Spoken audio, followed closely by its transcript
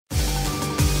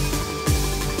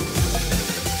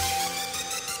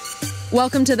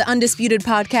Welcome to the Undisputed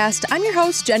podcast. I'm your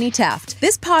host, Jenny Taft.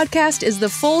 This podcast is the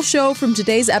full show from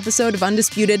today's episode of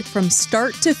Undisputed from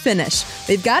start to finish.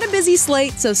 We've got a busy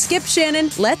slate, so skip Shannon.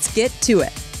 Let's get to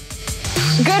it.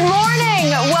 Good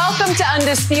morning. Welcome to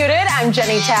Undisputed. I'm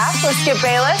Jenny Taft with Skip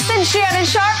Bayless and Shannon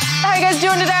Sharpe. How are you guys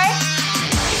doing today?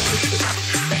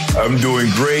 I'm doing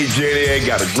great, Jenny. I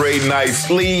got a great night's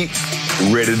sleep.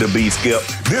 Ready to be Skip.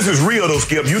 This is real, though,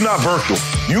 Skip. You're not virtual.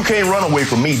 You can't run away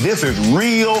from me. This is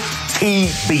real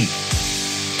TV.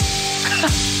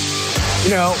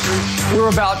 You know, we're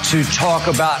about to talk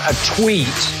about a tweet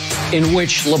in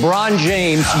which LeBron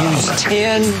James used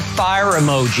 10 fire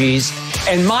emojis,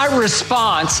 and my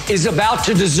response is about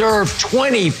to deserve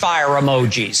 20 fire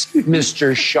emojis,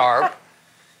 Mr. Sharpe.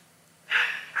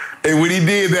 And when he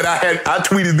did that, I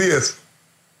tweeted this.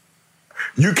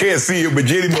 You can't see it, but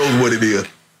Jenny knows what it is.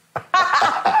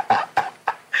 That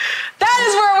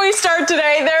is where we start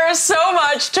today. There is so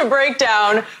much to break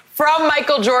down from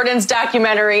Michael Jordan's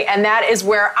documentary, and that is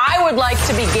where I would like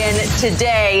to begin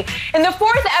today. In the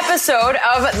fourth episode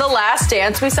of The Last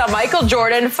Dance, we saw Michael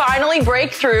Jordan finally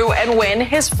break through and win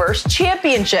his first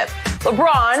championship.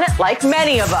 LeBron, like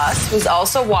many of us, was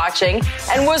also watching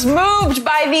and was moved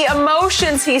by the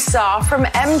emotions he saw from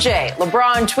MJ.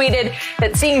 LeBron tweeted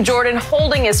that seeing Jordan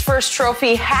holding his first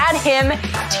trophy had him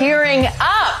tearing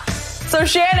up. So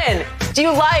Shannon, do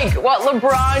you like what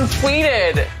LeBron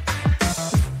tweeted?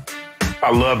 I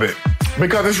love it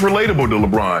because it's relatable to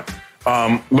LeBron.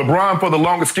 LeBron, for the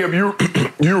longest, Skip,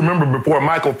 you remember before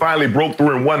Michael finally broke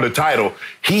through and won the title,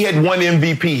 he had won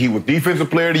MVP. He was Defensive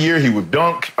Player of the Year. He was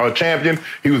dunk champion.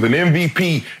 He was an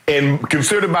MVP and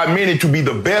considered by many to be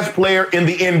the best player in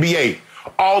the NBA,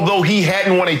 although he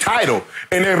hadn't won a title.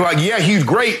 And they're like, yeah, he's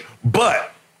great,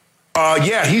 but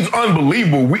yeah, he's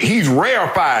unbelievable. He's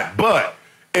rarefied, but.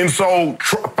 And so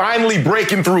finally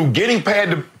breaking through, getting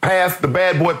past the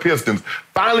bad boy Pistons,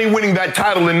 finally winning that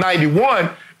title in 91,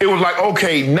 it was like,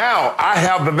 okay, now I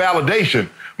have the validation.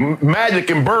 Magic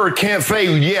and Bird can't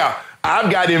say, yeah,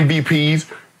 I've got MVPs.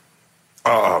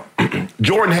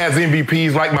 Jordan has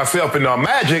MVPs like myself and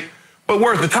Magic, but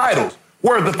where's the titles?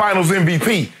 Where's the finals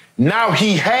MVP? Now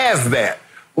he has that.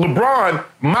 LeBron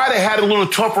might have had a little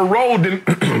tougher road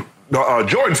than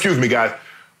Jordan, excuse me, guys.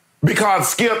 Because,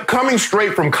 Skip, coming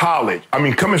straight from college,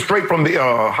 coming straight from the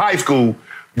high school,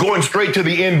 going straight to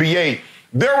the NBA,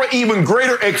 there were even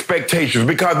greater expectations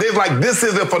because they're like, this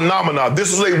is a phenomenon.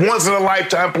 This is a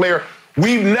once-in-a-lifetime player.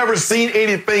 We've never seen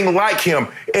anything like him.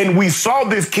 And we saw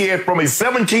this kid from a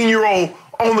 17-year-old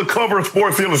on the cover of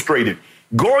Sports Illustrated,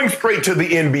 going straight to the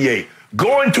NBA,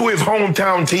 going to his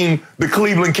hometown team, the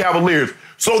Cleveland Cavaliers.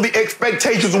 So the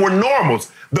expectations were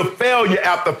enormous. The failure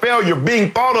after failure,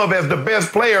 being thought of as the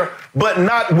best player, but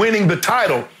not winning the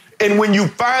title. And when you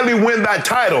finally win that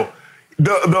title,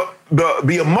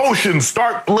 the emotions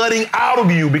start flooding out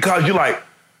of you because you're like,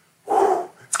 whew.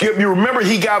 Skip, you remember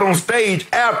he got on stage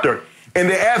after, and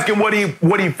they asked him what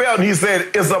he felt, and he said,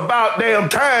 it's about damn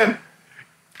time.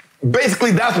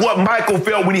 Basically, that's what Michael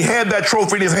felt when he had that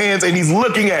trophy in his hands and he's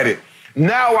looking at it.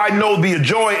 Now I know the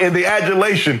joy and the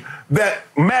adulation that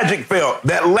Magic felt,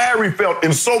 that Larry felt,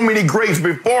 and so many greats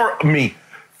before me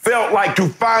felt like to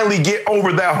finally get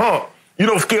over that hump. You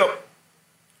know, Skip,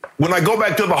 when I go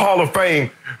back to the Hall of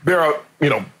Fame, there are,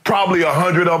 probably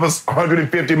 100 of us,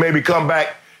 150 maybe come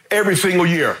back every single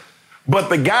year. But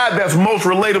the guy that's most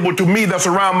relatable to me that's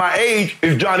around my age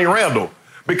is Johnny Randall.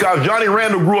 Because Johnny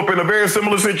Randall grew up in a very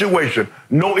similar situation.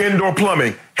 No indoor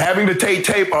plumbing, having to take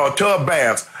tub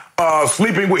baths,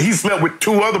 he slept with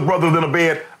two other brothers in a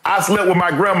bed. I slept with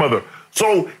my grandmother.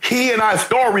 So he and I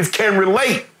stories can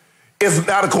relate. It's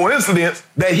not a coincidence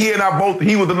that he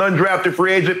was an undrafted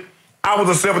free agent. I was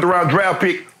a seventh round draft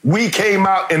pick. We came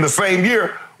out in the same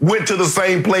year, went to the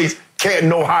same place,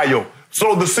 Canton, Ohio.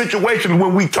 So the situation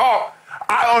when we talk,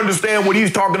 I understand what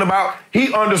he's talking about.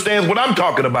 He understands what I'm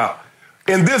talking about.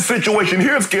 In this situation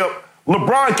here, Skip,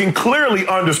 LeBron can clearly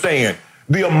understand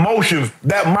the emotions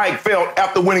that Mike felt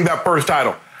after winning that first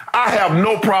title. I have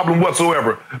no problem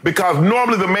whatsoever because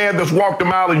normally the man that's walked a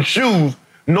mile in shoes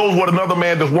knows what another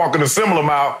man that's walking a similar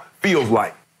mile feels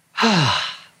like.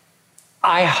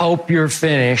 I hope you're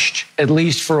finished, at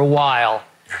least for a while,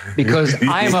 because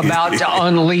I am about to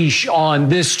unleash on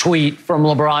this tweet from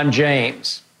LeBron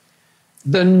James.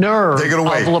 The nerve of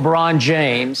LeBron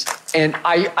James, and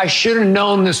I should have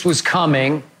known this was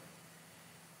coming.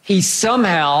 He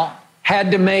somehow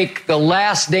had to make the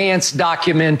Last Dance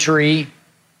documentary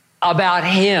about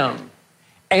him,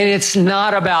 and it's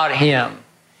not about him.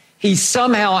 He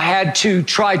somehow had to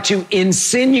try to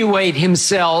insinuate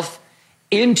himself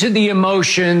into the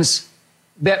emotions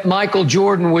that Michael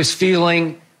Jordan was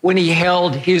feeling when he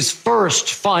held his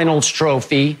first finals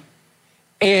trophy,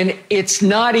 and it's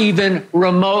not even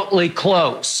remotely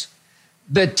close.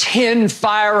 The 10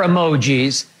 fire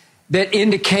emojis that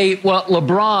indicate what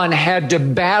LeBron had to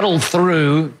battle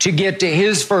through to get to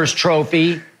his first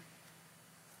trophy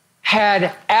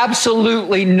had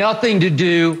absolutely nothing to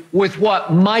do with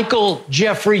what Michael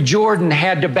Jeffrey Jordan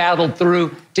had to battle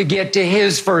through to get to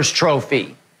his first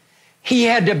trophy. He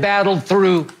had to battle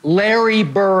through Larry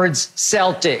Bird's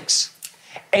Celtics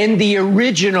and the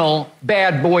original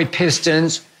bad boy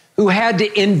Pistons, who had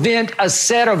to invent a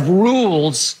set of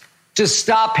rules to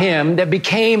stop him that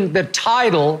became the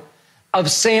title of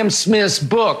Sam Smith's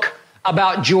book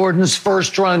about Jordan's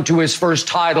first run to his first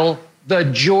title, The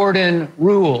Jordan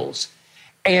Rules.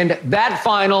 And that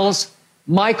finals,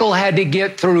 Michael had to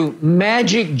get through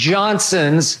Magic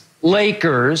Johnson's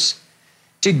Lakers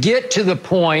to get to the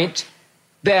point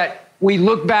that we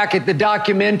look back at the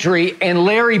documentary and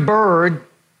Larry Bird,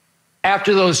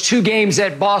 after those 2 games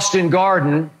at Boston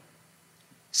Garden,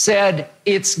 said,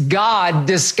 "It's God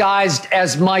disguised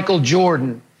as Michael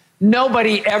Jordan."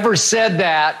 Nobody ever said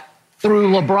that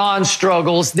through LeBron's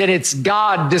struggles, that it's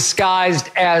God disguised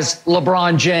as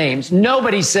LeBron James.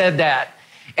 Nobody said that.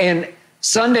 And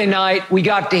Sunday night, we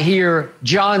got to hear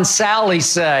John Sally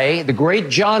say, the great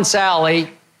John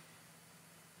Sally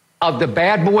of the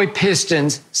bad boy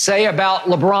Pistons, say about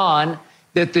LeBron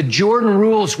that the Jordan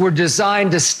rules were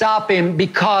designed to stop him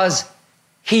because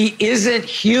he isn't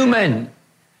human.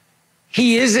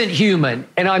 He isn't human.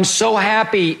 And I'm so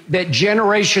happy that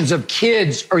generations of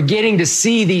kids are getting to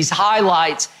see these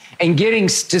highlights and getting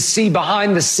to see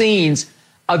behind the scenes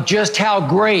of just how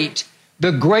great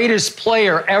the greatest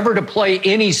player ever to play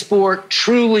any sport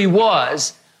truly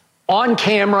was, on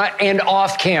camera and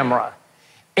off camera.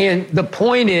 And the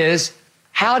point is,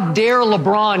 how dare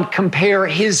LeBron compare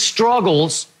his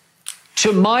struggles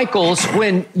to Michael's?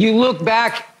 When you look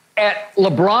back at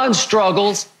LeBron's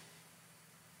struggles,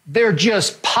 they're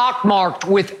just pockmarked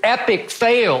with epic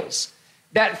fails.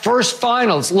 That first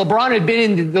finals, LeBron had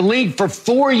been in the league for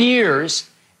 4 years,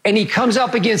 and he comes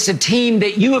up against a team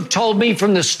that you have told me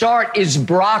from the start is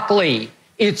broccoli.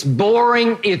 It's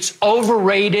boring. It's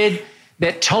overrated.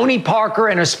 That Tony Parker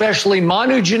and especially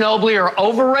Manu Ginobili are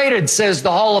overrated, says the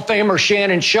Hall of Famer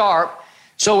Shannon Sharpe.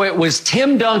 So it was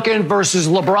Tim Duncan versus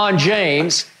LeBron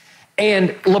James. And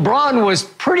LeBron was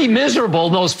pretty miserable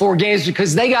in those 4 games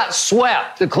because they got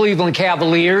swept, the Cleveland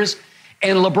Cavaliers.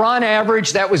 And LeBron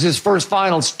averaged, that was his first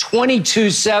finals,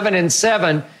 22, 7, and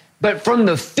 7. But from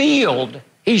the field,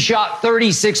 he shot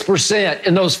 36%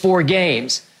 in those 4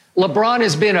 games. LeBron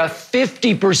has been a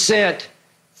 50%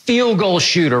 field goal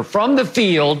shooter from the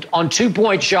field on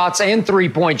 2-point shots and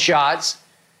 3-point shots.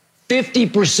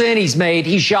 50% he's made.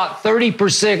 He shot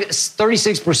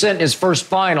 36% in his first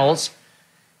finals.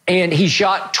 And he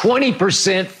shot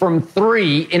 20% from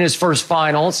 3 in his first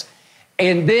finals.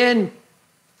 And then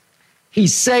he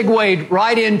segued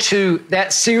right into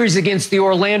that series against the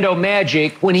Orlando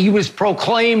Magic when he was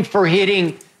proclaimed for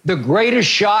hitting the greatest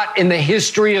shot in the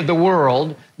history of the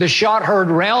world, the shot heard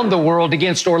around the world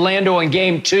against Orlando in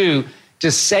Game 2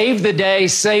 to save the day,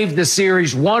 save the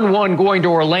series, 1-1 going to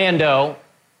Orlando.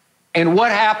 And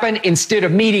what happened? Instead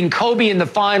of meeting Kobe in the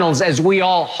finals, as we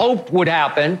all hoped would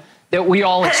happen, that we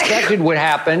all expected would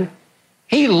happen,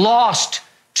 he lost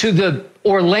to the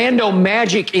Orlando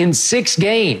Magic in 6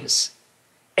 games.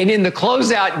 And in the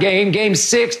closeout game, Game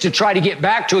 6, to try to get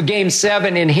back to a Game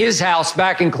 7 in his house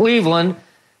back in Cleveland,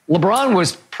 LeBron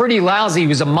was pretty lousy. He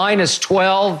was a minus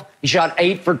 12. He shot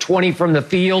 8 for 20 from the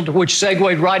field, which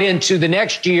segued right into the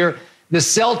next year, the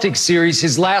Celtics series,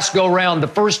 his last go-round, the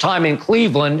first time in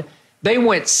Cleveland. They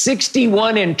went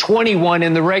 61-21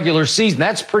 in the regular season.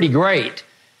 That's pretty great.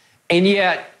 And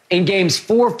yet, in games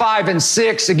 4, 5, and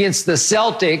 6 against the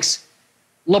Celtics,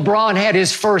 LeBron had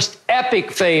his first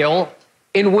epic fail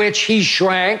in which he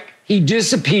shrank, he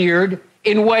disappeared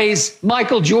in ways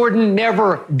Michael Jordan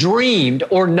never dreamed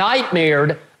or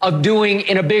nightmared of doing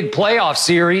in a big playoff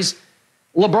series.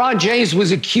 LeBron James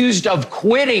was accused of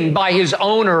quitting by his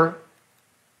owner,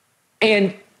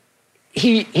 and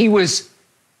he was,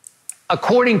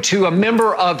 according to a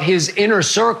member of his inner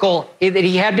circle, that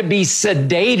he had to be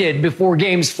sedated before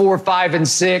games 4, 5, and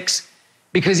 6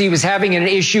 because he was having an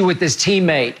issue with his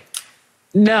teammate.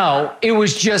 No, it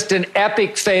was just an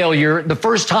epic failure. The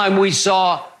first time we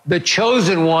saw the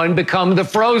chosen one become the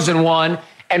frozen one.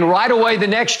 And right away the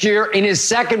next year in his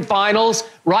second finals,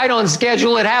 right on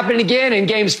schedule, it happened again in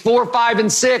games 4, 5,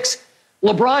 and 6.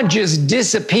 LeBron just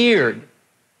disappeared.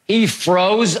 He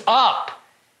froze up.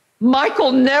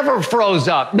 Michael never froze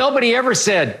up. Nobody ever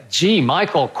said, gee,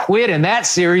 Michael quit in that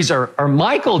series or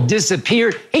Michael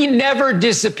disappeared. He never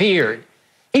disappeared.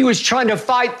 He was trying to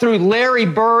fight through Larry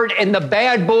Bird and the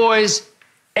bad boys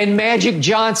and Magic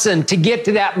Johnson to get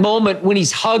to that moment when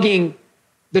he's hugging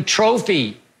the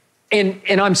trophy. And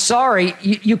I'm sorry,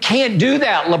 you can't do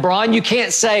that, LeBron. You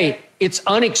can't say it's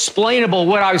unexplainable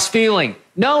what I was feeling.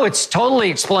 No, it's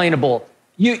totally explainable.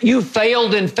 You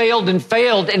failed and failed and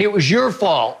failed, and it was your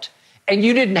fault. And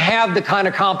you didn't have the kind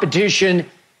of competition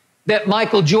that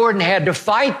Michael Jordan had to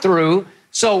fight through.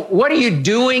 So what are you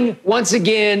doing? Once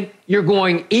again, you're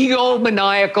going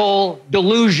egomaniacal,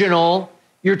 delusional.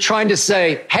 You're trying to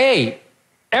say, hey,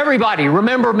 everybody,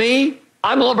 remember me?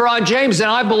 I'm LeBron James,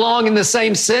 and I belong in the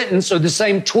same sentence or the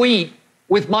same tweet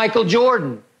with Michael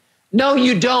Jordan. No,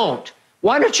 you don't.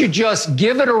 Why don't you just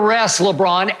give it a rest,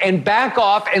 LeBron, and back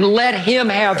off and let him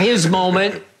have his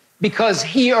moment because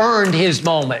he earned his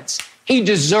moments. He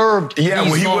deserved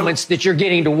these moments that you're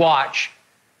getting to watch.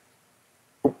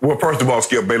 Well, first of all,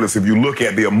 Skip Bayless, if you look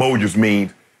at the emojis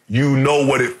mean, you know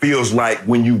what it feels like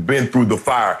when you've been through the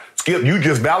fire. Skip, you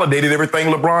just validated everything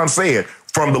LeBron said.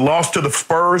 From the loss to the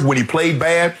Spurs when he played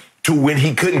bad to when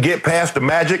he couldn't get past the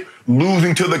Magic,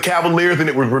 losing to the Cavaliers, and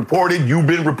it was reported, you've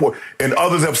been reported, and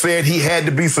others have said he had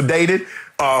to be sedated,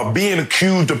 being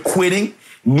accused of quitting,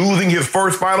 losing his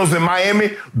first finals in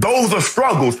Miami. Those are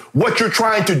struggles. What you're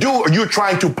trying to do, or you're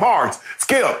trying to parse.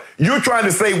 Skip, you're trying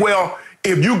to say, well,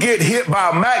 if you get hit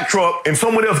by a Mack truck and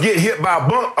someone else get hit by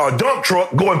a dump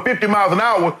truck going 50 miles an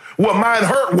hour, well, mine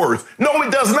hurt worse. No,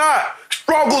 it does not.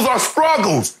 Struggles are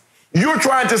struggles. You're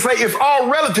trying to say it's all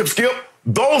relative, Skip.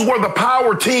 Those were the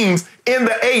power teams in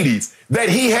the 80s that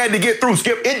he had to get through,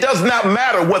 Skip. It does not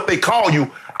matter what they call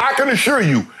you. I can assure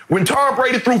you, when Tom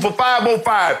Brady threw for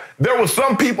 505, there were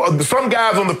some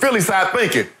guys on the Philly side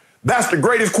thinking, that's the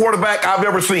greatest quarterback I've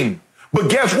ever seen. But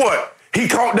guess what? He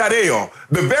caught that L.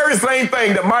 The very same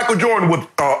thing that Michael Jordan was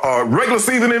regular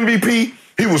season MVP,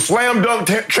 he was slam dunk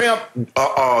champ,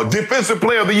 defensive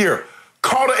player of the year.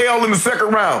 Caught an L in the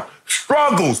second round.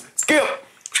 Struggles. Skip,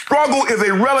 struggle is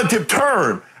a relative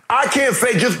term. I can't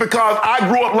say just because I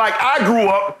grew up like I grew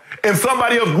up and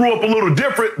somebody else grew up a little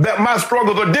different that my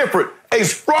struggles are different. A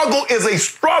struggle is a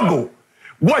struggle.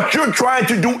 What you're trying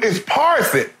to do is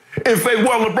parse it and say,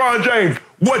 well, LeBron James,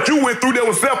 what you went through that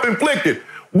was self-inflicted.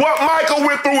 What Michael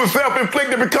went through was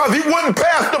self-inflicted because he wouldn't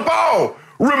pass the ball.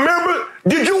 Remember?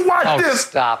 Did you watch this?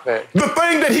 Stop it. The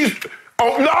thing that he's...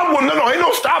 Oh, no, ain't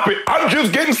no stop it. I'm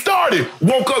just getting started.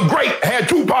 Woke up great. Had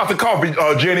 2 pots of coffee,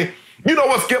 Jenny. You know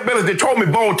what, Skip Bayless? They told me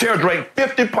Voltaire drank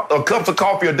 50 cups of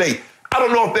coffee a day. I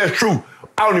don't know if that's true.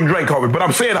 I don't even drink coffee, but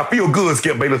I'm saying I feel good,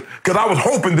 Skip Bayless, because I was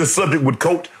hoping this subject would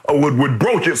would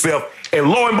broach itself, and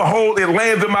lo and behold, it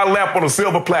lands in my lap on a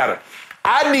silver platter.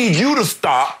 I need you to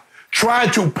stop trying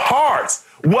to parse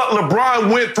what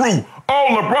LeBron went through. Oh,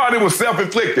 LeBron, it was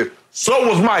self-inflicted. So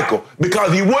was Michael,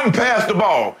 because he wouldn't pass the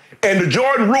ball. And the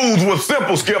Jordan rules was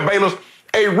simple, Skip Bayless.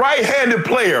 A right-handed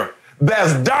player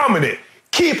that's dominant,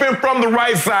 keep him from the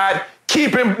right side,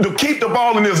 keep the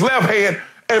ball in his left hand,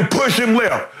 and push him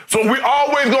left. So we're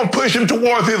always going to push him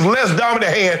towards his less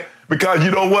dominant hand because you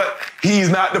know what? He's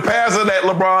not the passer that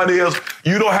LeBron is.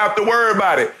 You don't have to worry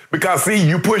about it because, see,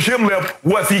 you push him left,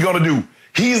 what's he going to do?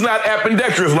 He's not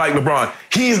ambidextrous like LeBron.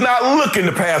 He's not looking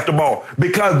to pass the ball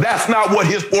because that's not what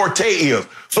his forte is.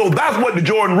 So that's what the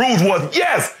Jordan rules was.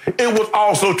 Yes, it was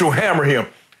also to hammer him,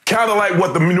 kind of like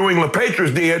what the New England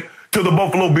Patriots did to the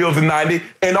Buffalo Bills in 90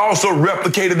 and also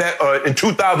replicated that in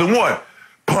 2001.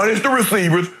 Punish the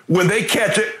receivers when they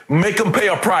catch it, make them pay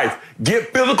a price.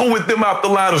 Get physical with them out the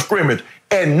line of scrimmage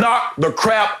and knock the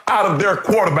crap out of their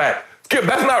quarterback. Skip,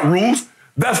 that's not rules.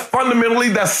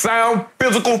 That's sound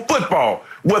physical football.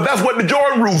 Well, that's what the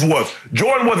Jordan rules was.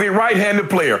 Jordan was a right-handed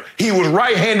player. He was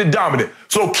right-handed dominant.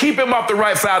 So keep him off the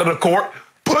right side of the court,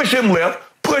 push him left,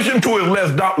 push him to his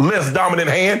less dominant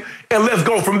hand, and let's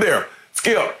go from there.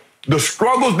 Skip, the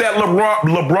struggles that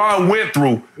LeBron went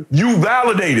through, you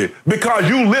validated because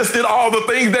you listed all the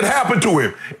things that happened to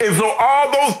him. And so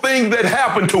all those things that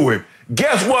happened to him,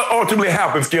 guess what ultimately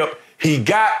happened, Skip? He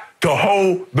got to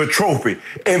hold the trophy.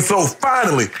 And so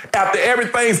finally, after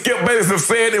everything Skip Bayless has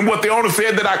said and what the owner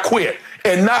said that I quit,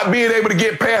 and not being able to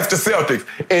get past the Celtics,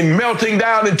 and melting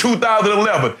down in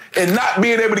 2011, and not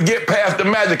being able to get past the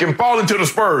Magic and falling to the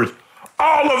Spurs,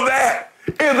 all of that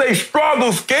is a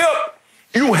struggle, Skip.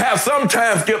 You have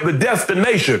sometimes, Skip, the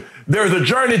destination. There's a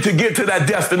journey to get to that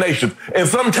destination, and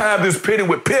sometimes it's pitted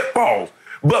with pitfalls.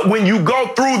 But when you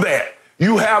go through that,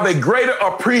 you have a greater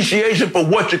appreciation for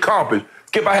what you accomplished.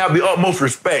 Skip, I have the utmost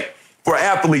respect for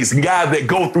athletes and guys that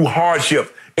go through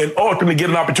hardships and ultimately get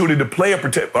an opportunity to play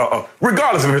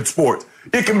regardless if it's sports.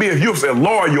 It can be if you're a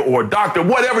lawyer or a doctor,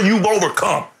 whatever you've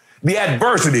overcome, the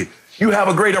adversity, you have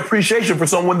a great appreciation for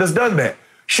someone that's done that.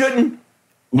 Shouldn't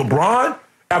LeBron,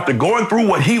 after going through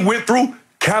what he went through,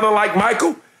 kind of like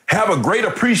Michael, have a great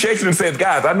appreciation and say,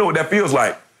 guys, I know what that feels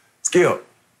like. Skip,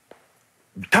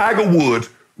 Tiger Woods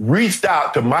reached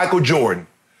out to Michael Jordan,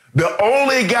 the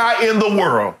only guy in the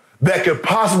world that could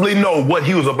possibly know what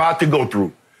he was about to go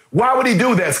through. Why would he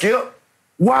do that, Skip?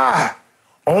 Why?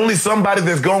 Only somebody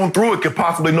that's gone through it could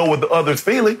possibly know what the other's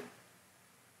feeling.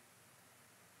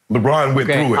 LeBron went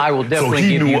through it. I will definitely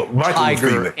give you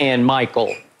Tiger and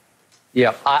Michael.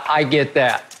 Yeah, I get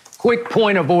that. Quick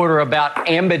point of order about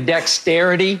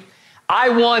ambidexterity. I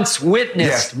once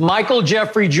witnessed Michael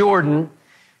Jeffrey Jordan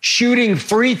shooting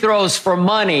free throws for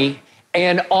money,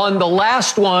 and on the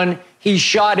last one, he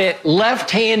shot it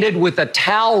left-handed with a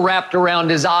towel wrapped around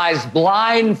his eyes,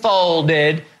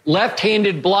 blindfolded,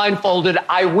 left-handed blindfolded.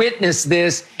 I witnessed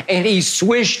this, and he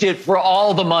swished it for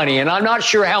all the money. And I'm not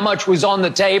sure how much was on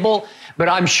the table, but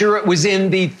I'm sure it was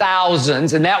in the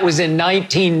thousands, and that was in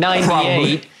 1998.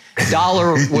 Probably.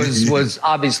 Dollar was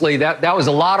obviously, that was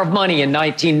a lot of money in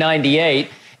 1998.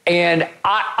 And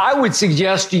I would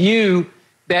suggest to you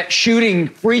that shooting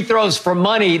free throws for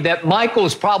money, that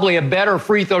Michael's probably a better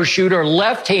free throw shooter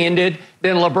left-handed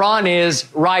than LeBron is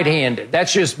right-handed.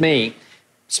 That's just me,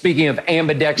 speaking of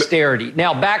ambidexterity.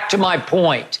 Now, back to my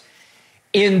point.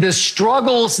 In the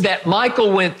struggles that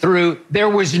Michael went through, there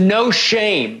was no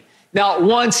shame. Not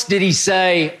once did he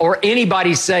say, or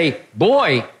anybody say,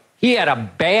 boy, he had a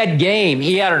bad game.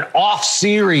 He had an off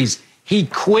series. He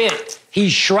quit. He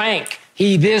shrank.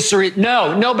 He this or it.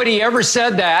 No, nobody ever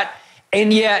said that.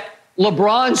 And yet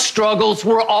LeBron's struggles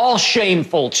were all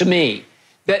shameful to me,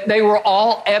 that they were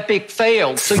all epic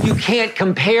fails. So you can't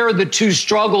compare the two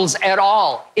struggles at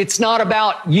all. It's not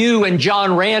about you and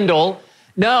John Randall.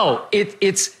 No,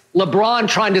 it's LeBron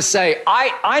trying to say,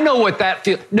 I know what that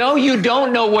feels. No, you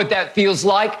don't know what that feels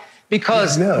like,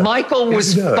 because Michael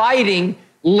was fighting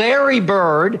Larry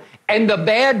Bird and the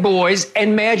Bad Boys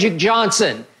and Magic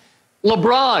Johnson.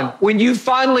 LeBron, when you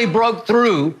finally broke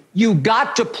through, you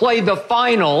got to play the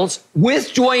finals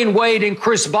with Dwayne Wade and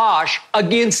Chris Bosh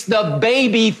against the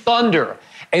baby Thunder.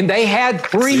 And they had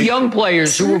three young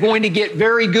players who were going to get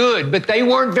very good, but they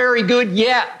weren't very good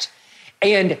yet.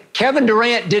 And Kevin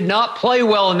Durant did not play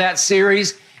well in that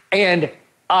series. And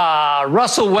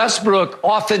Russell Westbrook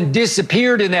often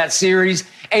disappeared in that series.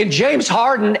 And James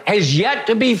Harden has yet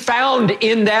to be found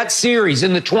in that series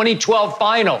in the 2012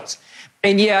 finals.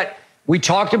 And yet, we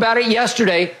talked about it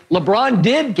yesterday, LeBron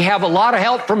did have a lot of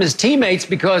help from his teammates,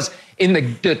 because in the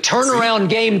turnaround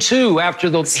game 2, after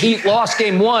the Heat lost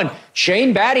game 1,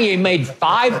 Shane Battier made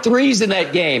 5 threes in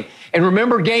that game. And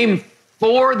remember game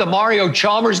 4, the Mario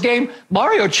Chalmers game?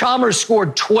 Mario Chalmers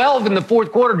scored 12 in the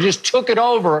fourth quarter, just took it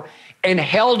over and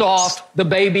held off the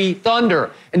baby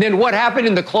Thunder. And then what happened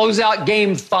in the closeout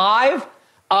game 5?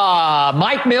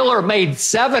 Mike Miller made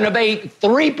 7 of 8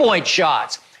 three-point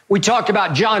shots. We talked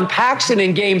about John Paxson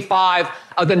in game 5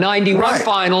 of the 91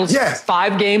 finals,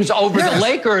 5 games over the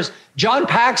Lakers. John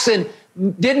Paxson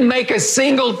didn't make a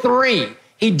single three.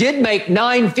 He did make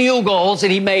 9 field goals,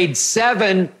 and he made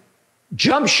 7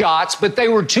 jump shots, but they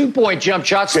were 2-point jump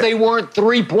shots. So they weren't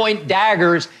 3-point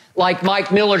daggers like Mike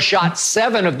Miller shot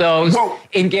 7 of those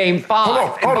in game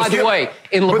 5. And by the way,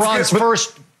 in LeBron's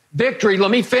first victory,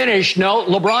 let me finish. No,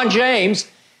 LeBron James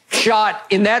shot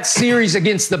in that series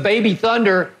against the baby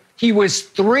Thunder. He was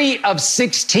 3 of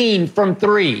 16 from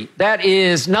 3. That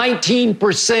is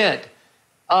 19%.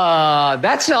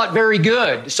 That's not very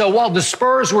good. So while the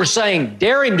Spurs were saying,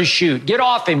 dare him to shoot, get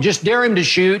off him, just dare him to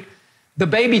shoot, the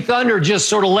baby Thunder just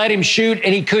sort of let him shoot,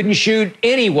 and he couldn't shoot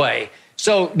anyway.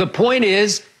 So the point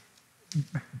is,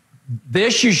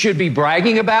 this you should be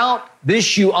bragging about.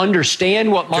 This you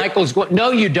understand what Michael's going.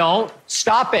 No, you don't.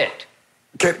 Stop it.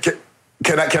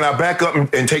 Can I back up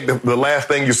and take the last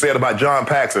thing you said about John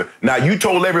Paxson? Now, you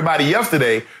told everybody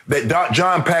yesterday that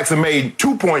John Paxson made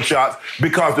 2-point shots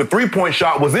because the 3-point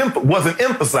shot wasn't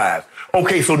emphasized.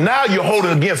 Okay, so now you're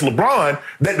holding against LeBron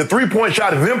that the 3-point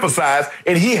shot is emphasized,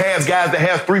 and he has guys that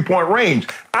have 3-point range.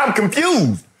 I'm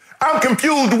confused. I'm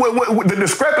confused with the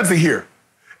discrepancy here.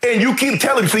 And you keep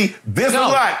telling me, this is a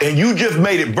lot, and you just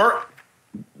made it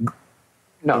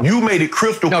No. You made it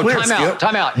crystal clear,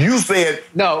 Time out. You said...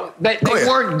 No, they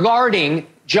weren't guarding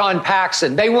John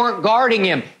Paxson. They weren't guarding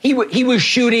him. He was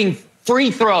shooting free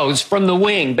throws from the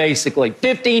wing, basically.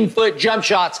 15-foot jump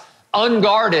shots,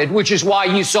 unguarded, which is why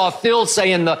you saw Phil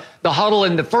say in the huddle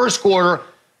in the first quarter,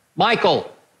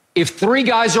 Michael, if 3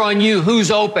 guys are on you,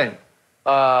 who's open?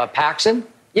 Paxson?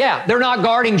 Yeah, they're not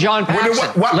guarding John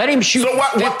Paxson. Let him shoot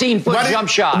 15-foot jump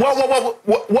shots.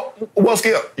 Well,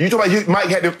 Skip, you talking about Mike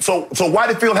had to, so why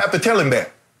did Phil have to tell him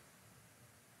that?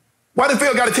 Why did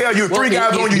Phil got to tell you three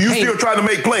guys on you still trying to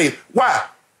make plays? Why?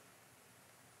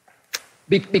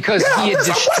 Because he had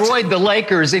destroyed the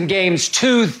Lakers in games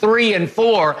 2, 3, and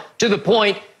 4 to the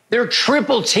point they're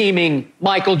triple teaming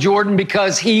Michael Jordan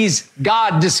because he's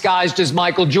God disguised as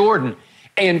Michael Jordan.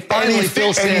 And finally,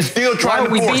 Phil says, why are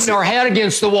we beating our head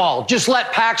against the wall? Just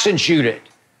let Paxson shoot it.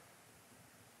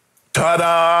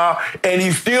 Ta-da! And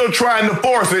he's still trying to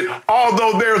force it,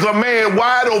 although there's a man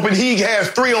wide open. He has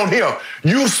 3 on him.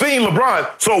 You've seen LeBron.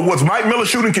 So was Mike Miller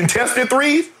shooting contested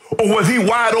threes, or was he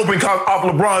wide open off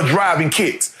LeBron driving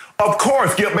kicks? Of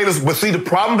course, Skip Bayless. But see, the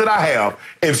problem that I have,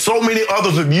 and so many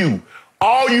others of you,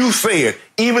 all you said,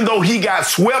 even though he got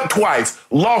swept twice,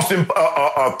 lost him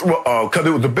because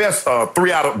it was the best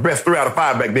 3 out of 5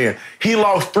 back then. He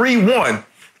lost 3-1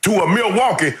 to a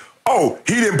Milwaukee. Oh,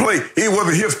 he didn't play. It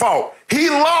wasn't his fault. He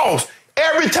lost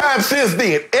every time since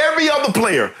then. Every other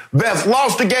player that's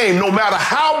lost the game, no matter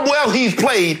how well he's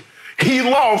played, he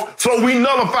lost, so we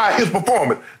nullify his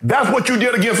performance. That's what you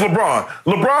did against LeBron.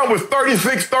 LeBron was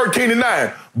 36, 13, and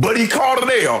 9, but he called an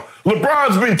L.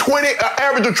 LeBron's been 20,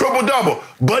 average a triple-double,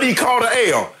 but he called an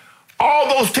L. All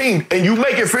those teams, and you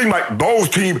make it seem like those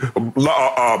teams,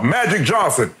 Magic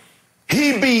Johnson,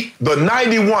 he beat the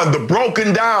 91, the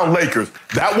broken-down Lakers.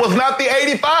 That was not the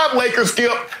 85 Lakers,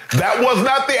 Skip. That was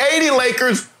not the 80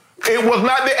 Lakers. It was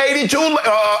not the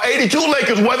 82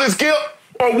 Lakers, was it, Skip?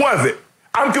 Or was it?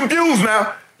 I'm confused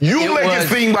now. You make it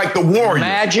seem like the Warriors.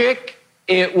 Magic,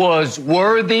 it was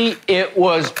Worthy, it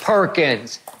was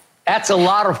Perkins. That's a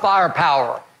lot of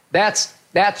firepower. That's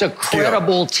a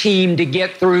credible team to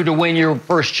get through to win your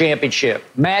first championship.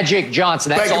 Magic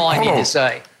Johnson, that's all I need to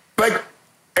say.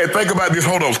 Think about this.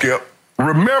 Hold on, Skip.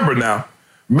 Remember now,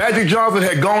 Magic Johnson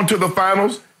had gone to the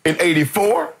finals in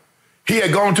 84. He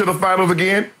had gone to the finals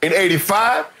again in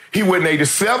 85. He went in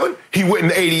 87. He went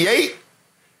in 88.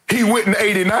 He went in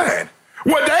 89.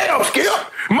 Well, damn, Skip.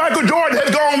 Michael Jordan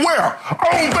has gone where?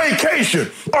 On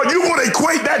vacation. Are you going to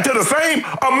equate that to the same?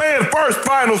 A man's first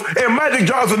finals and Magic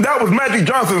Johnson, that was Magic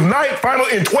Johnson's 9th final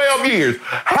in 12 years.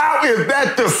 How is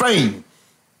that the same?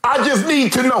 I just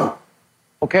need to know.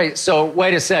 Okay, so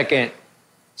wait a second.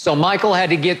 So Michael had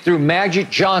to get through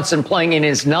Magic Johnson playing in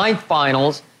his 9th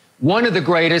finals, one of the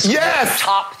greatest,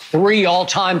 top 3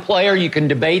 all-time player. You can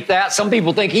debate that. Some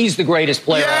people think he's the greatest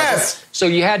player ever. So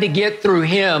you had to get through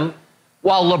him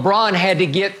while LeBron had to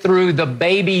get through the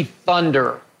baby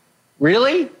Thunder.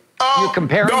 Really? You're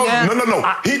comparing that?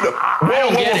 No.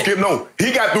 Skip, no.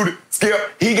 He got through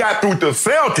he got through the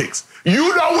Celtics.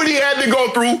 You know what he had to go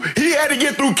through? He had to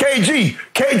get through KG.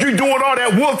 KG doing all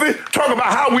that woofing, talking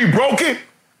about how we broke it.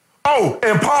 Oh,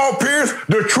 and Paul Pierce,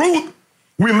 the truth,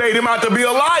 we made him out to be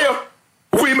a liar.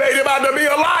 We made him out to be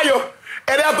a liar.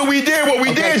 And after we did what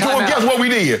we did to him, guess what we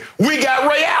did? We got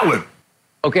Ray Allen.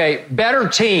 Okay, better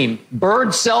team, Bird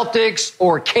Celtics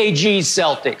or KG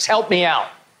Celtics? Help me out.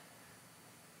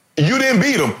 You didn't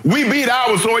beat them. We beat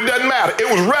ours, so it doesn't matter. It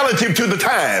was relative to the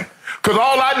time. Because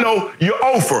all I know, you're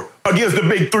 0 against the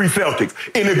big 3 Celtics.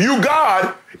 And if you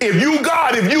God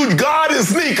in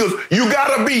sneakers, you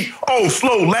got to beat,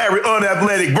 slow Larry,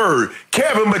 unathletic Bird,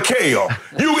 Kevin McHale,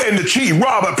 you and the Chief,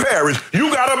 Robert Parrish.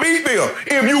 You got to beat them.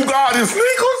 If you God in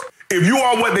sneakers, if you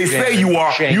are what they say you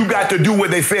are, you got to do what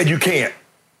they said you can't.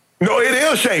 No, it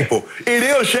is shameful. It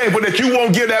is shameful that you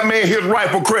won't give that man his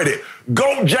rightful credit.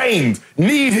 Goat James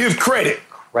needs his credit.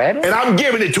 Credit? And I'm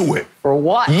giving it to him. For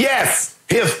what? Yes,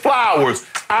 his flowers.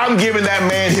 I'm giving that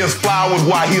man his flowers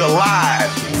while he's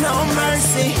alive. No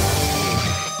mercy.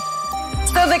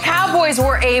 So the Cowboys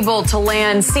were able to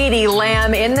land CeeDee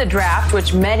Lamb in the draft,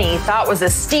 which many thought was a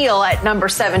steal at number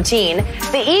 17.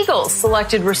 The Eagles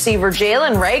selected receiver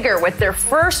Jalen Reagor with their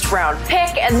first-round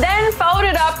pick and then followed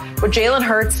it up with Jalen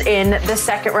Hurts in the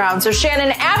second round. So,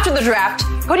 Shannon, after the draft,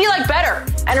 who do you like better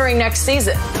entering next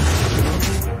season?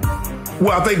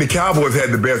 Well, I think the Cowboys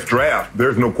had the best draft.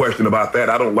 There's no question about that.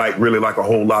 I don't really like a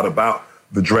whole lot about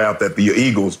the draft at the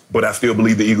Eagles, but I still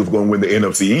believe the Eagles are going to win the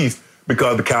NFC East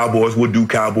because the Cowboys will do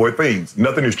Cowboy things.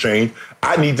 Nothing has changed.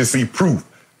 I need to see proof.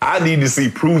 I need to see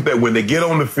proof that when they get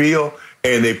on the field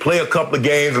and they play a couple of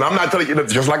games, and I'm not telling you,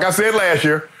 just like I said last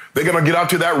year, they're going to get out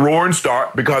to that roaring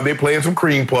start because they're playing some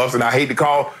cream puffs, and I hate to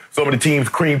call some of the teams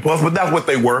cream puffs, but that's what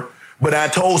they were. But I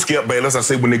told Skip Bayless, I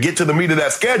said, when they get to the meat of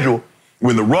that schedule,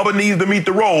 when the rubber needs to meet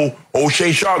the road, old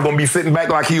Shay Sharpe going to be sitting back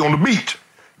like he on the beach.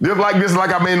 Just like this,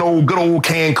 like I'm in good old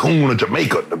Cancun or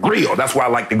Jamaica, the grill. That's why I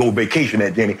like to go vacation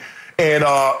at, Jenny. And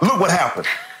look what happened.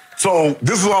 So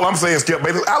this is all I'm saying, Skip.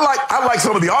 I like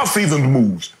some of the offseason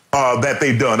moves that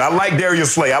they've done. I like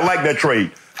Darius Slay. I like that trade.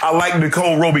 I like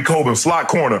Nicole Roby-Coben, slot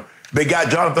corner. They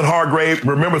got Jonathan Hargrave.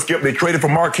 Remember, Skip, they traded for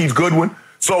Marquise Goodwin.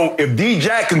 So if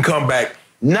D-Jack can come back,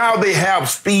 now they have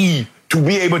speed to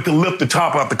be able to lift the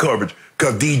top out the coverage.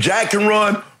 Because D-Jack can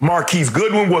run. Marquise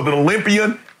Goodwin was an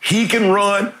Olympian. He can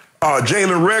run.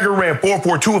 Jalen Reagor ran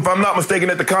 4.42, if I'm not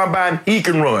mistaken, at the combine. He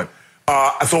can run.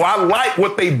 So I like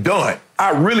what they've done.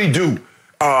 I really do.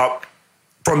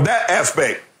 From that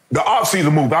aspect, the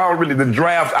offseason move, the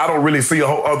draft, I don't really see a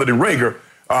whole other than Reagor.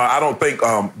 I don't think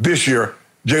this year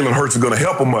Jalen Hurts is going to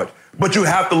help him much. But you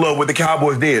have to love what the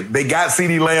Cowboys did. They got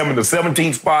CeeDee Lamb in the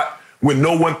 17th spot when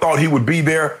no one thought he would be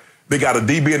there. They got a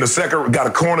DB in the second, got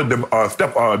a corner,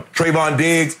 Trayvon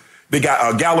Diggs. They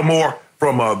got Gallimore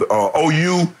from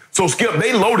OU. So, Skip,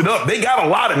 they loaded up. They got a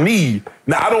lot of need.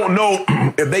 Now, I don't know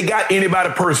if they got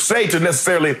anybody per se to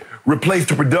necessarily replace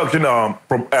the production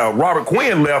from Robert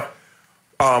Quinn left.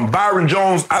 Byron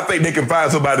Jones, I think they can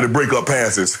find somebody to break up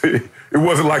passes. It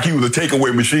wasn't like he was a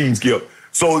takeaway machine, Skip.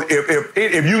 So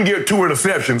if you can get 2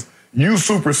 interceptions, you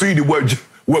superseded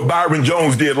what Byron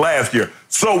Jones did last year.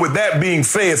 So with that being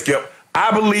said, Skip,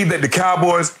 I believe that the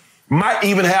Cowboys might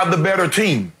even have the better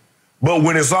team. But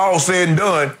when it's all said and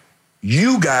done,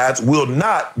 you guys will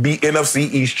not be NFC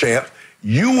East champs.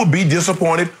 You will be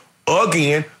disappointed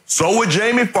again. So would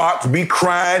Jamie Foxx be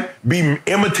crying, be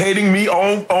imitating me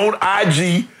on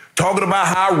IG, talking about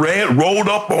how I rolled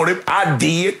up on him. I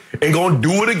did, and going to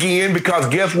do it again because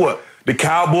guess what? The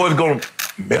Cowboys going to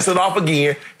mess it off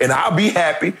again, and I'll be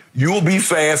happy. You'll be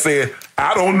sad saying,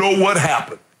 I don't know what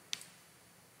happened.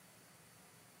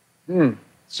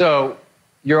 So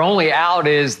your only out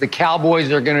is the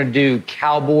Cowboys are going to do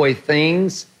cowboy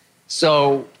things.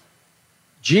 So,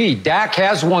 Dak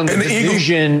has won the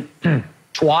division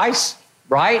twice,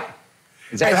 right?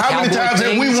 And how many times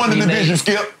have we won the division,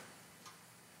 Skip?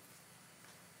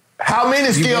 How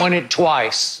many, Skip? You won it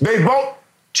twice. They both.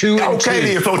 2 and 2.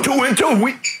 Okay, then, so 2 and 2.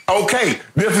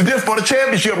 This is this for the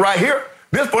championship right here.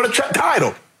 This for the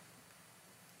title.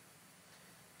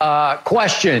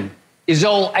 Question. Is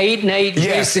old 8-8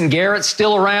 Jason Garrett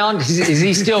still around? Is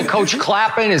he still Coach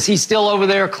clapping? Is he still over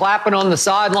there clapping on the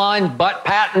sideline, butt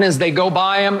patting as they go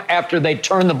by him after they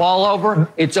turn the ball over?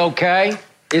 It's okay.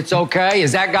 It's okay.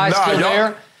 Is that guy still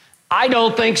there? I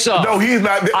don't think so. No, he's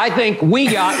not there. I think we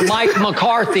got Mike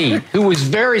McCarthy, who was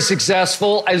very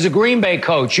successful as a Green Bay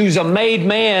coach, who's a made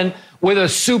man with a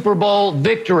Super Bowl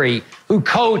victory, who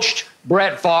coached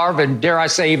Brett Favre and, dare I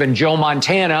say, even Joe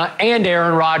Montana and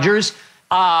Aaron Rodgers.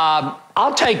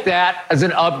 I'll take that as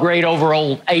an upgrade over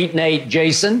old 8-8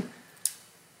 Jason.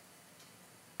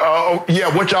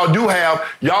 What y'all do have,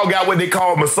 y'all got what they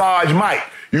call Massage Mike.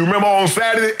 You remember on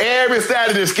Saturday, every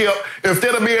Saturday, Skip,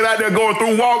 instead of being out there going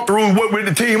through walkthroughs with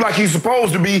the team like he's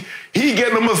supposed to be, he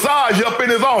getting a massage up in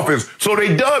his office. So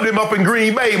they dubbed him up in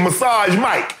Green Bay, Massage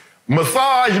Mike.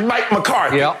 Massage Mike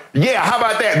McCarthy. Yep. Yeah, how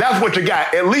about that? That's what you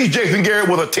got. At least Jason Garrett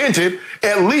was attentive.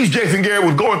 At least Jason Garrett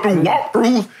was going through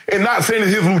walkthroughs and not sending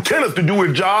his lieutenants to do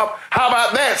his job. How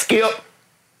about that, Skip?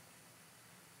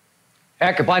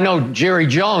 Heck, if I know Jerry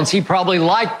Jones, he probably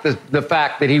liked the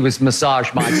fact that he was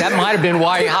Massage Mike. That might have been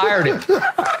why he hired him.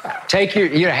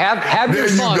 Have your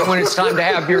fun when it's time to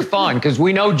have your fun, because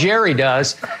we know Jerry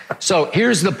does. So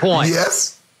here's the point.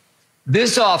 Yes.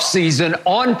 This offseason,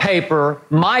 on paper,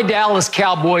 my Dallas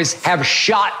Cowboys have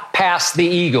shot past the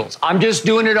Eagles. I'm just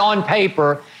doing it on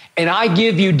paper, and I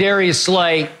give you Darius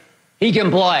Slay. He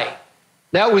can play.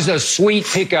 That was a sweet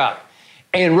pickup.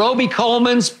 And Roby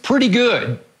Coleman's pretty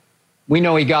good. We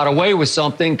know he got away with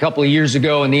something a couple of years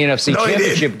ago in the NFC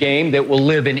Championship game that will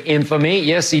live in infamy.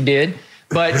 Yes, he did.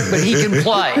 But he can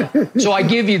play. So I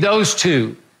give you those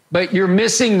two. But you're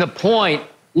missing the point.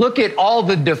 Look at all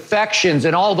the defections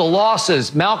and all the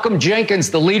losses. Malcolm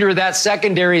Jenkins, the leader of that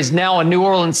secondary, is now a New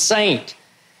Orleans Saint.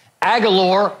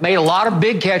 Aguilar made a lot of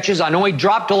big catches. I know he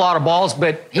dropped a lot of balls,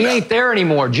 but he ain't there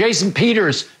anymore. Jason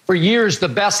Peters, for years, the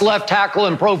best left tackle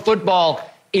in pro football,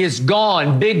 is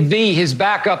gone. Big V, his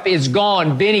backup, is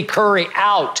gone. Vinny Curry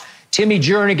out. Timmy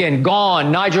Jernigan gone.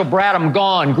 Nigel Bradham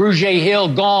gone. Grugier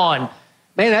Hill gone.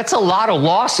 Man, that's a lot of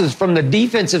losses from the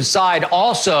defensive side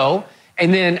also.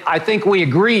 And then I think we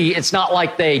agree it's not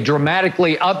like they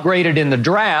dramatically upgraded in the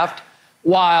draft,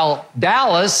 while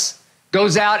Dallas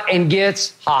goes out and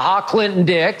gets Clinton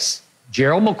Dix,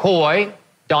 Gerald McCoy,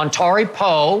 Dontari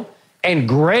Poe, and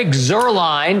Greg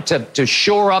Zuerlein to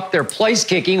shore up their place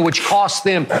kicking, which cost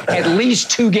them at least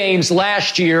 2 games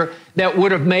last year that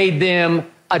would have made them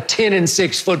a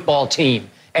 10-6 football team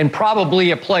and probably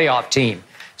a playoff team.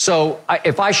 So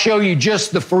if I show you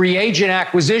just the free agent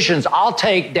acquisitions, I'll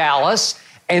take Dallas.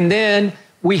 And then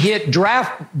we hit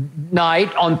draft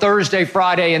night on Thursday,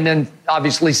 Friday, and then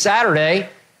obviously Saturday.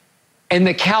 And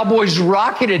the Cowboys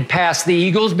rocketed past the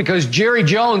Eagles because Jerry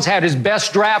Jones had his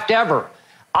best draft ever.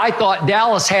 I thought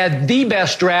Dallas had the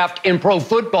best draft in pro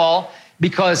football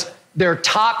because their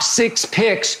top 6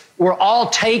 picks were all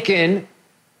taken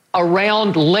a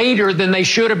round later than they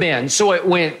should have been. So it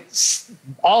went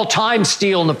all-time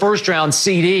steal in the first round,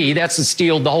 CeeDee. That's the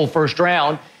steal the whole first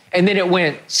round. And then it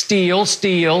went steal,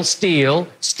 steal, steal,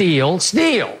 steal,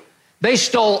 steal. They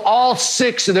stole all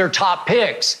 6 of their top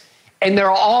picks, and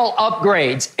they're all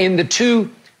upgrades. And the 2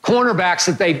 cornerbacks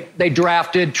that they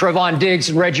drafted, Trevon Diggs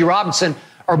and Reggie Robinson,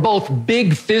 are both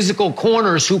big physical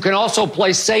corners who can also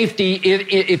play safety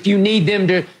if you need them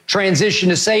to transition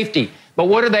to safety. But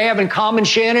what do they have in common,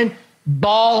 Shannon?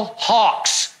 Ball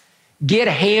hawks. Get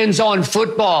hands-on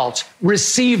footballs.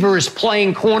 Receivers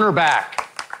playing cornerback.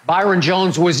 Byron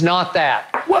Jones was not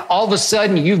that. All of a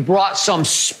sudden, you've brought some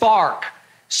spark,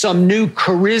 some new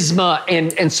charisma,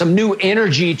 and some new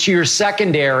energy to your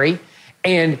secondary.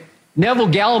 And Neville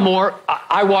Gallimore,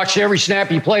 I watched every snap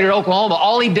he played at Oklahoma.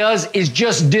 All he does is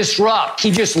just disrupt.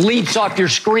 He just leaps off your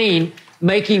screen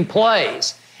making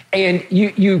plays. And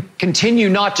you continue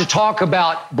not to talk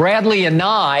about Bradley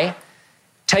Anae,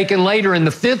 taken later in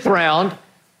the 5th round.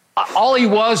 All he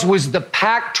was the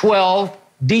Pac-12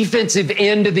 defensive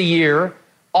end of the year,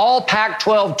 all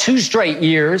Pac-12 2 straight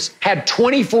years, had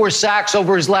 24 sacks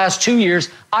over his last 2 years.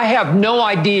 I have no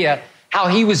idea how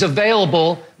he was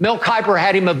available. Mel Kiper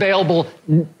had him available,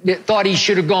 thought he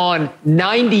should have gone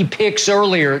 90 picks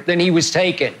earlier than he was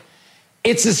taken.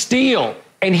 It's a steal,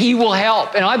 and he will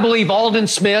help. And I believe Aldon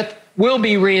Smith will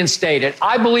be reinstated.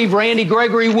 I believe Randy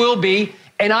Gregory will be,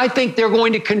 and I think they're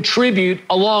going to contribute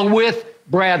along with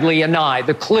Bradley Anae,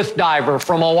 the cliff diver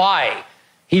from Hawaii.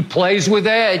 He plays with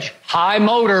edge, high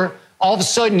motor. All of a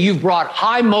sudden, you've brought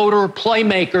high motor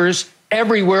playmakers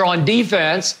everywhere on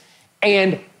defense,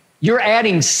 and you're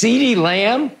adding CeeDee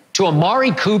Lamb to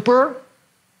Amari Cooper.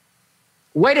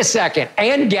 Wait a second.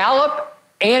 And Gallup.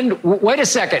 And wait a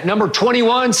second. Number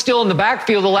 21 still in the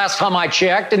backfield the last time I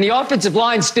checked. And the offensive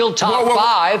line still top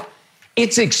 5.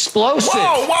 It's explosive.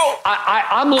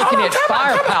 I'm looking at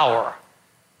firepower.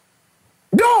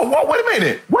 No, wait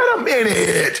a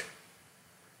minute.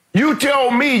 You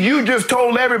tell me you just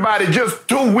told everybody just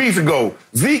 2 weeks ago,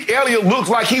 Zeke Elliott looks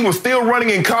like he was still running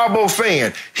in Cabo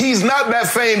Sand. He's not that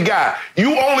same guy.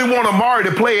 You only want Amari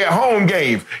to play at home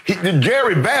games.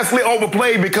 Jerry vastly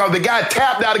overplayed because the guy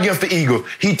tapped out against the Eagles.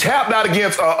 He tapped out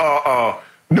against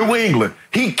New England.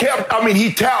 He tapped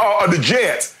the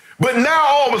Jets. But now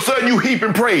all of a sudden you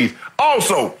heaping praise.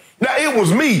 Also, now it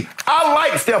was me. I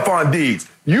like Stephon Diggs.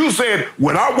 You said,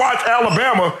 when I watched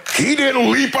Alabama, he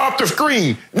didn't leap off the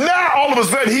screen. Now, all of a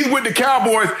sudden, he's with the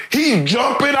Cowboys. He's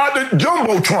jumping out the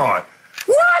Jumbotron.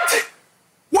 What?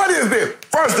 What is this?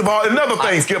 First of all, another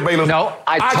thing, Skip Bayless. No,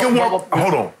 I can walk.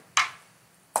 Hold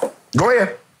on. Go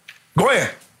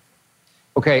ahead.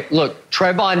 Okay, look,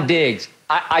 Trevon Diggs.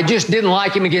 I just didn't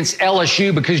like him against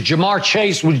LSU because Jamar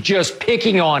Chase was just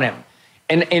picking on him.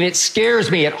 And it scares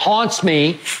me. It haunts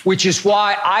me, which is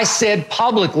why I said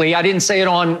publicly, I didn't say it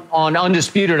on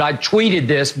Undisputed, I tweeted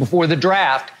this before the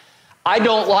draft, I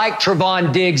don't like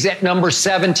Trevon Diggs at number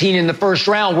 17 in the first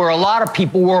round, where a lot of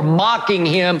people were mocking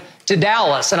him to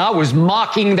Dallas, and I was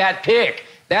mocking that pick.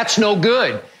 That's no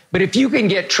good. But if you can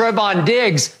get Trevon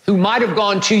Diggs, who might have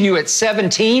gone to you at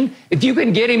 17, if you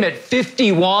can get him at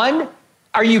 51,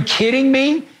 are you kidding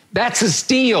me? That's a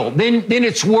steal. Then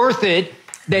it's worth it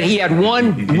that he had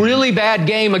one really bad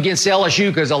game against LSU,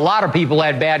 because a lot of people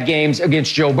had bad games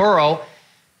against Joe Burrow.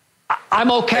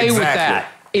 I'm okay with that.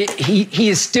 He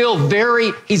is still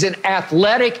he's an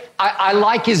athletic. I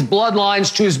like his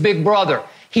bloodlines to his big brother.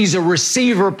 He's a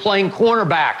receiver playing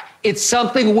cornerback. It's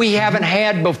something we haven't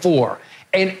had before.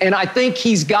 And I think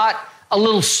he's got a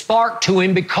little spark to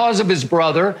him because of his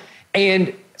brother.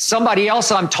 And somebody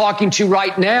else I'm talking to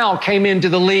right now came into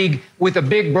the league with a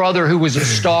big brother who was a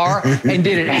star. And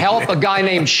did it help a guy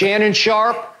named Shannon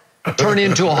Sharpe turn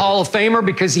into a Hall of Famer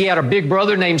because he had a big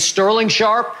brother named Sterling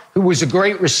Sharpe, who was a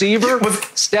great receiver?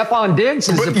 Stephon Diggs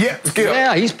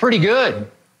is he's pretty good.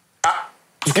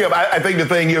 Skip, I think the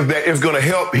thing is that it's going to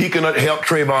help. He can help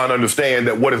Trevon understand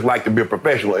that what it's like to be a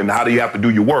professional and how do you have to do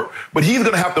your work. But he's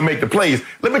going to have to make the plays.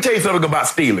 Let me tell you something about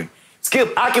stealing.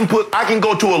 Skip, I can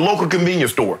go to a local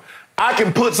convenience store. I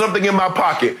can put something in my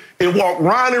pocket and walk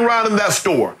round and round in that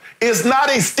store. It's not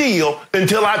a steal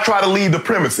until I try to leave the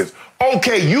premises.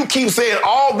 Okay, you keep saying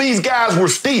all these guys were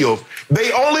steals.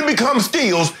 They only become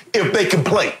steals if they can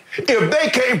play. If they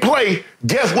can't play,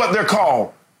 guess what they're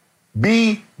called?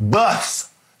 B-busts.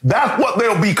 That's what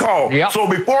they'll be called. Yep. So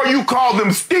before you call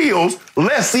them steals,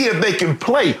 let's see if they can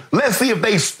play. Let's see if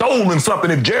they've stolen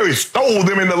something, if Jerry stole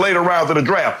them in the later rounds of the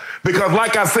draft. Because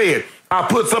like I said, I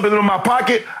put something in my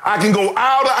pocket, I can go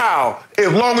aisle to aisle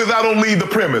as long as I don't leave the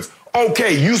premise.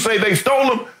 Okay, you say they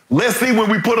stole them. Let's see when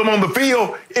we put them on the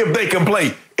field if they can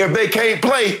play. If they can't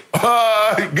play,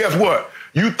 guess what?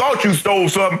 You thought you stole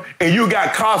something and you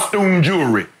got costume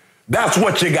jewelry. That's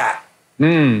what you got.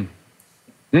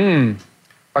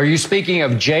 Are you speaking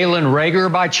of Jalen Reagor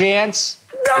by chance?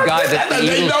 The guy that the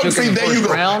Eagles took in the first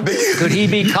round? Could he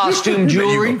be costume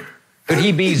jewelry? Could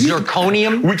he be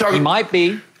zirconium? He might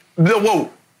be. Whoa,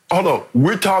 hold on.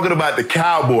 We're talking about the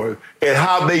Cowboys and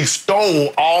how they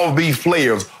stole all these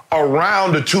players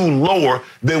around the two lower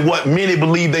than what many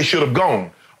believe they should have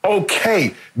gone.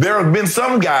 Okay, there have been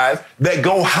some guys that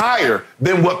go higher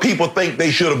than what people think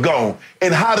they should have gone.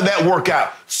 And how did that work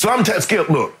out? Sometimes,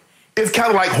 look, it's kind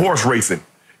of like horse racing.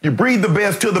 You breed the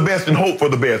best to the best and hope for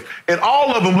the best. And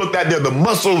all of them look like the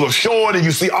muscles are short and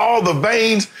you see all the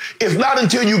veins. It's not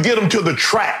until you get them to the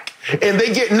track and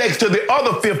they get next to the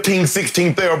other 15,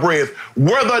 16 thoroughbreds,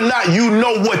 whether or not you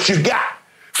know what you got.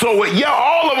 So, yeah,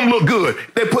 all of them look good.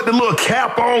 They put the little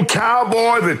cap on,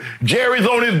 Cowboys, and Jerry's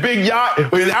on his big yacht.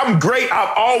 And I'm great.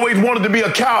 I've always wanted to be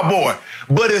a Cowboy.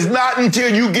 But it's not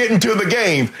until you get into the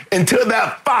games, until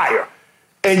that fire,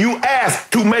 and you ask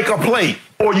to make a play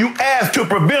or you ask to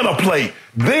prevent a play,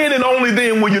 then and only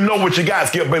then will you know what you got,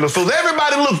 Skip Bayless. So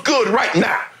everybody looks good right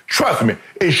now. Trust me.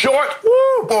 In short,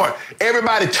 woo, boy,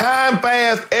 everybody time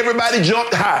fast, everybody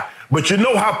jumped high. But you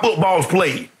know how football's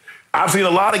played. I've seen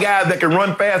a lot of guys that can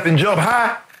run fast and jump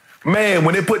high. Man,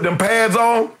 when they put them pads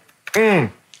on,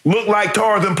 look like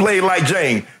Tarzan, played like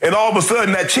Jane. And all of a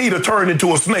sudden, that cheetah turned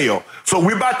into a snail. So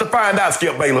we're about to find out,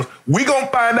 Skip Bayless. We're going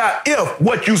to find out if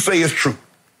what you say is true.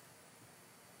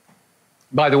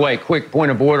 By the way, quick point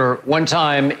of order. One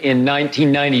time in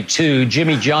 1992,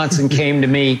 Jimmy Johnson came to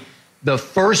me the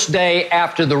first day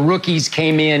after the rookies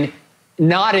came in,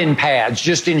 not in pads,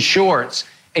 just in shorts.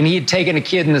 And he had taken a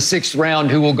kid in the 6th round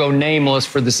who will go nameless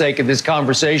for the sake of this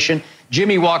conversation.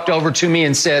 Jimmy walked over to me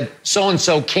and said,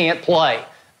 so-and-so can't play.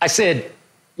 I said,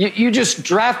 you just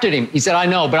drafted him. He said, I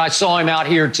know, but I saw him out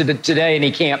here today and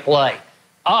he can't play.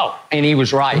 Oh, and he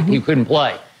was right. He couldn't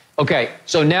play. Okay,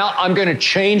 so now I'm going to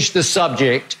change the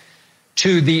subject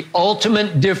to the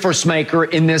ultimate difference maker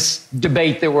in this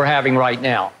debate that we're having right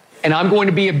now. And I'm going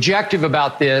to be objective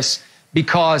about this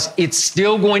because it's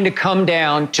still going to come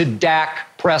down to Dak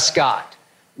Prescott.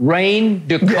 Rain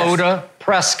Dakota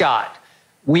Prescott.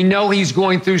 We know he's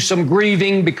going through some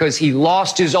grieving because he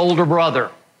lost his older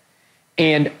brother.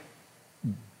 And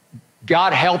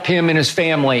God help him and his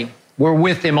family. We're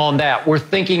with him on that. We're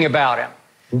thinking about him.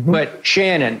 But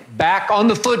Shannon, back on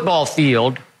the football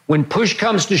field, when push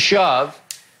comes to shove,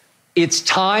 it's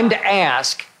time to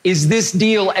ask, is this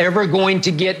deal ever going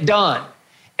to get done?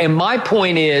 And my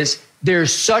point is,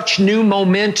 there's such new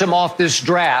momentum off this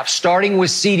draft, starting with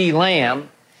CeeDee Lamb,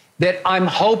 that I'm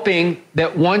hoping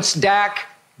that once Dak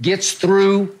gets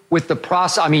through with the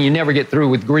process, I mean, you never get through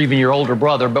with grieving your older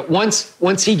brother, but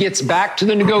once he gets back to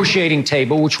the negotiating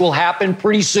table, which will happen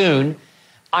pretty soon,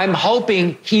 I'm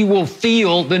hoping he will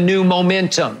feel the new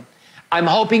momentum. I'm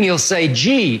hoping he'll say,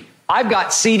 gee, I've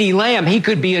got CeeDee Lamb. He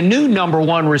could be a new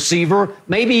 #1 receiver,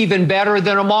 maybe even better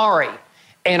than Amari.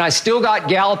 And I still got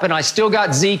Gallup, and I still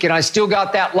got Zeke, and I still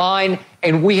got that line,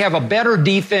 and we have a better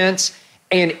defense,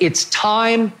 and it's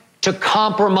time to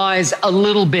compromise a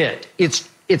little bit.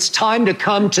 It's time to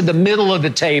come to the middle of the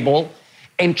table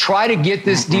and try to get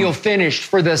this deal finished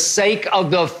for the sake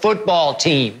of the football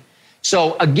team.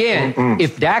 So, again,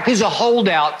 if Dak is a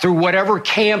holdout through whatever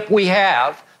camp we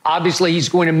have, obviously he's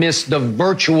going to miss the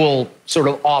virtual sort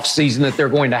of offseason that they're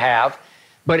going to have.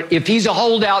 But if he's a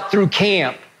holdout through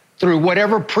camp, through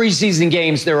whatever preseason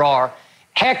games there are,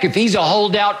 heck, if he's a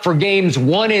holdout for games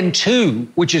 1 and 2,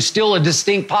 which is still a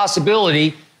distinct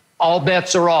possibility, all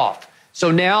bets are off. So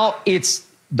now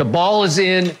the ball is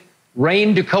in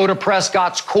Rain Dakota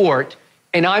Prescott's court,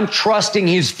 and I'm trusting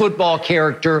his football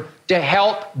character to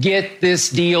help get this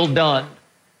deal done.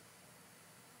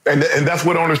 And that's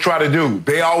what owners try to do.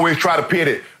 They always try to pit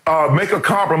it. Make a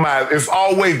compromise. It's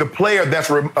always the player that's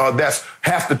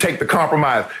has to take the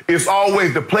compromise. It's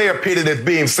always the player pitted as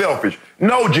being selfish.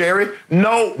 No, Jerry.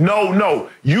 No.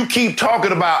 You keep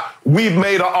talking about we've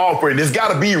made an offer and it's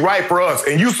got to be right for us.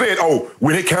 And you said, oh,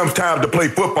 when it comes time to play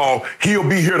football, he'll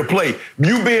be here to play.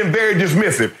 You being very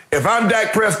dismissive. If I'm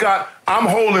Dak Prescott, I'm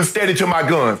holding steady to my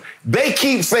guns. They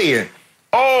keep saying,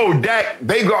 oh, Dak,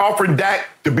 they go offering Dak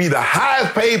to be the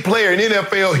highest paid player in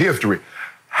NFL history.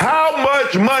 How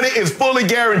much money is fully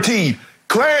guaranteed?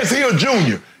 Clarence Hill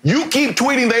Jr., you keep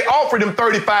tweeting they offered him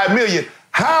 $35 million.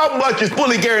 How much is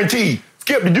fully guaranteed?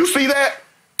 Skip, did you see that?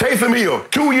 Taysom Hill,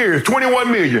 2 years, $21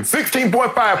 million,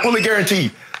 16.5 fully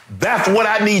guaranteed. That's what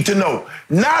I need to know.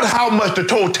 Not how much the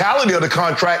totality of the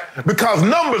contract, because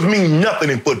numbers mean nothing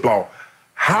in football.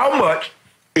 How much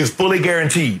is fully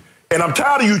guaranteed? And I'm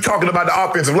tired of you talking about the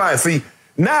offensive line. See,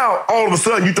 now all of a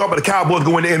sudden you talk about the Cowboys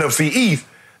going to NFC East.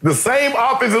 The same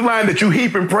offensive line that you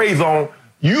heaping praise on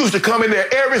used to come in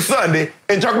there every Sunday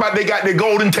and talk about they got their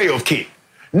golden tails kicked.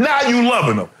 Now you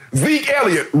loving them. Zeke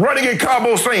Elliott running in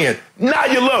Cabo saying, now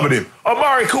you loving him.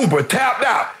 Amari Cooper tapped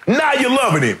out. Now you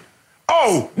loving him.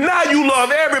 Oh, now you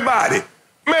love everybody.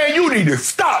 Man, you need to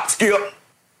stop, Skip.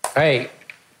 Hey,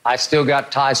 I still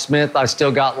got Ty Smith. I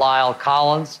still got Lyle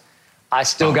Collins. I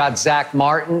still got Zach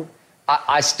Martin.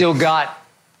 I still got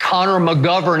Connor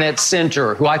McGovern at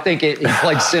center, who I think he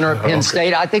played center at Penn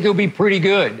State. I think he'll be pretty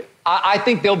good. I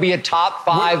think they'll be a top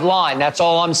 5 line. That's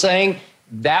all I'm saying.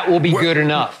 That will be good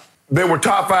enough. They were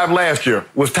top 5 last year.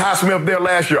 Was Ty Smith there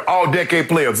last year? All-decade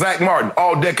player. Zach Martin,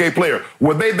 all-decade player.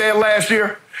 Were they there last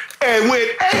year? And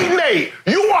with 8-8,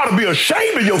 you ought to be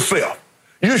ashamed of yourself.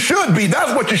 You should be.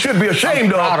 That's what you should be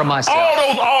ashamed proud of myself. All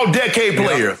those all-decade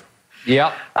players.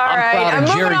 Yep. All right. I'm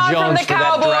moving on from the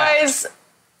Cowboys.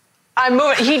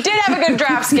 He did have a good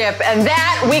draft, Skip, and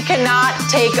that we cannot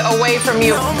take away from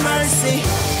you. No mercy.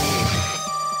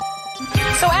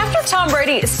 So after Tom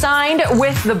Brady signed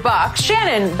with the Bucs,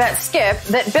 Shannon bet Skip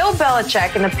that Bill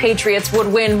Belichick and the Patriots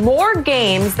would win more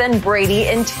games than Brady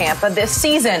in Tampa this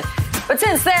season. But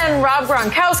since then, Rob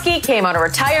Gronkowski came out of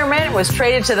retirement, was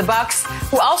traded to the Bucs,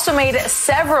 who also made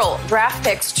several draft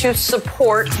picks to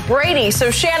support Brady.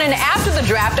 So Shannon, after the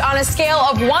draft, on a scale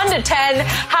of 1 to 10,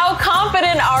 how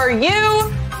confident are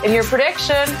you in your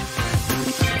prediction?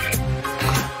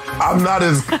 I'm not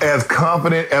as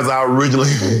confident as I originally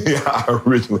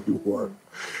were.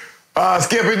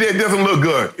 Skip, it doesn't look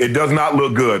good. It does not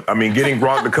look good. I mean, getting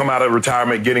Gronk to come out of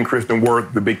retirement, getting Christian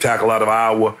Wirth, the big tackle out of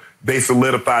Iowa, they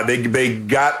solidified. They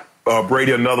got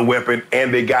Brady another weapon,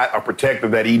 and they got a protector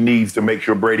that he needs to make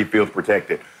sure Brady feels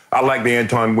protected. I like the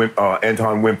Anton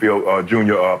Winfield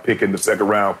Jr. Pick in the second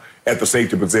round at the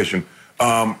safety position.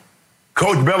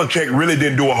 Coach Belichick really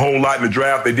didn't do a whole lot in the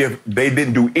draft. They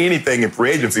didn't do anything in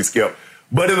free agency, Skip.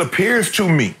 But it appears to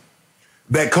me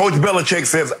that Coach Belichick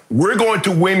says we're going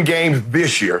to win games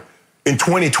this year in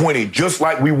 2020, just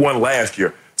like we won last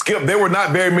year. Skip, there were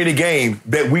not very many games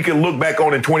that we can look back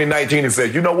on in 2019 and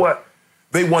say, you know what?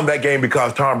 They won that game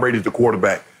because Tom Brady's the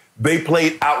quarterback. They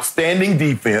played outstanding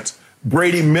defense.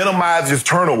 Brady minimized his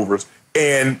turnovers,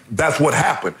 and that's what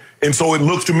happened. And so it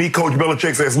looks to me, Coach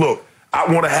Belichick says, look,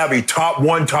 I want to have a top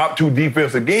 1, top 2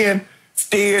 defense again.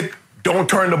 Instead, don't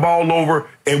turn the ball over,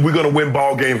 and we're going to win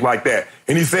ball games like that.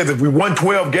 And he says if we won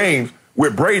 12 games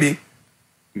with Brady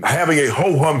having a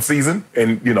ho-hum season,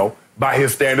 and, you know, by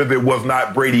his standards, it was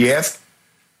not Brady-esque,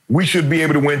 we should be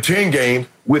able to win 10 games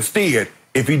with Stead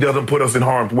if he doesn't put us in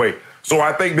harm's way. So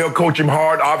I think they'll coach him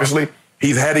hard. Obviously,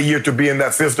 he's had a year to be in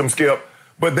that system, Skip,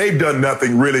 but they've done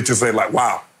nothing really to say, like,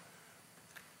 wow.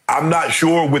 I'm not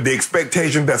sure with the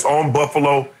expectation that's on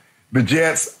Buffalo. The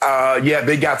Jets,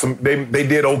 they got some. They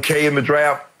did okay in the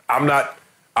draft. I'm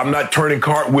not turning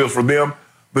cartwheels for them.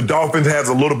 The Dolphins have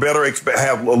a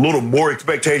little more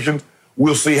expectations.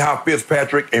 We'll see how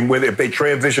Fitzpatrick and if they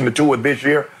transition to Tua this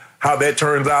year, how that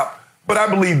turns out. But I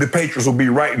believe the Patriots will be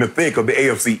right in the thick of the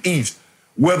AFC East.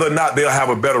 Whether or not they'll have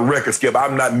a better record, Skip,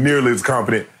 I'm not nearly as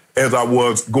confident as I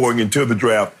was going into the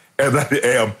draft as I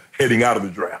am heading out of the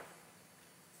draft.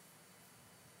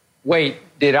 Wait,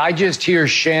 did I just hear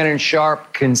Shannon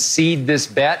Sharpe concede this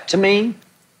bet to me?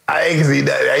 I ain't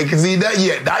concede that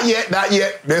yet. Not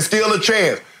yet. There's still a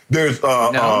chance. There's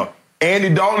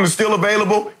Andy Dalton is still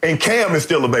available, and Cam is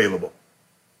still available.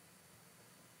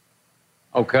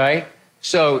 Okay.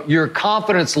 So your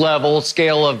confidence level,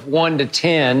 scale of 1 to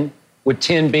 10, with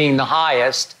 10 being the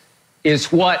highest,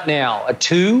 is what now? A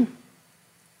 2?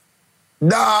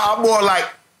 Nah, I'm more like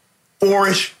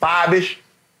 4-ish, 5-ish.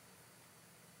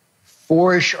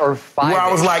 4-ish or 5-ish,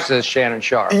 I was like, says Shannon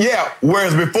Sharpe. Yeah,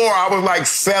 whereas before I was like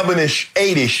 7-ish,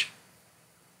 8-ish.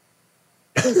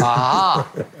 Aha.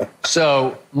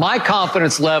 So my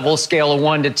confidence level, scale of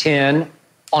 1 to 10,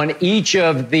 on each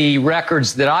of the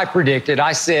records that I predicted,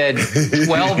 I said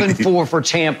 12-4 for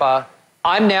Tampa.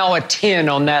 I'm now a 10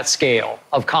 on that scale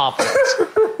of confidence.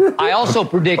 I also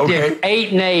predicted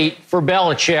 8-8 for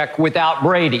Belichick without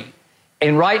Brady.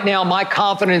 And right now, my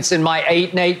confidence in my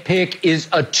 8-8 pick is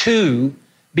a 2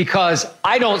 because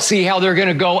I don't see how they're going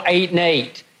to go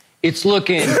 8-8. It's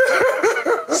looking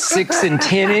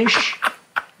 6-10-ish,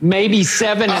 maybe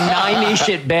 7-9-ish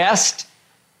at best.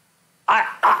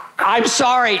 I'm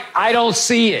sorry, I don't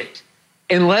see it.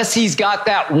 Unless he's got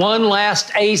that one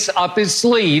last ace up his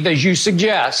sleeve, as you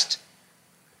suggest,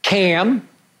 Cam,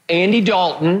 Andy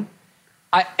Dalton,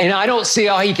 and I don't see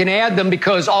how he can add them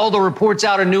because all the reports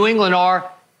out of New England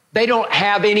are they don't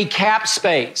have any cap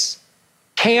space.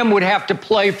 Cam would have to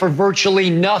play for virtually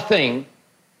nothing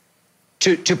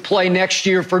to play next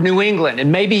year for New England, and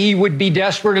maybe he would be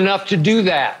desperate enough to do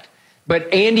that.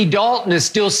 But Andy Dalton is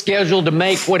still scheduled to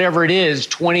make whatever it is,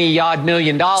 $20-odd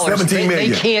million. $17 million.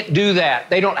 They can't do that.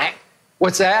 They don't.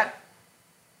 What's that?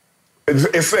 I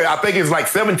think it's like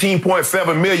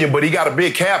 $17.7 million, but he got a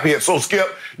big cap hit. So, Skip,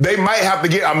 they might have to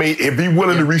get, I mean, if he's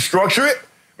willing to restructure it,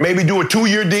 maybe do a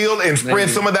 2-year deal and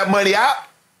spread some of that money out.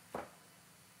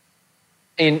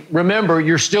 And remember,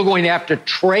 you're still going to have to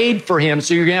trade for him,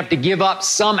 so you're going to have to give up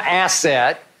some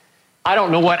asset. I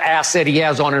don't know what asset he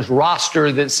has on his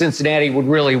roster that Cincinnati would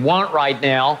really want right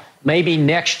now. Maybe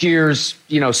next year's,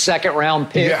 second-round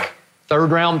pick,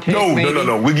 third-round pick.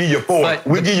 No. We give you a fourth.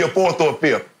 We give you a fourth or a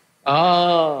fifth.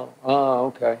 Oh,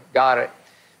 okay. Got it.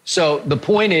 So the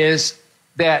point is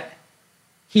that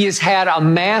he has had a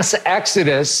mass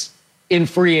exodus in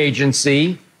free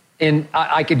agency, and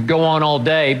I could go on all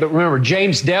day. But remember,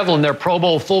 James Devlin, their Pro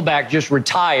Bowl fullback, just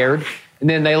retired. And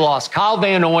then they lost Kyle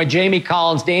Van Noy, Jamie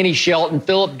Collins, Danny Shelton,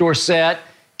 Philip Dorsett,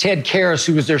 Ted Karras,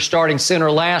 who was their starting center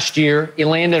last year,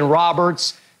 Elandon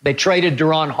Roberts. They traded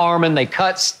Duron Harmon. They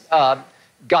cut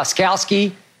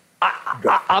Gostkowski.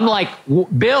 I'm like,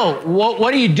 Bill,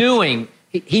 what are you doing?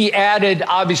 He added,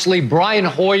 obviously, Brian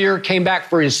Hoyer came back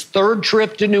for his third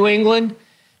trip to New England.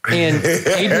 And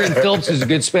Adrian Phillips is a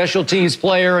good special teams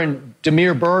player. And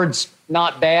Demir Bird's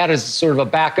not bad as sort of a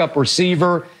backup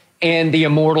receiver. And the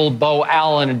immortal Bo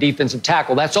Allen, a defensive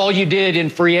tackle. That's all you did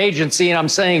in free agency. And I'm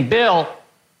saying, Bill,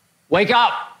 wake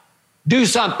up, do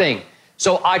something.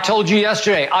 So I told you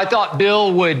yesterday, I thought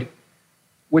Bill would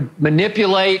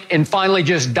manipulate and finally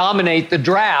just dominate the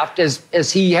draft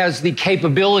as he has the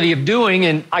capability of doing.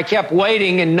 And I kept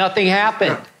waiting and nothing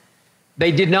happened.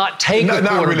 They did not take a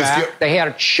quarterback. Really, they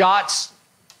had shots.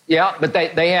 Yeah, but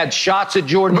they had shots at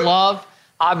Jordan Love,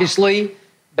 obviously.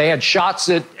 They had shots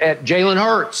at Jalen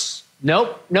Hurts.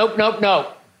 Nope.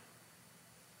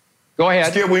 Go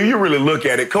ahead. Skip, when you really look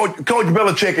at it, Coach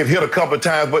Belichick has hit a couple of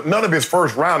times, but none of his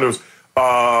first rounders,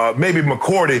 maybe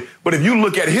McCourty, but if you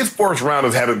look at it, his first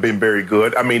rounders haven't been very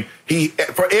good. I mean,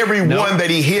 for every one that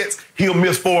he hits, he'll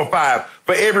miss 4 or 5.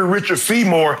 For every Richard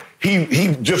Seymour,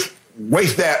 he just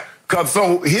wastes that.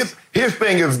 So his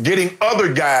thing is getting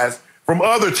other guys from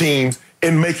other teams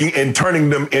and turning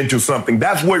them into something.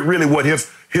 That's what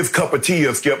his cup of tea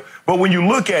is, Skip. But when you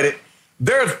look at it,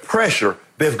 there's pressure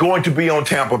that's going to be on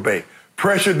Tampa Bay.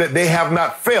 Pressure that they have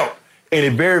not felt in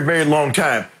a very, very long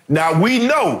time. Now, we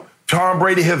know Tom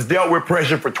Brady has dealt with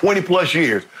pressure for 20-plus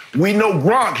years. We know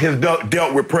Gronk has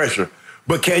dealt with pressure.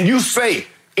 But can you say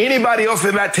anybody else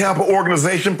in that Tampa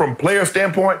organization, from player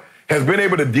standpoint, has been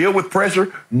able to deal with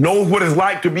pressure, knows what it's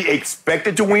like to be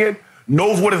expected to win,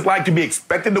 knows what it's like to be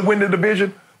expected to win the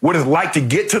division, what it's like to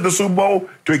get to the Super Bowl,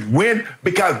 to win?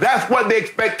 Because that's what the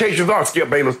expectations are, Skip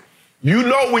Bayless. You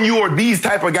know when you are these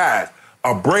type of guys,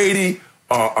 a Brady,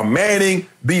 a Manning,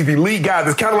 these elite guys,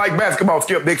 it's kind of like basketball,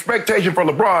 Skip. The expectation for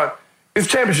LeBron is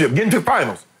championship, getting to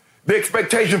finals. The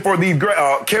expectation for these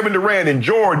Kevin Durant and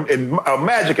Jordan and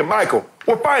Magic and Michael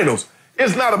were finals.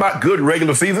 It's not about good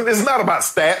regular season. It's not about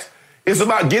stats. It's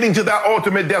about getting to that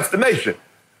ultimate destination.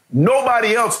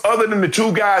 Nobody else other than the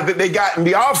two guys that they got in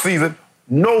the offseason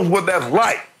knows what that's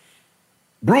like.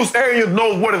 Bruce Arians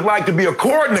knows what it's like to be a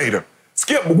coordinator.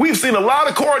 Skip, we've seen a lot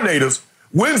of coordinators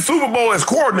win Super Bowl as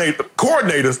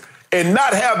coordinators and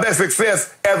not have that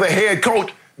success as a head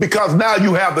coach because now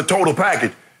you have the total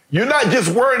package. You're not just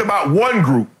worried about one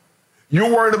group. You're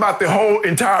worried about the whole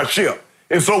entire ship.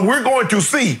 And so we're going to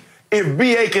see if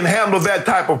BA can handle that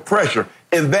type of pressure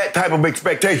and that type of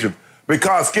expectation.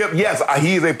 Because, Skip, yes,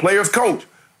 he is a player's coach,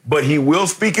 but he will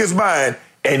speak his mind,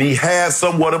 and he has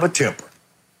somewhat of a temper.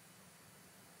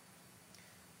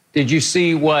 Did you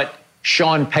see what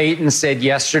Sean Payton said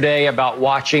yesterday about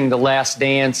watching The Last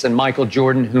Dance and Michael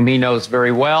Jordan, whom he knows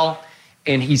very well.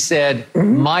 And he said,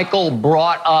 Michael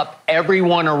brought up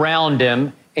everyone around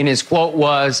him. And his quote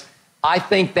was, I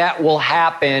think that will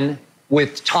happen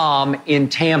with Tom in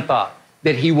Tampa,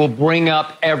 that he will bring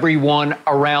up everyone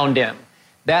around him.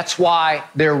 That's why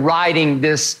they're riding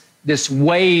this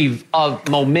wave of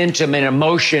momentum and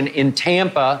emotion in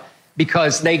Tampa,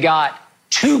 because they got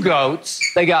two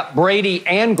GOATs. They got Brady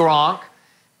and Gronk.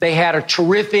 They had a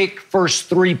terrific first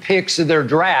 3 picks of their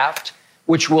draft,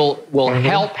 which will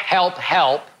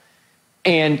help.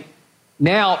 And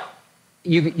now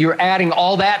you're adding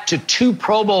all that to 2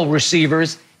 Pro Bowl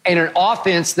receivers and an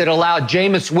offense that allowed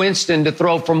Jameis Winston to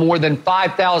throw for more than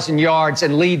 5,000 yards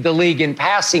and lead the league in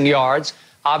passing yards.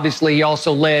 Obviously, he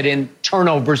also led in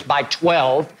turnovers by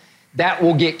 12. That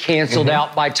will get canceled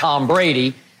out by Tom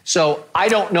Brady. So I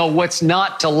don't know what's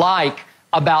not to like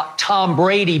about Tom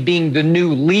Brady being the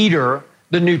new leader,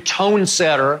 the new tone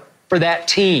setter for that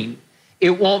team.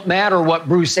 It won't matter what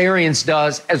Bruce Arians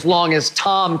does as long as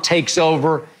Tom takes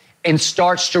over and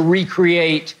starts to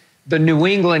recreate the New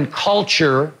England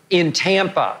culture in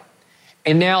Tampa.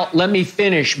 And now let me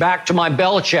finish back to my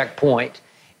Belichick point.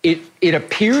 It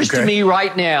appears to me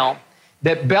right now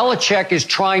that Belichick is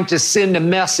trying to send a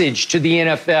message to the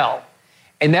NFL.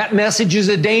 And that message is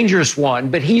a dangerous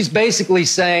one, but he's basically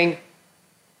saying,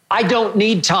 I don't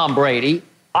need Tom Brady.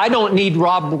 I don't need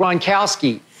Rob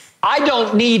Gronkowski. I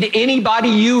don't need anybody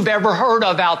you've ever heard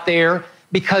of out there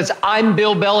because I'm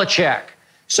Bill Belichick.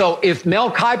 So if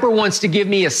Mel Kiper wants to give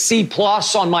me a C+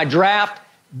 on my draft,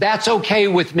 that's okay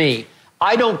with me.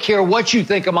 I don't care what you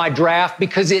think of my draft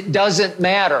because it doesn't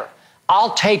matter.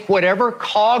 I'll take whatever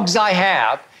cogs I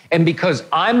have, and because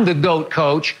I'm the GOAT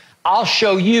coach, I'll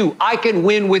show you I can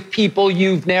win with people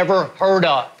you've never heard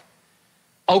of.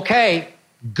 Okay,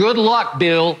 good luck,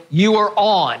 Bill. You are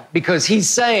on, because he's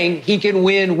saying he can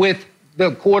win with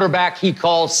the quarterback he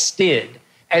calls Stid,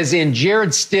 as in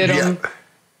Jared Stidham,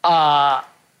 a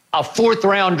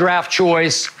 4th-round draft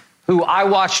choice who I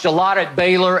watched a lot at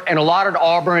Baylor and a lot at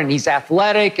Auburn, and he's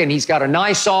athletic and he's got a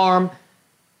nice arm,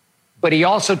 but he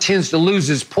also tends to lose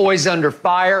his poise under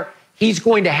fire. He's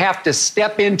going to have to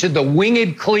step into the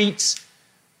winged cleats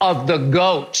of the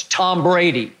GOAT, Tom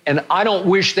Brady. And I don't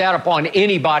wish that upon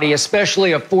anybody,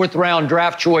 especially a 4th-round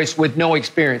draft choice with no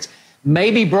experience.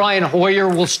 Maybe Brian Hoyer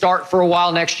will start for a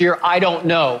while next year. I don't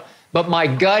know. But my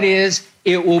gut is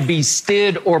it will be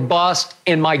Stid or bust,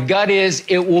 and my gut is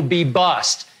it will be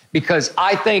bust, because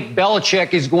I think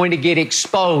Belichick is going to get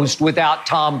exposed without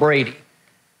Tom Brady.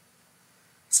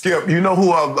 Skip, you know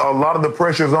who a lot of the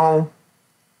pressure's on?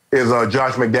 Is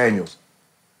Josh McDaniels.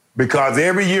 Because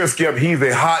every year, Skip, he's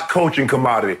a hot coaching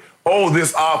commodity. Oh,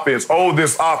 this offense.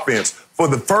 For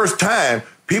the first time,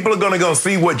 people are going to go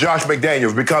see what Josh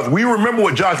McDaniels, because we remember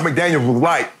what Josh McDaniels was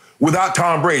like without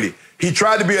Tom Brady. He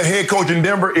tried to be a head coach in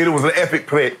Denver. It was an epic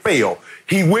fail.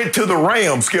 He went to the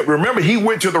Rams, Skip. Remember, he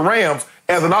went to the Rams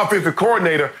as an offensive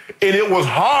coordinator, and it was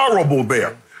horrible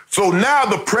there. So now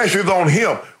the pressure's on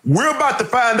him. We're about to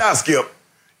find out, Skip,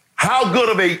 how good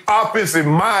of an offensive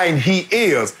mind he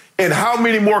is and how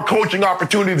many more coaching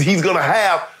opportunities he's going to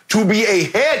have to be a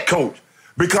head coach.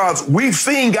 Because we've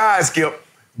seen guys, Skip,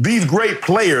 these great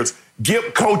players,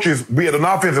 give coaches, be it an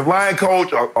offensive line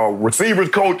coach, a receivers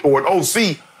coach, or an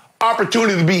OC,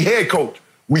 opportunity to be head coach.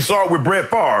 We saw it with Brett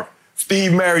Favre,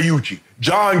 Steve Mariucci,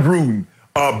 John Gruden,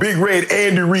 Big Red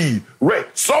Andy Reid.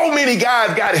 So many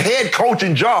guys got head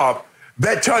coaching jobs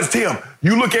that touched him.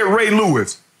 You look at Ray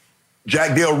Lewis.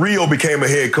 Jack Del Rio became a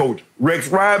head coach. Rex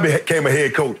Ryan became a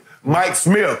head coach. Mike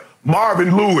Smith,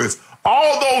 Marvin Lewis.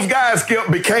 All those guys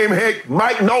became head.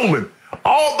 Mike Nolan.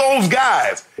 All those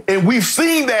guys. And we've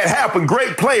seen that happen.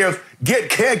 Great players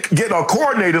get a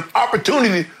coordinator's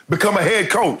opportunity to become a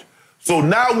head coach. So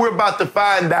now we're about to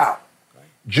find out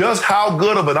just how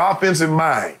good of an offensive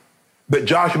mind that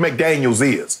Josh McDaniels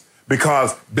is.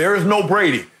 Because there is no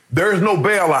Brady. There is no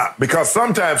bailout. Because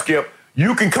sometimes, Skip,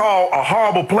 you can call a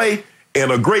horrible play and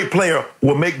a great player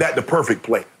will make that the perfect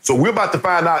play. So we're about to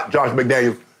find out, Josh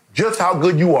McDaniels, just how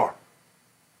good you are.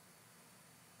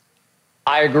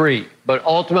 I agree. But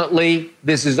ultimately,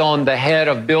 this is on the head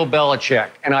of Bill Belichick.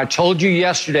 And I told you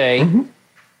yesterday,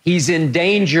 he's in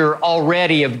danger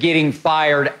already of getting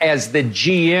fired as the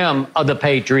GM of the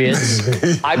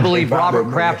Patriots. I believe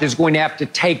Robert Kraft is going to have to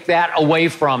take that away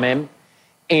from him.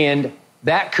 And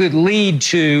that could lead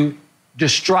to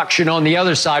destruction on the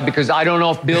other side, because I don't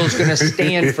know if Bill's going to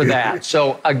stand for that.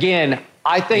 So, again,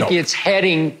 I think it's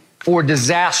heading for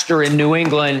disaster in New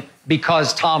England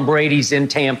because Tom Brady's in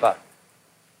Tampa.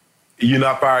 You're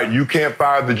not fired. You can't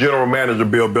fire the general manager,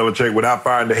 Bill Belichick, without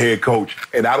firing the head coach.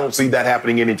 And I don't see that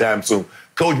happening anytime soon.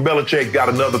 Coach Belichick got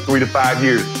another 3 to 5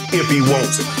 years if he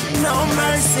wants it. No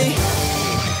mercy.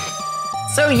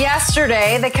 So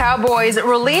yesterday, the Cowboys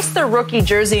released their rookie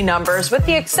jersey numbers with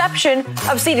the exception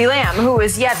of CeeDee Lamb, who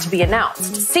is yet to be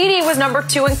announced. CeeDee was number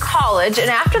 2 in college, and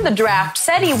after the draft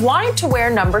said he wanted to wear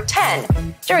number 10.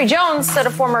 Jerry Jones said a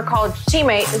former college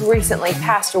teammate who recently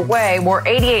passed away wore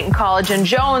 88 in college, and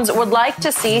Jones would like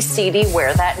to see CeeDee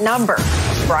wear that number.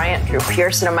 Bryant, Drew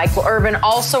Pearson, and Michael Irvin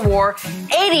also wore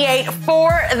 88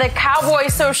 for the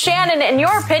Cowboys. So, Shannon, in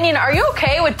your opinion, are you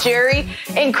okay with Jerry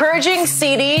encouraging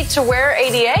CeeDee to wear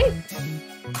 88?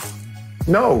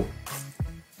 No.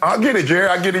 I get it, Jerry.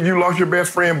 I get it. You lost your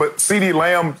best friend, but CeeDee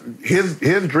Lamb, his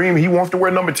dream, he wants to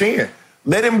wear number 10.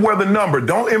 Let him wear the number.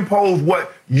 Don't impose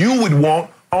what you would want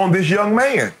on this young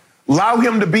man. Allow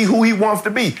him to be who he wants to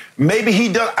be. Maybe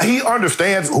he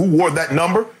understands who wore that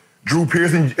number. Drew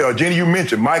Pearson, Jenny, you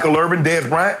mentioned Michael Irvin, Dez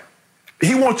Bryant.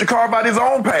 He wants to carve out his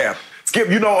own path. Skip,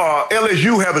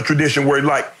 LSU has a tradition where,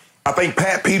 I think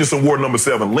Pat Peterson wore number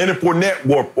 7. Leonard Fournette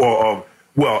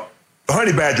wore,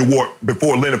 Honey Badger wore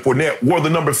before Leonard Fournette wore the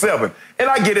number 7. And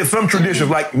I get it, some traditions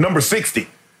like number 60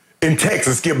 in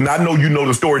Texas, Skip. And I know you know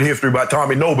the storied history about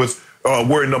Tommy Nobis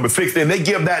wearing number 60. And they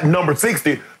give that number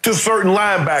 60 to certain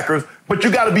linebackers, but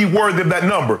you got to be worthy of that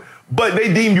number. But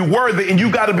they deem you worthy, and you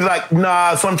got to be like,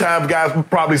 nah, sometimes guys would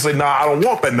probably say, nah, I don't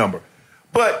want that number.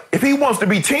 But if he wants to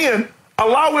be 10,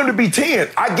 allow him to be 10.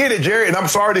 I get it, Jerry, and I'm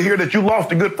sorry to hear that you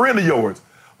lost a good friend of yours.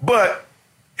 But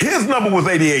his number was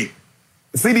 88.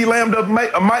 CeeDee Lamb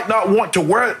might not want to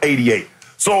wear 88.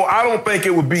 So I don't think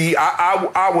it would be,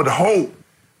 I would hope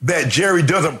that Jerry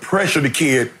doesn't pressure the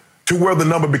kid to wear the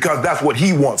number because that's what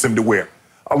he wants him to wear.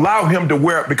 Allow him to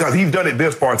wear it because he's done it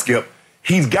this far, Skip.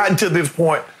 He's gotten to this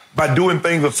point by doing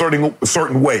things a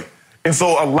certain way. And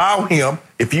so allow him,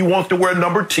 if he wants to wear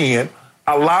number 10,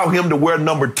 allow him to wear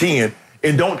number 10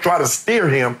 and don't try to steer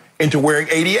him into wearing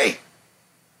 88.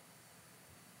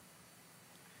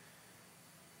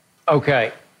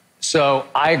 Okay, so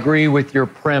I agree with your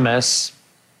premise,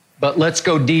 but let's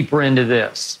go deeper into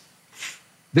this.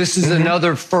 This is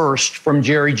another first from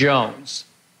Jerry Jones.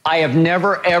 I have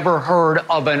never, ever heard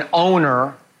of an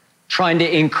owner trying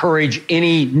to encourage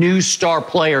any new star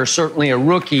player, certainly a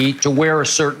rookie, to wear a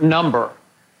certain number.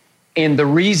 And the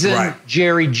reason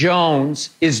Jerry Jones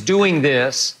is doing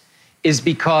this is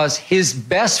because his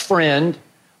best friend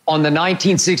on the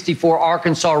 1964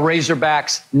 Arkansas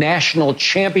Razorbacks national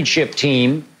championship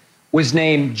team was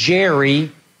named Jerry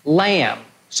Lamb.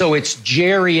 So it's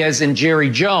Jerry as in Jerry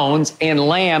Jones and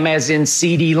Lamb as in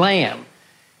CeeDee Lamb.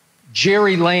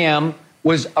 Jerry Lamb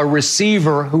was a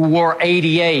receiver who wore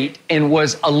 88 and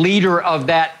was a leader of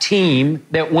that team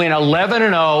that went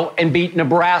 11-0 and beat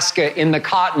Nebraska in the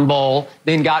Cotton Bowl,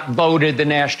 then got voted the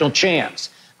national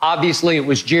champs. Obviously, it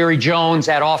was Jerry Jones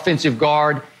at offensive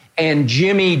guard and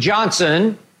Jimmy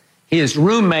Johnson, his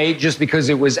roommate, just because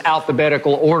it was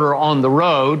alphabetical order on the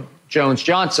road,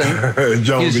 Jones-Johnson,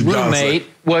 his roommate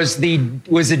was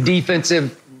a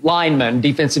defensive lineman,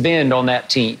 defensive end on that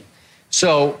team.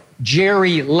 So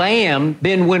Jerry Lamb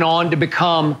then went on to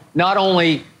become not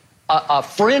only a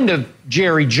friend of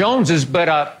Jerry Jones's,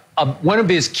 but one of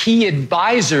his key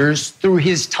advisors through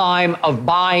his time of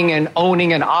buying and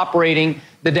owning and operating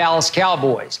the Dallas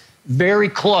Cowboys. Very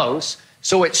close.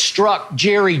 So it struck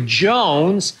Jerry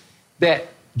Jones that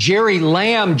Jerry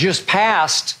Lamb just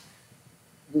passed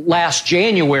last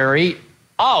January.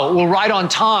 Oh, well, right on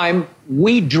time,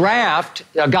 we draft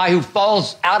a guy who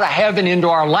falls out of heaven into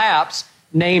our laps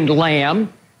named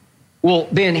Lamb. Well,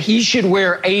 then he should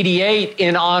wear 88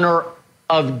 in honor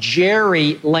of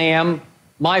Jerry Lamb,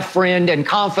 my friend and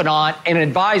confidant and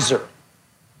advisor.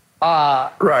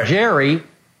 Jerry,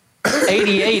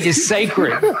 88 is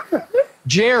sacred.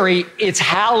 Jerry, it's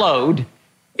hallowed.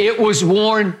 It was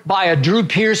worn by a Drew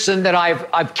Pearson that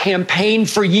I've campaigned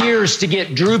for years to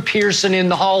get Drew Pearson in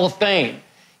the Hall of Fame.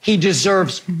 He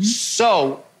deserves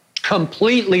so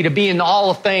completely to be in the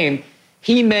Hall of Fame.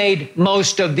 He made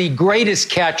most of the greatest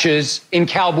catches in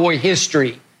Cowboy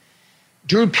history.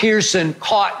 Drew Pearson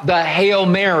caught the Hail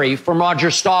Mary from Roger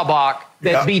Staubach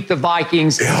that beat the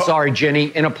Vikings, sorry,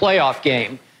 Jenny, in a playoff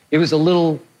game. It was a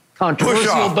little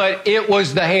controversial, but it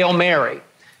was the Hail Mary.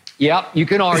 Yep, you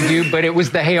can argue, but it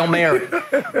was the Hail Mary.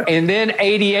 And then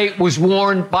 88 was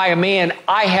worn by a man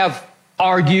I have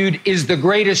argued is the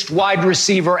greatest wide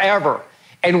receiver ever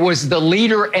and was the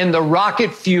leader and the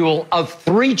rocket fuel of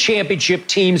 3 championship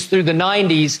teams through the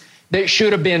 90s that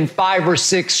should have been 5 or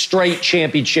 6 straight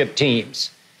championship teams.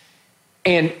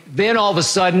 And then all of a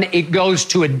sudden it goes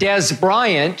to a Dez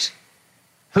Bryant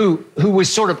who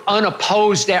was sort of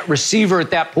unopposed at receiver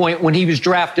at that point when he was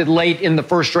drafted late in the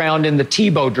first round in the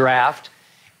Tebow draft.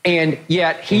 And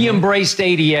yet he embraced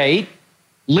 88,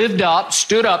 lived up,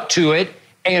 stood up to it.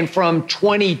 And from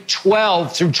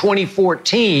 2012 through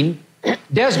 2014,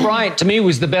 Des Bryant, to me,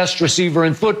 was the best receiver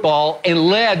in football and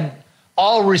led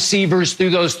all receivers through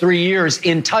those 3 years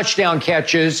in touchdown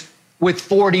catches with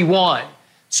 41.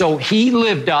 So he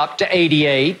lived up to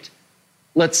 88.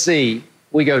 Let's see.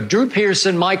 We go Drew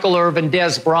Pearson, Michael Irvin,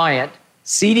 Des Bryant,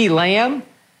 CeeDee Lamb.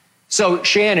 So,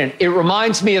 Shannon, it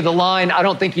reminds me of the line, I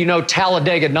don't think you know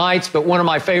Talladega Nights, but one of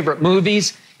my favorite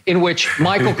movies, in which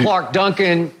Michael Clark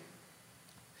Duncan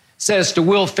says to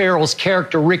Will Ferrell's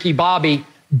character, Ricky Bobby,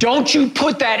 "Don't you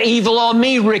put that evil on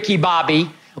me, Ricky Bobby."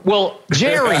 Well,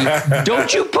 Jerry,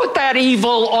 don't you put that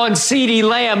evil on CeeDee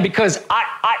Lamb, because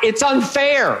it's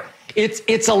unfair.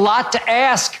 It's a lot to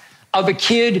ask of a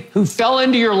kid who fell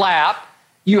into your lap.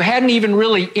 You hadn't even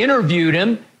really interviewed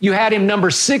him. You had him number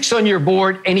 6 on your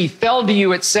board, and he fell to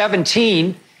you at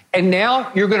 17. And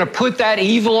now you're going to put that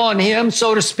evil on him,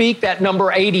 so to speak, that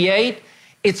number 88.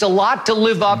 It's a lot to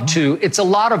live up to. It's a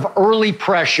lot of early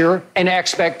pressure and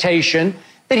expectation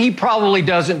that he probably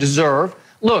doesn't deserve.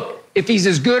 Look, if he's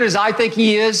as good as I think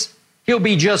he is, he'll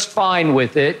be just fine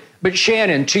with it. But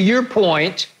Shannon, to your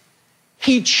point,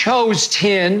 he chose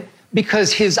 10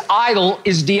 because his idol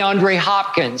is DeAndre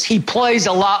Hopkins. He plays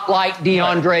a lot like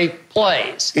DeAndre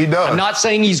plays. He does. I'm not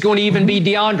saying he's going to even be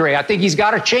DeAndre. I think he's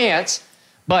got a chance,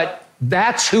 but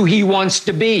that's who he wants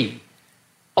to be.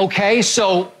 Okay,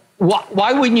 so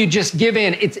why wouldn't you just give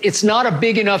in? It's not a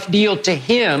big enough deal to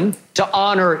him to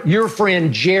honor your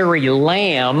friend Jerry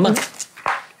Lamb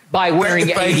by wearing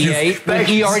 88 when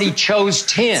he already chose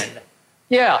 10.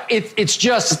 Yeah, it's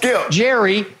just Skip.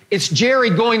 Jerry. It's Jerry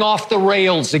going off the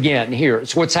rails again here.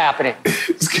 It's what's happening.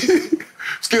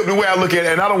 Skip, the way I look at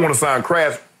it, and I don't want to sound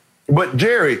crass, but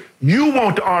Jerry, you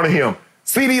want to honor him.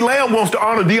 CeeDee Lamb wants to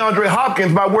honor DeAndre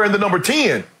Hopkins by wearing the number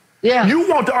 10. Yeah. You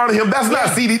want to honor him. That's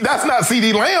not CeeDee. That's not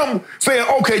CeeDee Lamb saying,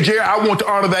 "Okay, Jerry, I want to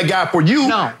honor that guy for you."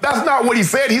 No. That's not what he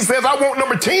said. He says, "I want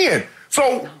number 10."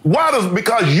 So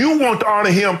because you want to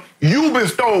honor him, you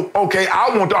bestow, "Okay,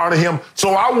 I want to honor him,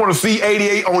 so I want to see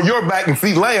 88 on your back and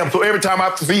see Lamb. So every time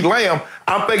I see Lamb,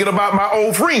 I'm thinking about my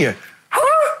old friend."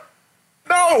 Huh?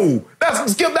 No,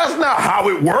 that's not how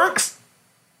it works.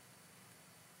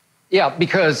 Yeah,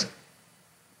 because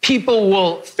people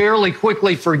will fairly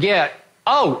quickly forget,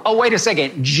 oh, wait a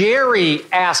second, Jerry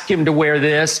asked him to wear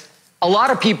this. A lot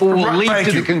of people will leap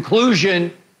to the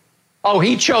conclusion, oh,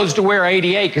 he chose to wear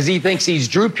 88 because he thinks he's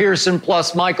Drew Pearson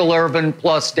plus Michael Irvin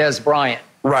plus Des Bryant.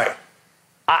 Right.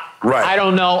 I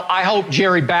don't know. I hope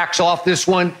Jerry backs off this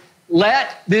one.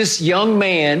 Let this young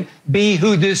man be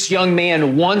who this young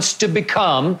man wants to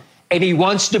become, and he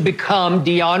wants to become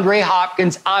DeAndre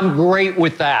Hopkins. I'm great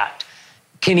with that.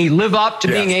 Can he live up to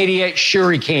being 88?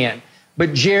 Sure he can.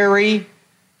 But Jerry,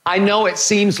 I know it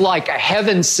seems like a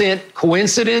heaven-sent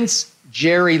coincidence.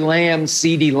 Jerry Lamb,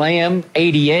 CeeDee Lamb,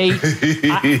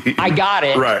 88. I got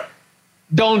it. Right.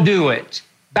 Don't do it.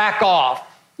 Back off.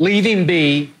 Leave him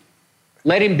be.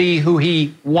 Let him be who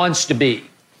he wants to be.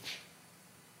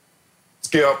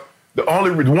 Skip,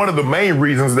 one of the main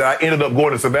reasons that I ended up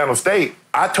going to Savannah State,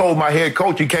 I told my head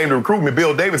coach, he came to recruit me,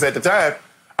 Bill Davis at the time,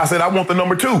 I said, "I want the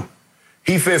number 2.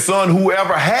 He said, "Son,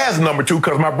 whoever has number 2,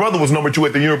 because my brother was number 2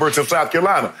 at the University of South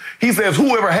Carolina. He says,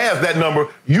 "Whoever has that number,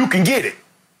 you can get it."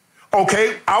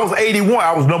 Okay, I was 81.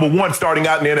 I was number 1 starting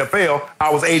out in the NFL.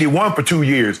 I was 81 for 2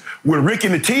 years. When Ricky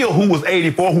Nattiel, who was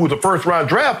 84, who was a first-round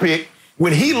draft pick,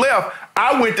 when he left,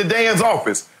 I went to Dan's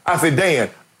office. I said, "Dan,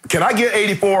 can I get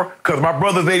 84? Because my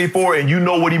brother's 84 and you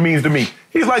know what he means to me."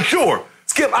 He's like, "Sure."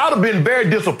 Skip, I'd have been very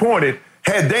disappointed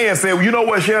had Dan said, "Well, you know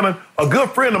what, Shannon? A good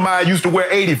friend of mine used to wear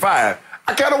 85.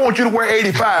 I kind of want you to wear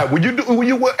 85. Will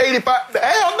you wear 85?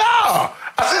 Hell no.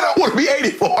 I said, I want to be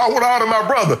 84. I want to honor my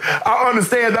brother. I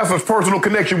understand that's a personal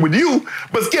connection with you,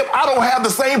 but Skip, I don't have the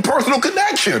same personal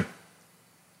connection.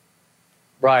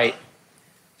 Right.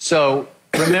 So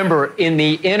remember, in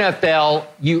the NFL,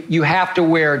 you have to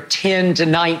wear 10 to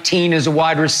 19 as a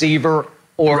wide receiver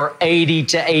or 80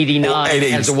 to 89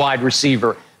 as a wide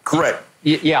receiver. Correct.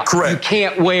 Yeah, correct. You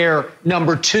can't wear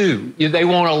number 2. They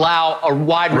won't allow a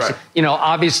wide receiver. You know,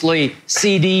 obviously,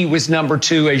 CeeDee was number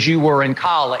 2 as you were in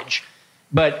college,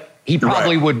 but he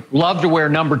probably would love to wear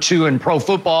number 2 in pro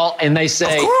football, and they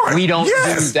say, we don't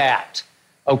do that.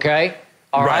 Okay?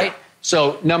 All right?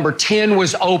 So number 10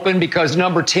 was open because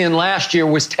number 10 last year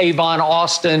was Tavon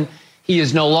Austin. He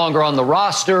is no longer on the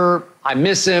roster. I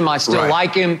miss him. I still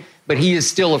like him. But he is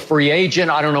still a free agent.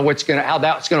 I don't know how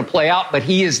that's going to play out, but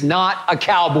he is not a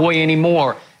Cowboy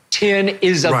anymore. 10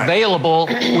 is available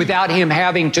without him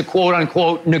having to, quote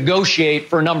unquote, negotiate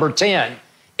for number 10.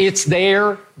 It's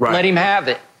there. Let him have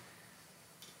it.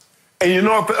 And you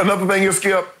know, another thing is,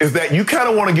 Skip, is that you kind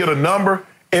of want to get a number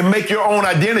and make your own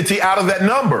identity out of that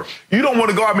number. You don't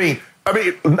want to go, I mean,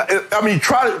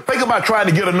 think about trying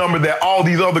to get a number that all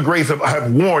these other greats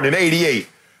have worn in 88.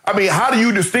 I mean, how do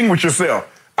you distinguish yourself?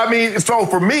 I mean, so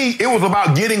for me, it was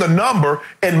about getting a number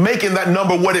and making that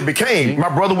number what it became.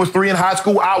 My brother was 3 in high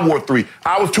school. I wore 3.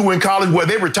 I was 2 in college, where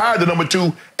they retired the number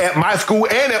 2 at my school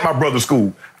and at my brother's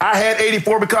school. I had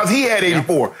 84 because he had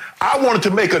 84. I wanted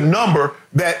to make a number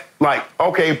that, like,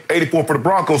 okay, 84 for the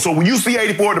Broncos. So when you see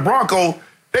 84 at the Broncos,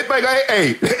 they think,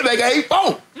 hey, they think, hey,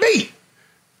 oh, me.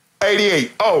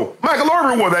 88. Oh, Michael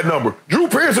Irvin wore that number. Drew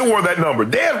Pearson wore that number.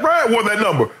 Dan Bryant wore that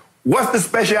number. What's the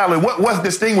speciality? What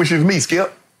distinguishes me,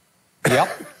 Skip?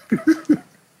 Yep.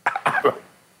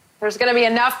 There's going to be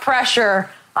enough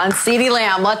pressure on CeeDee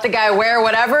Lamb. Let the guy wear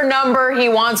whatever number he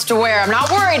wants to wear. I'm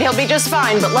not worried. He'll be just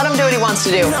fine, but let him do what he wants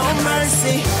to do. No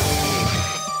mercy.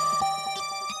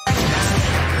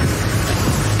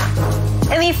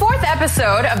 In the 4th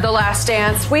episode of The Last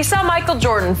Dance, we saw Michael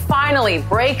Jordan finally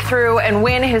break through and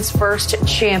win his first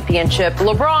championship.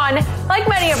 LeBron, like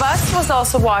many of us, was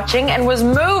also watching and was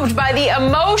moved by the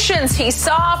emotions he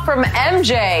saw from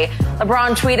MJ.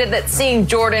 LeBron tweeted that seeing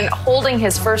Jordan holding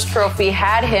his first trophy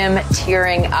had him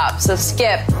tearing up. So,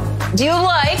 Skip, do you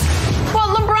like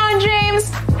what LeBron James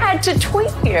had to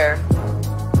tweet here?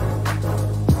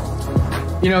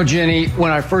 You know, Jenny,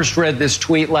 when I first read this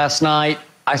tweet last night,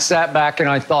 I sat back and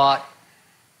I thought,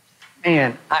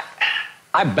 man,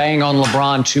 I bang on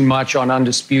LeBron too much on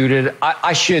Undisputed.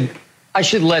 I should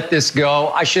let this go.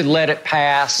 I should let it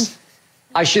pass.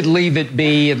 I should leave it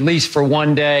be, at least for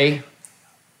one day.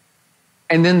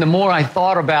 And then the more I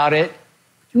thought about it,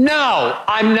 no,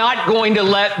 I'm not going to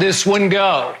let this one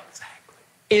go.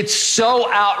 It's so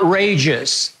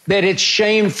outrageous that it's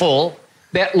shameful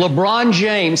that LeBron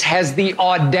James has the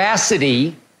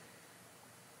audacity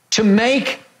to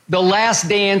make The Last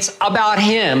Dance about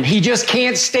him. He just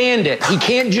can't stand it. He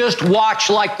can't just watch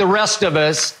like the rest of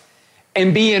us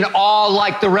and be in awe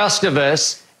like the rest of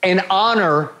us and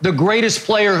honor the greatest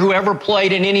player who ever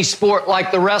played in any sport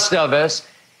like the rest of us.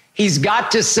 He's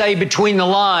got to say between the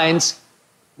lines,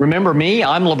 remember me,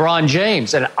 I'm LeBron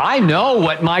James. And I know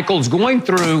what Michael's going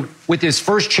through with his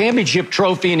first championship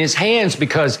trophy in his hands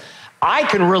because I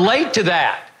can relate to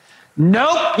that.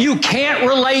 Nope, you can't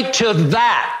relate to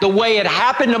that. The way it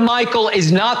happened to Michael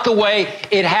is not the way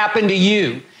it happened to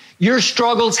you. Your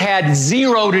struggles had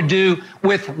zero to do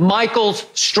with Michael's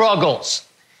struggles.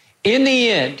 In the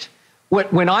end,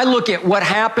 when I look at what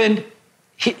happened,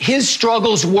 his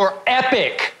struggles were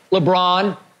epic,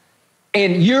 LeBron,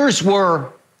 and yours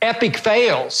were epic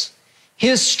fails.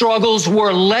 His struggles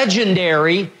were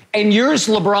legendary, and yours,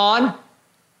 LeBron,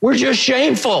 were just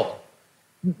shameful.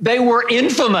 They were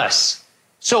infamous.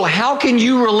 So how can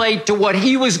you relate to what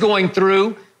he was going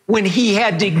through when he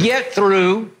had to get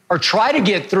through or try to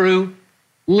get through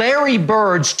Larry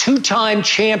Bird's 2-time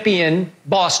champion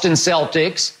Boston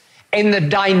Celtics and the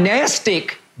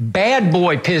dynastic bad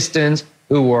boy Pistons,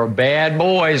 who were bad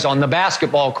boys on the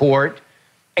basketball court,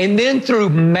 and then through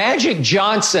Magic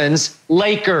Johnson's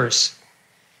Lakers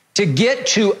to get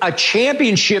to a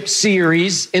championship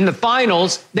series in the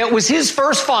finals that was his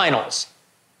first finals.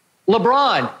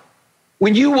 LeBron,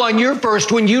 when you won your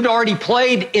first one, you'd already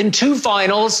played in 2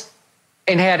 finals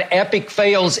and had epic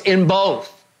fails in both.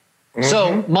 Mm-hmm.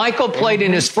 So Michael played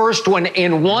in his first one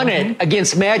and won it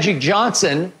against Magic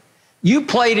Johnson. You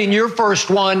played in your first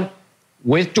one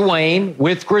with Dwayne,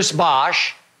 with Chris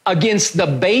Bosh, against the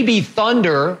baby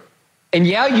Thunder. And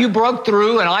yeah, you broke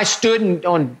through, and I stood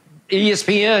on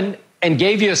ESPN and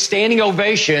gave you a standing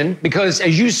ovation because,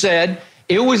 as you said,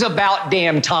 it was about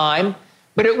damn time.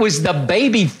 But it was the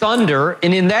baby Thunder,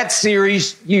 and in that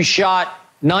series, you shot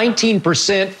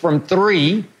 19% from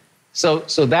 3, so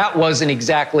that wasn't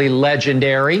exactly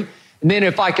legendary. And then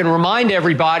if I can remind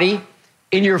everybody,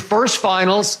 in your first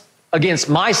finals against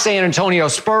my San Antonio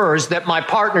Spurs that my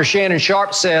partner Shannon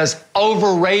Sharpe says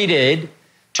overrated,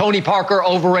 Tony Parker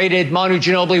overrated, Manu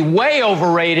Ginobili way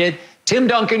overrated, Tim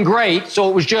Duncan great, so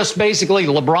it was just basically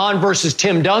LeBron versus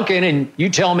Tim Duncan, and you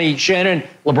tell me, Shannon,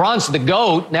 LeBron's the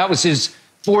GOAT, and that was his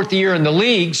 4th year in the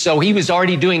league, so he was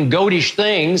already doing goatish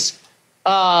things.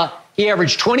 He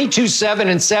averaged 22, 7,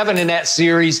 and 7 in that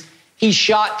series. He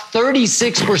shot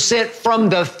 36% from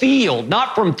the field,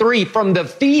 not from 3, from the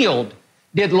field,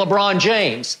 did LeBron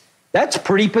James. That's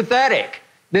pretty pathetic.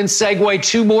 Then segue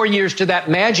 2 more years to that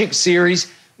Magic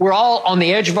series. We're all on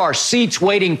the edge of our seats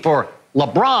waiting for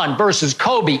LeBron versus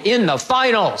Kobe in the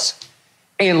finals.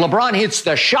 And LeBron hits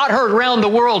the shot heard around the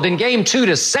world in game 2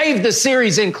 to save the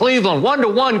series in Cleveland,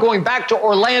 1-1 going back to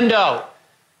Orlando.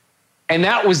 And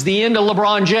that was the end of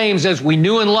LeBron James as we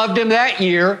knew and loved him that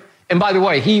year. And by the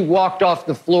way, he walked off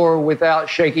the floor without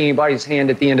shaking anybody's hand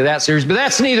at the end of that series. But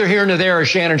that's neither here nor there, as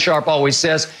Shannon Sharpe always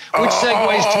says, which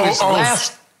segues to his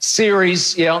last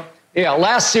series.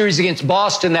 Last series against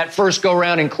Boston, that first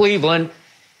go-round in Cleveland,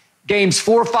 games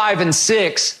 4, 5, and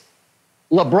 6.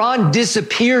 LeBron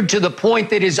disappeared to the point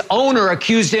that his owner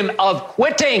accused him of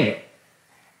quitting.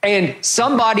 And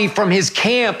somebody from his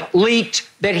camp leaked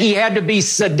that he had to be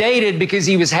sedated because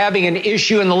he was having an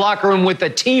issue in the locker room with a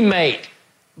teammate.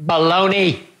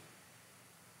 Baloney.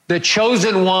 The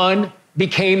chosen one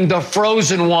became the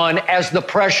frozen one as the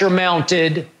pressure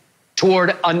mounted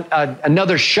toward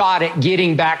another shot at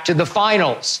getting back to the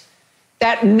finals.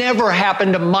 That never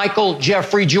happened to Michael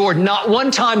Jeffrey Jordan. Not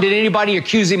one time did anybody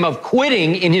accuse him of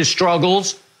quitting in his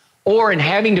struggles or in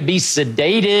having to be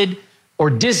sedated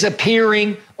or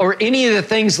disappearing or any of the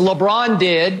things LeBron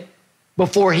did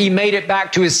before he made it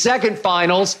back to his second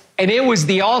finals. And it was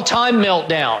the all-time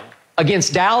meltdown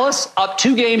against Dallas, up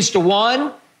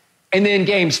 2-1. And then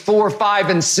games 4, 5,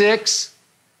 and 6,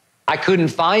 I couldn't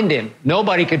find him.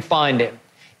 Nobody could find him.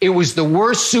 It was the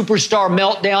worst superstar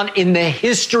meltdown in the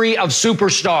history of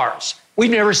superstars.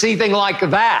 We've never seen anything like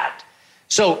that.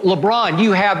 So, LeBron,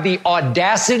 you have the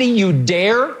audacity, you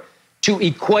dare to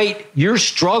equate your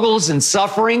struggles and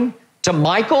suffering to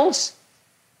Michael's?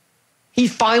 He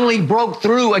finally broke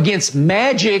through against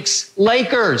Magic's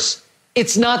Lakers.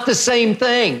 It's not the same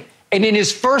thing. And in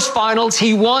his first finals,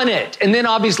 he won it. And then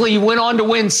obviously he went on to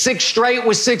win 6 straight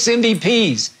with 6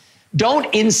 MVPs.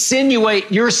 Don't insinuate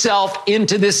yourself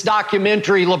into this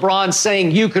documentary, LeBron,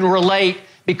 saying you can relate,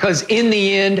 because in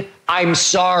the end, I'm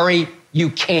sorry, you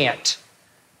can't.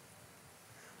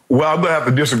 Well, I'm going to have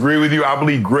to disagree with you. I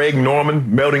believe Greg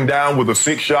Norman melting down with a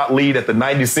 6-shot lead at the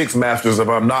 96 Masters, if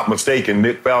I'm not mistaken.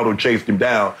 Nick Faldo chased him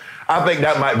down. I think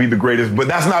that might be the greatest, but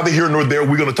that's neither here nor there.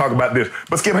 We're going to talk about this.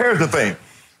 But, Skip, here's the thing.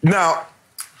 Now,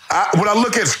 when I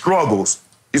look at struggles,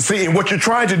 you see, and what you're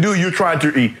trying to do, you're trying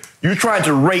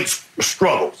to rate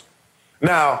struggles.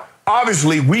 Now,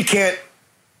 obviously, we can't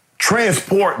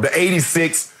transport the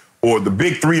 86 or the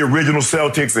big 3 original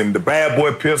Celtics and the bad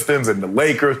boy Pistons and the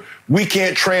Lakers. We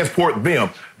can't transport them.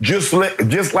 Just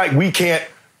like we can't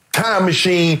time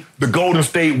machine the Golden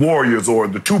State Warriors or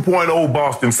the 2.0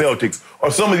 Boston Celtics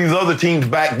or some of these other teams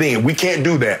back then. We can't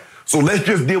do that. So let's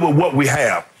just deal with what we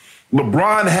have.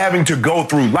 LeBron having to go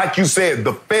through, like you said,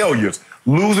 the failures,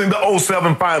 losing the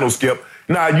 07 finals, Skip.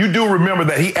 Now, you do remember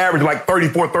that he averaged like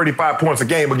 34, 35 points a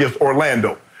game against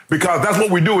Orlando, because that's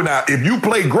what we're doing now. If you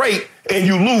play great and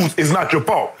you lose, it's not your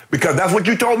fault, because that's what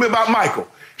you told me about Michael.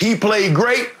 He played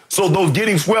great, so those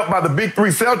getting swept by the big 3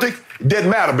 Celtics didn't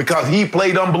matter because he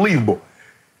played unbelievable.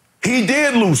 He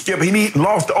did lose, Skip. He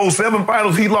lost the 07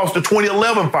 finals. He lost the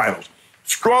 2011 finals.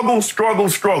 Struggle, struggle,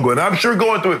 struggle. And I'm sure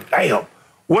going through it, damn,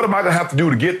 what am I going to have to do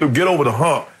to get over the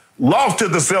hump? Lost to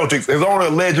the Celtics. His owner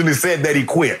allegedly said that he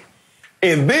quit.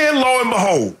 And then, lo and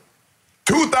behold,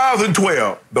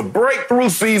 2012, the breakthrough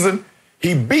season,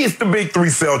 he beats the big 3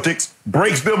 Celtics,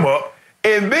 breaks them up,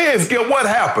 and then, Skip, what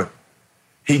happened?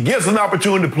 He gets an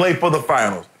opportunity to play for the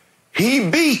finals.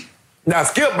 He beat. Now,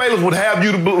 Skip Bayless would have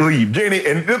you to believe, Jenny,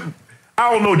 and this,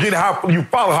 I don't know, Jenny, how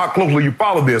closely you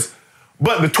follow this,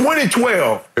 but the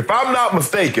 2012, if I'm not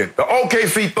mistaken, the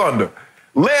OKC Thunder,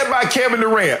 led by Kevin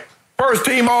Durant, first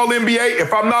team All-NBA,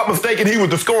 if I'm not mistaken, he was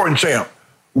the scoring champ.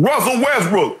 Russell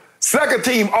Westbrook, second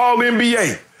team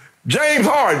All-NBA. James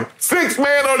Harden, 6th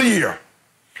man of the year.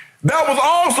 That was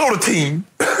also the team,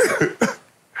 the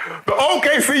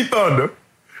OKC Thunder,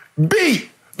 beat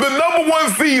the number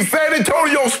 1 seed San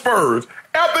Antonio Spurs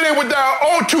after they were down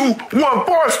 0-2, won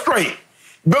 4 straight.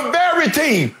 The very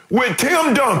team with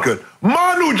Tim Duncan,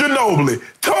 Manu Ginobili,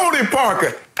 Tony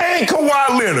Parker, and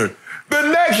Kawhi Leonard. The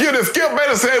next year that Skip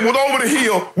Bayless said was over the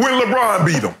hill when LeBron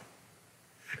beat them.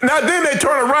 Now, then they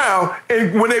turn around,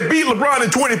 and when they beat LeBron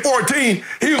in 2014,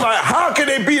 he was like, how can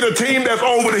they beat a team that's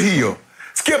over the hill?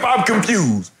 Skip, I'm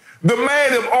confused. The man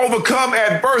has overcome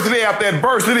adversity after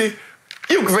adversity.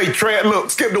 You can say,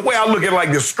 look, Skip, the way I look at it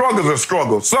like this, struggles are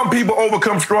struggles. Some people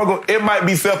overcome struggle. It might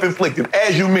be self-inflicted.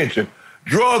 As you mentioned,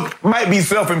 drugs might be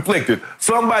self-inflicted.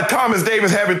 Some by Thomas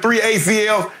Davis having 3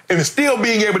 ACLs and still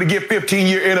being able to get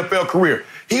 15-year NFL career.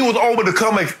 He was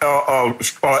overcome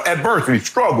adversity,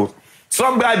 struggles.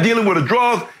 Some guy dealing with a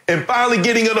drug and finally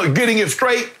getting it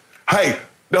straight. Hey,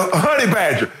 the Honey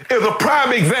Badger is a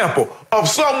prime example of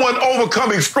someone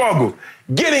overcoming struggles,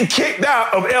 getting kicked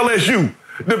out of LSU.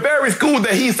 The very school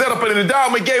that he set up an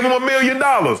endowment gave him $1 million.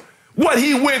 What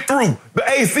he went through, the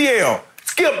ACL,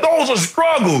 Skip, those are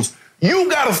struggles. You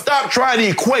got to stop trying to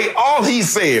equate all he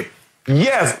said.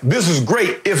 Yes, this is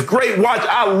great. It's great watch.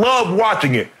 I love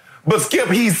watching it. But Skip,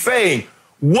 he's saying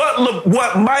what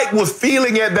Mike was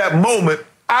feeling at that moment,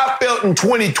 I felt in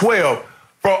 2012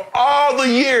 for all the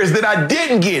years that I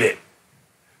didn't get it.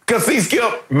 Because, see,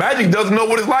 Skip, Magic doesn't know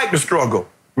what it's like to struggle.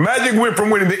 Magic went from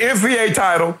winning the NCAA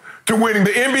title to winning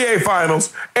the NBA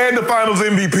Finals and the Finals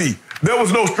MVP. There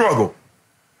was no struggle.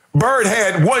 Bird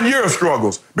had 1 year of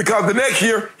struggles because the next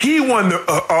year he won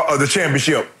the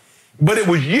championship. But it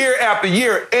was year after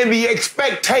year, and the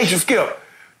expectation, Skip,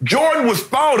 Jordan was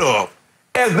thought of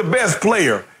as the best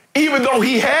player, even though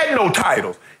he had no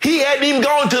titles. He hadn't even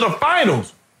gone to the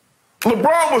finals.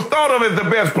 LeBron was thought of as the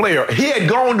best player. He had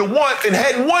gone to once and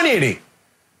hadn't won any.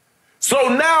 So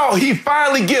now he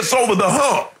finally gets over the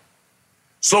hump.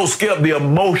 So, Skip, the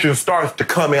emotion starts to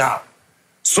come out.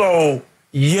 So,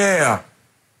 yeah,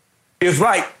 it's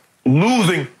like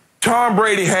losing. Tom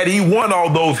Brady, had he won all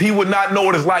those, he would not know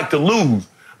what it's like to lose.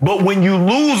 But when you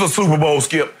lose a Super Bowl,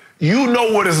 Skip, you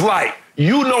know what it's like.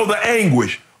 You know the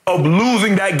anguish of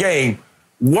losing that game,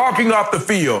 walking off the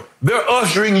field. They're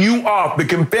ushering you off. The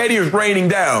confetti is raining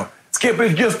down. Skip,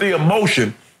 it's just the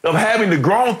emotion of having to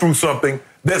go through something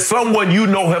that someone you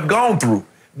know have gone through.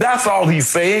 That's all he's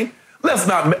saying. Let's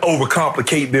not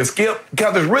overcomplicate this, Skip,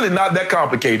 because it's really not that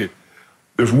complicated.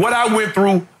 There's what I went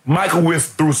through. Michael went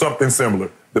through something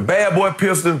similar. The bad boy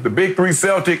Pistons, the Big Three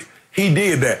Celtics, he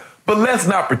did that. But let's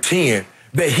not pretend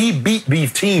that he beat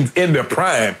these teams in their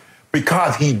prime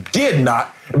because he did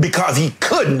not, because he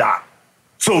could not.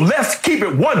 So let's keep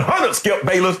it 100, Skip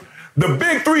Bayless. The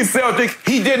Big Three Celtics,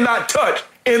 he did not touch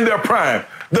in their prime.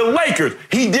 The Lakers,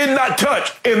 he did not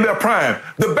touch in their prime.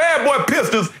 The bad boy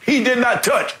Pistons, he did not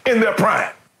touch in their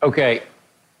prime. Okay,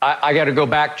 I got to go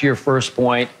back to your first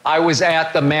point. I was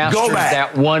at the Masters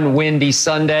that one windy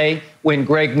Sunday when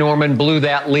Greg Norman blew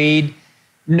that lead.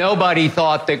 Nobody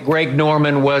thought that Greg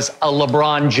Norman was a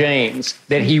LeBron James,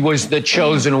 that he was the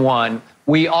chosen one.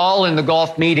 We all in the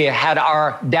golf media had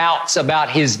our doubts about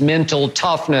his mental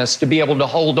toughness to be able to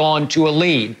hold on to a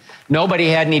lead. Nobody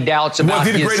had any doubts about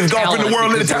his talent. Was he the greatest golfer in the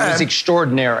world at the time? It was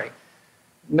extraordinary.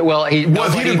 Well,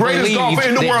 was he the greatest golfer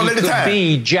in the world at the time?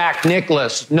 He could be Jack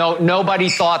Nicklaus. No, nobody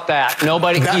thought that.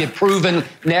 Nobody. He had proven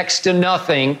next to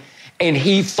nothing, and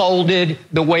he folded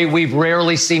the way we've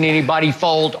rarely seen anybody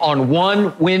fold on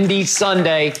one windy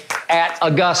Sunday at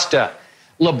Augusta.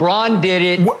 LeBron did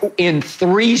it in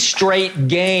 3 straight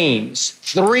games,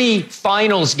 3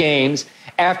 finals games,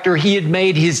 after he had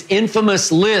made his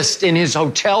infamous list in his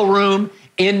hotel room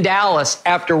in Dallas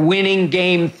after winning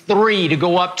game 3 to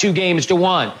go up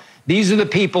 2-1. These are the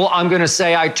people I'm going to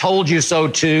say I told you so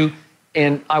to,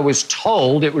 and I was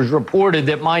told, it was reported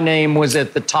that my name was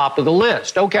at the top of the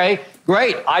list. Okay,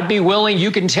 great. I'd be willing.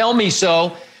 You can tell me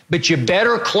so, but you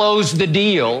better close the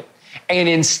deal. And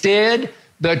instead,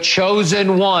 the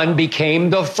chosen one became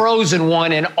the frozen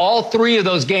one in all 3 of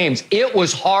those games. It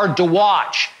was hard to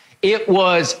watch. It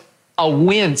was a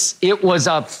wince. It was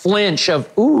a flinch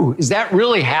of, ooh, is that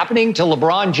really happening to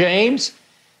LeBron James?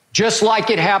 Just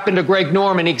like it happened to Greg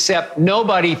Norman, except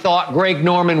nobody thought Greg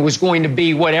Norman was going to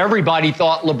be what everybody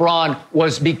thought LeBron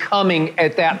was becoming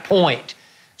at that point.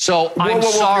 So I'm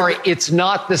sorry, it's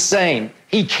not the same.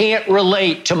 He can't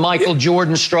relate to Michael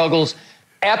Jordan's struggles.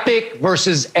 Epic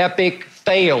versus epic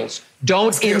fails.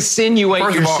 Don't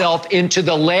insinuate yourself into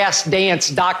the Last Dance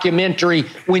documentary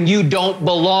when you don't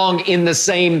belong in the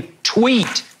same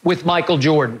tweet with Michael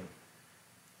Jordan.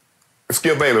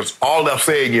 Skip Bayless, all I'm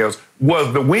saying is,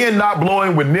 was the wind not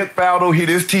blowing when Nick Faldo hit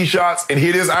his tee shots and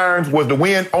hit his irons? Was the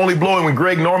wind only blowing when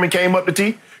Greg Norman came up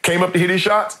to hit his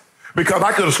shots? Because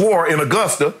I could have swore in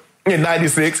Augusta in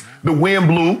 96, the wind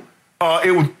blew.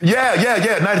 It was,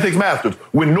 96 Masters,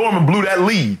 when Norman blew that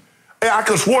lead. I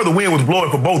could have swore the wind was blowing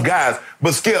for both guys.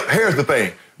 But, Skip, here's the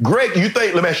thing. Greg,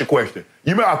 let me ask you a question.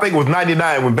 You remember, I think it was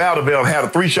 99 when Valdeville had a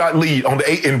 3-shot lead on at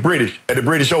the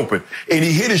British Open, and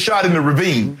he hit his shot in the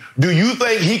ravine. Do you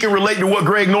think he can relate to what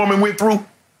Greg Norman went through?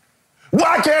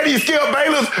 Why can't he, Skip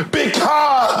Bayless?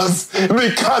 Because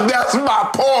that's my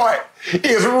point.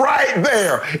 It's right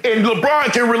there. And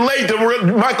LeBron can relate to what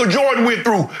Michael Jordan went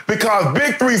through because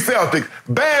Big Three Celtics,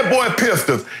 bad boy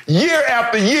Pistons, year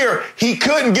after year, he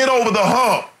couldn't get over the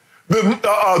hump.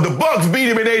 The Bucs beat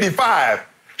him in 85.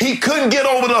 He couldn't get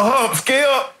over the hump,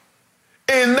 Skip.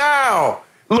 And now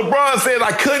LeBron says,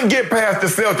 I couldn't get past the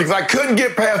Celtics. I couldn't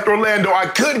get past Orlando. I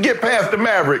couldn't get past the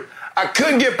Mavericks. I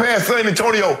couldn't get past San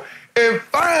Antonio. And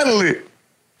finally,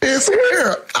 it's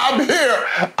here. I'm here.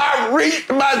 I reached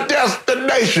my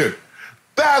destination.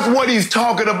 That's what he's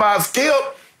talking about, Skip.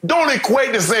 Don't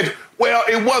equate to say, well,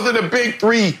 it wasn't a big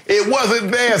three. It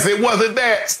wasn't this. It wasn't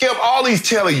that. Skip, all he's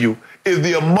telling you is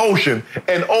the emotion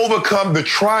and overcome the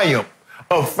triumph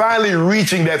of finally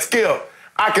reaching that Skip.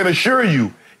 I can assure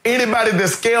you, anybody that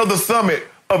scaled the summit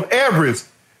of Everest,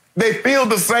 they feel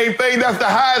the same thing. That's the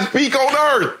highest peak on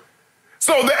earth.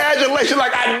 So the adulation,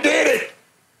 like, I did it.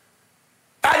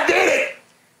 I did it.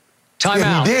 Time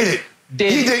out. He did it.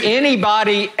 Did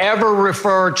anybody ever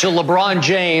refer to LeBron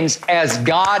James as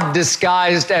God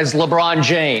disguised as LeBron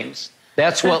James?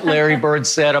 That's what Larry Bird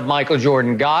said of Michael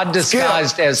Jordan. God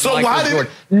disguised as Michael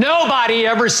Jordan. Nobody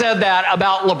ever said that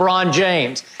about LeBron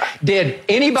James. Did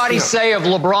anybody say of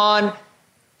LeBron,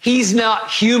 he's not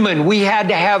human? We had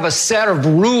to have a set of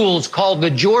rules called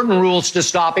the Jordan rules to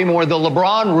stop him, or the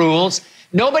LeBron rules.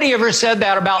 Nobody ever said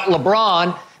that about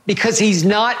LeBron, because he's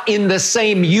not in the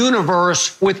same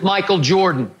universe with Michael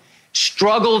Jordan.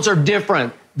 Struggles are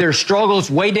different. There's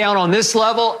struggles way down on this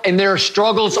level, and there are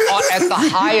struggles at the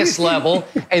highest level,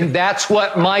 and that's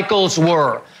what Michael's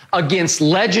were. Against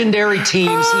legendary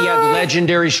teams, he had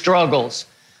legendary struggles.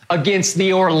 Against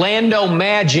the Orlando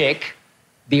Magic,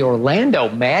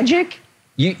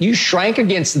 you shrank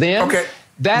against them? Okay.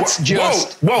 That's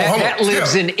that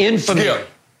lives in infamy. Skip.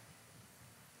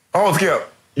 Oh, Skip.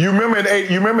 You remember in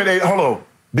eight, hold on.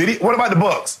 What about the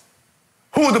Bucs?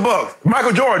 Who was the Bucs?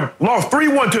 Michael Jordan lost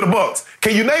 3-1 to the Bucs.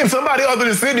 Can you name somebody other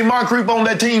than Sidney Moncrief on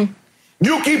that team?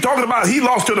 You keep talking about he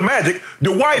lost to the Magic.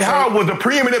 Dwight Howard was the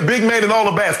preeminent big man in all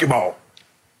of basketball.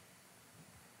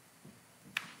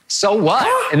 So what?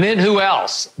 Huh? And then who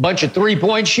else? A bunch of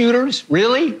three-point shooters?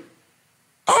 Really?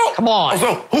 Oh, come on.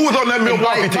 So who was on that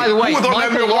Milwaukee team? By the way, who was on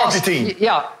that Milwaukee team?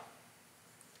 Yeah.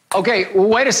 Okay, well,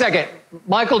 wait a second.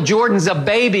 Michael Jordan's a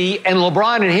baby, and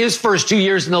LeBron in his first 2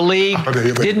 years in the league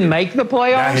didn't make the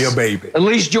playoffs. Now he a baby. At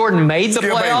least Jordan made the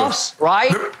playoffs, right?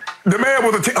 The man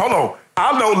was hold on.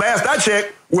 I know last I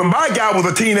checked, when my guy was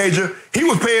a teenager, he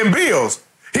was paying bills.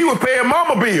 He was paying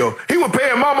mama bill. He was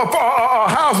paying mama for a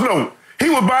house note. He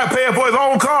was paying for his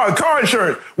own car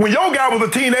insurance. When your guy was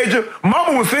a teenager,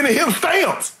 mama was sending him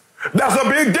stamps. That's a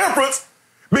big difference,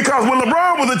 because when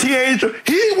LeBron was a teenager,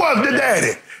 he was the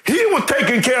daddy. He was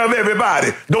taking care of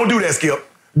everybody. Don't do that, Skip.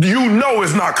 You know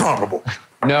it's not comparable.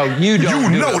 No, you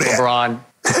don't. You know that, LeBron.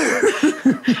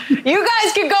 You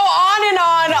guys could go on and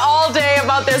on all day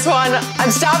about this one. I'm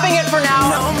stopping it for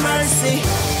now. No mercy.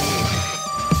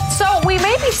 So we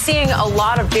may be seeing a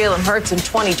lot of Jalen Hurts in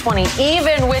 2020,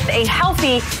 even with a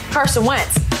healthy Carson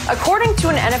Wentz. According to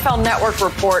an NFL Network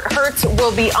report, Hurts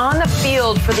will be on the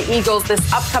field for the Eagles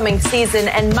this upcoming season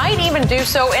and might even do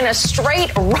so in a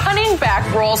straight running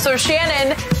back role. So,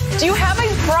 Shannon, do you have a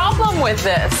problem with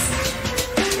this?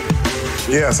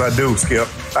 Yes, I do, Skip.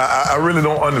 I really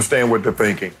don't understand what they're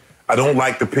thinking. I don't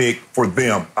like the pick for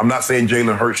them. I'm not saying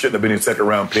Jalen Hurts shouldn't have been a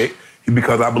second-round pick,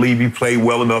 because I believe he played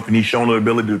well enough and he's shown the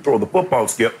ability to throw the football,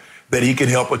 Skip, that he can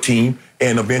help a team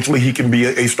and eventually he can be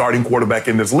a starting quarterback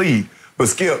in this league. But,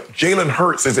 Skip, Jalen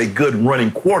Hurts is a good running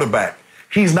quarterback.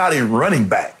 He's not a running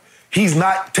back. He's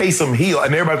not Taysom Hill.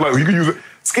 And everybody's like, you can use it.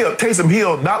 Skip, Taysom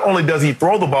Hill, not only does he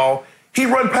throw the ball, he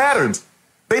run patterns.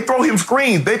 They throw him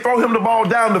screens. They throw him the ball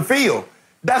down the field.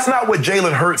 That's not what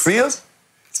Jalen Hurts is.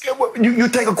 Skip, you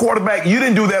take a quarterback. You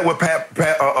didn't do that with Pat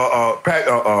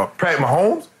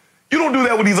Mahomes. You don't do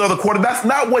that with these other quarterbacks. That's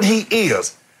not what he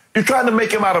is. You're trying to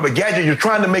make him out of a gadget. You're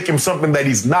trying to make him something that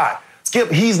he's not. Skip,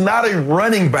 he's not a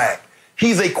running back.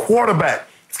 He's a quarterback.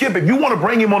 Skip, if you want to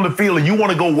bring him on the field and you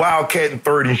want to go wildcat in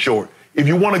third and short, if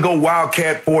you want to go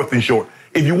wildcat fourth and short,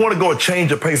 if you want to go a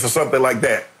change of pace or something like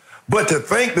that, but to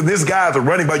think that this guy's a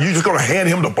running back, you're just going to hand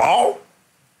him the ball?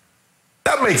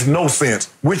 That makes no sense,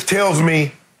 which tells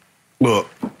me, look,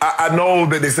 I know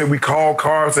that they said we called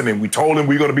Carson and we told him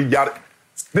we're going to be yada.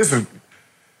 This is,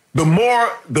 the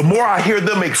more I hear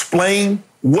them explain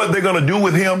what they're going to do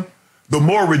with him, the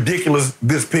more ridiculous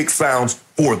this pick sounds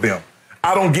for them.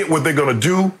 I don't get what they're going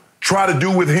to try to do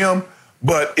with him,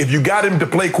 but if you got him to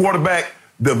play quarterback,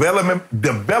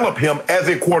 develop him as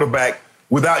a quarterback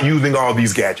without using all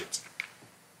these gadgets.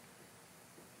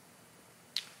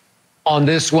 On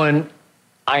this one,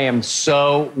 I am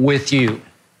so with you.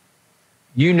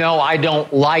 You know I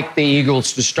don't like the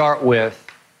Eagles to start with,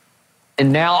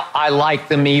 and now I like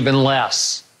them even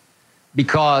less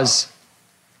because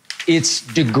it's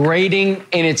degrading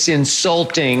and it's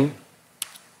insulting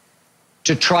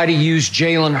to try to use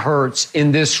Jalen Hurts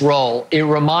in this role. It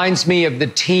reminds me of the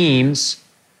teams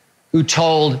who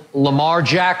told Lamar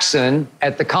Jackson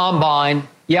at the Combine,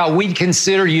 yeah, we'd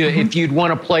consider you if you'd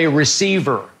want to play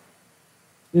receiver.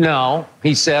 No,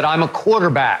 he said, I'm a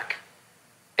quarterback.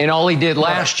 And all he did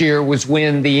last year was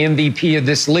win the MVP of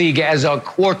this league as a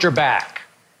quarterback.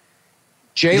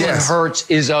 Jalen Hurts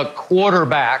is a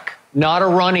quarterback, not a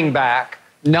running back,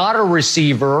 not a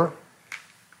receiver,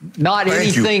 not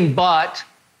anything but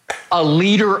a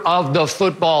leader of the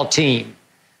football team.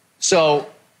 So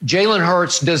Jalen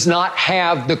Hurts does not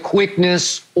have the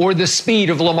quickness or the speed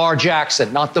of Lamar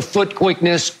Jackson, not the foot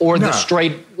quickness or the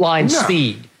straight line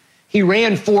speed. He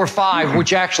ran 4.5,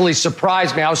 which actually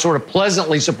surprised me. I was sort of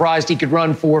pleasantly surprised he could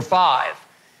run 4.5.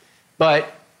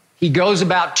 But he goes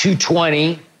about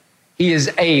 220. He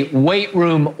is a weight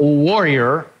room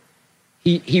warrior.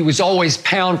 He was always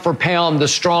pound for pound the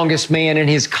strongest man in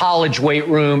his college weight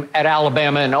room at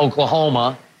Alabama and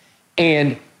Oklahoma.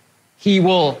 And he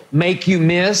will make you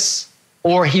miss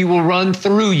or he will run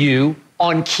through you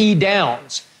on key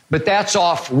downs. But that's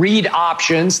off read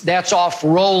options. That's off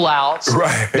rollouts.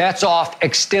 Right. That's off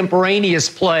extemporaneous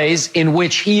plays in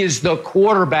which he is the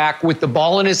quarterback with the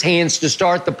ball in his hands to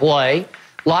start the play.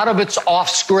 A lot of it's off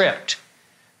script.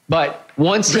 But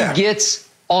once he gets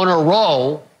on a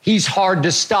roll, he's hard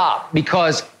to stop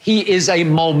because he is a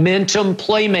momentum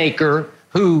playmaker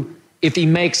who, if he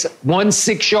makes 1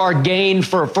 6-yard gain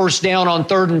for a first down on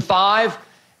 3rd and 5,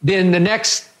 then the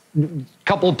next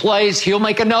couple of plays, he'll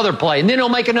make another play, and then he'll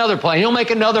make another play, and he'll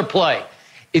make another play.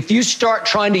 If you start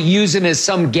trying to use him as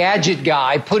some gadget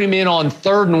guy, put him in on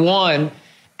 3rd and 1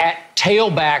 at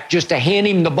tailback just to hand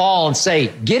him the ball and say,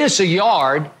 get us a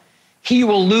yard, he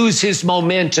will lose his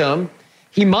momentum.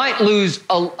 He might lose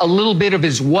a little bit of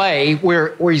his way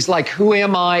where he's like, who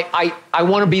am I? I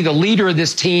want to be the leader of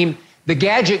this team. The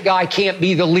gadget guy can't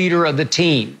be the leader of the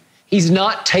team. He's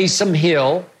not Taysom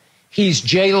Hill. He's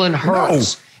Jalen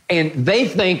Hurts. No. And they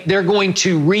think they're going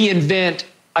to reinvent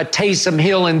a Taysom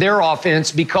Hill in their offense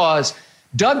because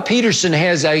Doug Peterson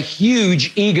has a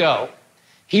huge ego.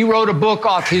 He wrote a book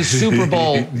off his Super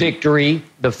Bowl victory,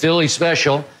 the Philly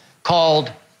special,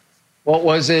 called, what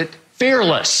was it?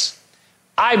 Fearless.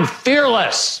 I'm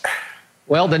fearless.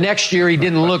 Well, the next year he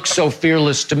didn't look so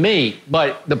fearless to me.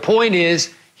 But the point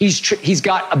is, he's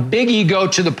got a big ego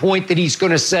to the point that he's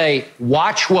going to say,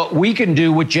 watch what we can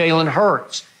do with Jalen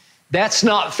Hurts. That's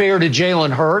not fair to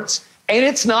Jalen Hurts. And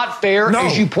it's not fair,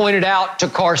 as you pointed out, to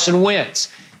Carson Wentz.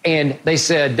 And they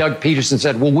said, Doug Peterson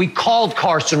said, well, we called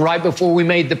Carson right before we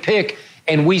made the pick.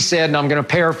 And we said, and I'm going to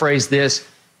paraphrase this,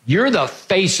 you're the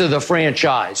face of the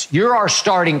franchise. You're our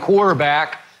starting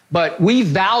quarterback. But we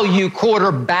value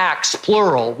quarterbacks,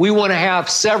 plural. We want to have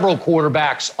several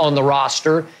quarterbacks on the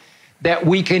roster that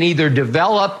we can either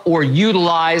develop or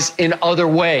utilize in other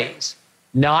ways.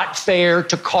 Not fair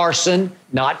to Carson,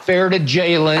 not fair to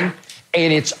Jalen,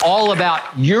 and it's all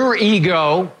about your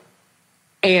ego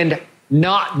and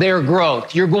not their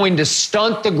growth. You're going to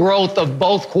stunt the growth of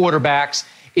both quarterbacks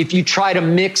if you try to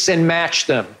mix and match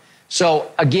them.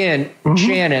 So again,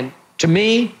 Shannon, to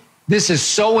me, this is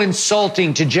so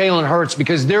insulting to Jalen Hurts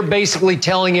because they're basically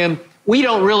telling him, we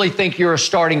don't really think you're a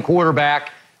starting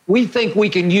quarterback. We think we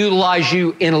can utilize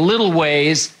you in little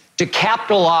ways to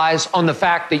capitalize on the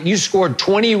fact that you scored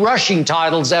 20 rushing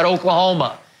titles at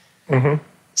Oklahoma.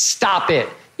 Stop it.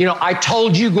 You know, I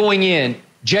told you going in,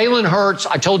 Jalen Hurts,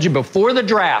 I told you before the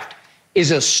draft,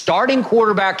 is a starting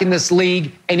quarterback in this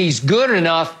league, and he's good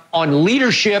enough on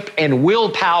leadership and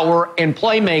willpower and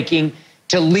playmaking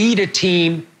to lead a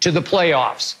team to the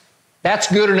playoffs. That's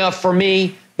good enough for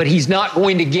me, but he's not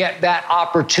going to get that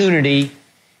opportunity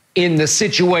in the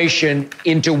situation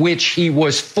into which he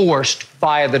was forced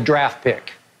via the draft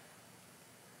pick.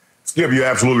 Skip, you're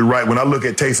absolutely right. When I look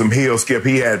at Taysom Hill, Skip,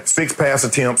 he had 6 pass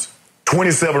attempts,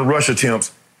 27 rush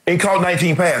attempts, and caught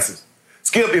 19 passes.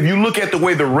 Skip, if you look at the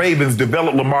way the Ravens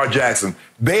developed Lamar Jackson,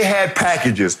 they had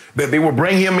packages that they would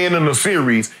bring him in a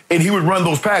series, and he would run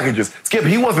those packages. Skip,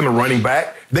 he wasn't a running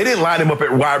back. They didn't line him up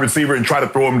at wide receiver and try to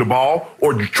throw him the ball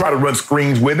or try to run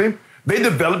screens with him. They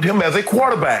developed him as a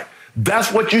quarterback.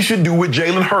 That's what you should do with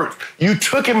Jalen Hurts. You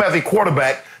took him as a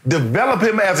quarterback, develop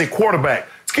him as a quarterback.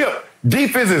 Skip,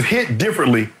 defenses hit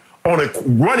differently on a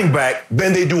running back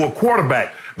than they do a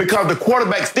quarterback because the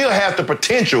quarterback still has the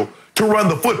potential to run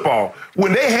the football.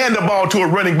 When they hand the ball to a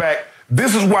running back,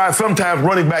 this is why sometimes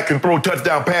running back can throw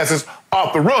touchdown passes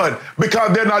off the run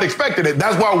because they're not expecting it.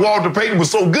 That's why Walter Payton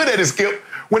was so good at it, Skip.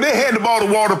 When they hand the ball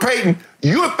to Walter Payton,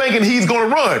 you're thinking he's going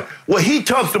to run. Well, he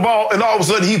tucks the ball, and all of a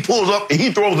sudden he pulls up and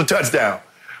he throws a touchdown.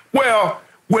 Well,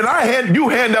 when you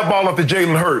hand that ball up to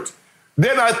Jalen Hurts,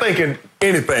 they're not thinking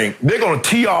anything. They're going to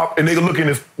tee off, and they're looking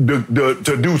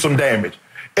to do some damage.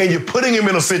 And you're putting him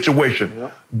in a situation.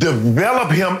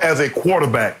 Develop him as a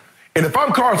quarterback. And if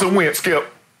I'm Carson Wentz, Skip,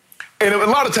 and a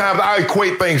lot of times I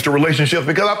equate things to relationships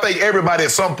because I think everybody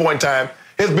at some point in time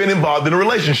has been involved in a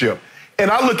relationship. And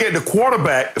I look at the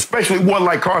quarterback, especially one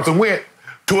like Carson Wentz,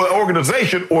 to an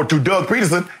organization or to Doug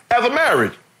Peterson as a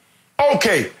marriage.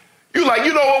 Okay, you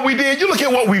know what we did? You look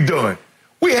at what we've done.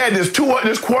 We had this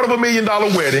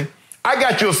 $250,000 wedding. I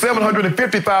got you a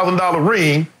 $750,000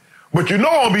 ring, but you know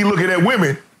I'll be looking at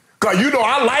women, because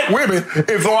I like women,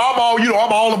 and so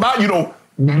I'm all about,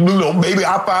 maybe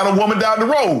I find a woman down the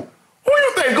road. Who do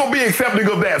you think is going to be accepting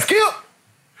of that, Skip?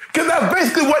 Because that's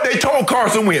basically what they told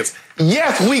Carson Wentz.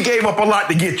 Yes, we gave up a lot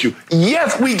to get you.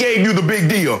 Yes, we gave you the big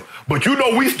deal. But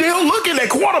we still looking at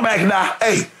quarterbacks now.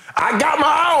 Hey, I got my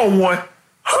eye on one.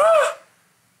 Huh?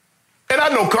 And I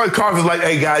know Carson's like,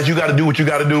 hey, guys, you got to do what you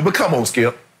got to do. But come on,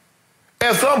 Skip.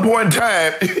 At some point in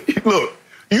time, look,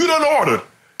 you done ordered.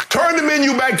 Turn the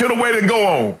menu back to the way to go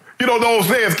on. The old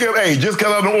saying, Skip, hey, just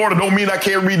because I done order don't mean I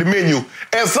can't read the menu.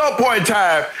 At some point in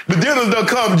time, the dinner's done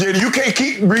come, Jenny. You can't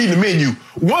keep reading the menu.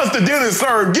 Once the dinner's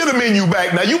served, get the menu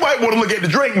back. Now, you might want to look at the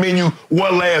drink menu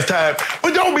one last time,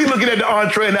 but don't be looking at the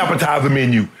entree and appetizer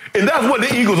menu. And that's what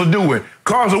the Eagles are doing.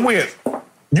 Carson Wentz,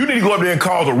 you need to go up there and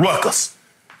cause a ruckus.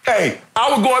 Hey,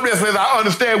 I would go up there and say, I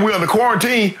understand we're under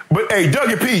quarantine, but hey,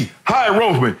 Dougie P, Hyatt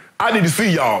Roseman, I need to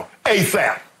see y'all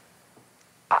ASAP.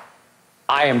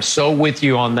 I am so with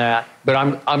you on that, but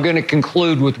I'm going to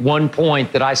conclude with one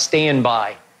point that I stand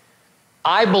by.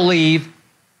 I believe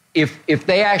if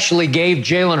they actually gave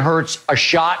Jalen Hurts a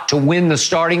shot to win the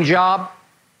starting job,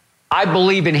 I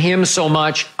believe in him so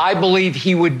much. I believe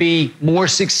he would be more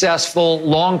successful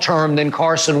long-term than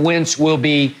Carson Wentz will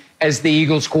be as the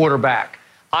Eagles quarterback.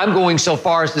 I'm going so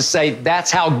far as to say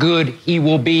that's how good he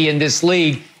will be in this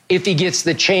league if he gets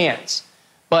the chance.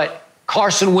 But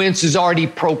Carson Wentz has already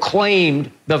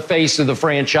proclaimed the face of the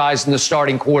franchise and the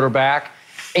starting quarterback,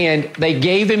 and they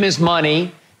gave him his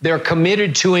money. They're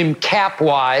committed to him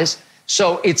cap-wise,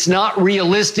 so it's not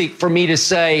realistic for me to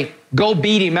say, go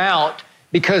beat him out,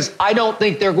 because I don't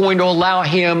think they're going to allow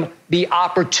him the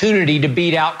opportunity to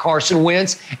beat out Carson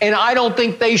Wentz, and I don't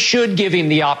think they should give him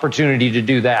the opportunity to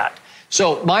do that.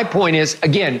 So my point is,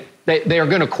 again, they're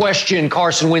going to question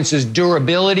Carson Wentz's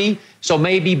durability. So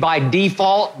maybe by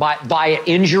default, by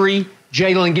injury,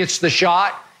 Jalen gets the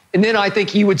shot. And then I think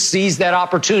he would seize that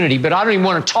opportunity. But I don't even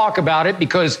want to talk about it,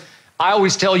 because I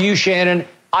always tell you, Shannon,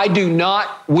 I do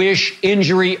not wish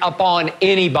injury upon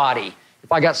anybody.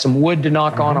 If I got some wood to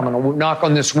knock on, I'm going to knock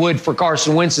on this wood for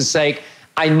Carson Wentz's sake.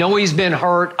 I know he's been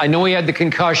hurt. I know he had the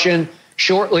concussion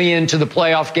shortly into the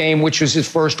playoff game, which was his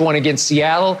first one against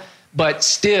Seattle. But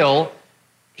still,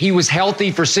 he was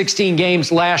healthy for 16 games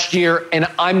last year, and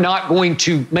I'm not going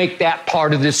to make that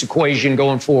part of this equation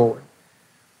going forward.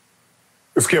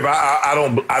 Skip, I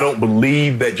don't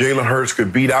believe that Jalen Hurts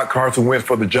could beat out Carson Wentz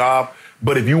for the job.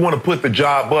 But if you want to put the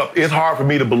job up, it's hard for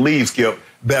me to believe, Skip,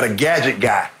 that a gadget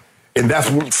guy, and that's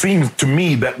what seems to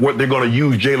me that what they're going to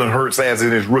use Jalen Hurts as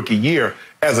in his rookie year,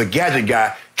 as a gadget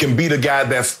guy, can beat a guy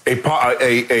that's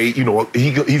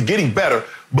he's getting better,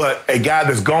 but a guy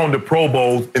that's gone to Pro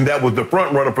Bowls, and that was the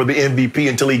front runner for the MVP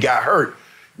until he got hurt.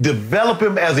 Develop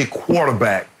him as a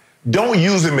quarterback. Don't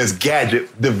use him as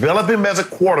gadgets. Develop him as a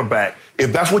quarterback.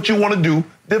 If that's what you want to do,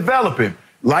 develop him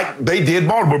like they did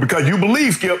Baltimore, because you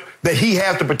believe, Skip, that he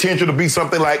has the potential to be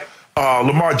something like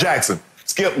Lamar Jackson.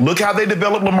 Skip, look how they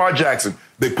developed Lamar Jackson.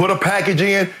 They put a package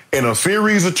in a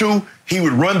series or two. He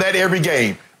would run that every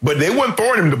game. But they weren't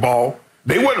throwing him the ball.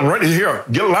 They wasn't running here.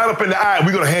 Get a line up in the eye,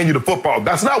 we're going to hand you the football.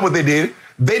 That's not what they did.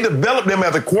 They developed him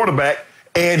as a quarterback,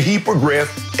 and he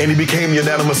progressed, and he became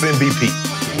unanimous MVP.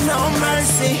 No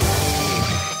mercy.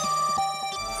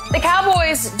 The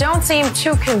Cowboys don't seem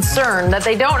too concerned that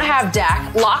they don't have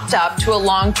Dak locked up to a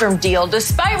long-term deal,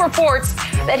 despite reports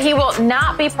that he will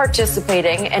not be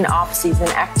participating in off-season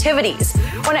activities.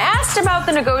 When asked about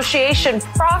the negotiation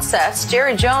process,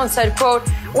 Jerry Jones said, quote,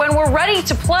 "When we're ready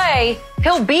to play,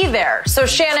 he'll be there." So,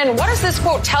 Shannon, what does this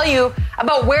quote tell you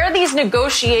about where these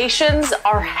negotiations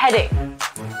are heading?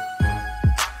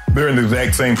 They're in the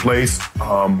exact same place.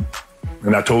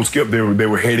 And I told Skip they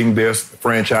were heading this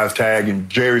franchise tag, and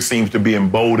Jerry seems to be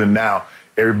emboldened now.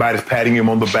 Everybody's patting him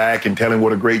on the back and telling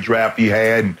what a great draft he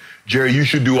had. And Jerry, you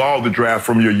should do all the drafts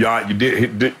from your yacht.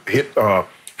 You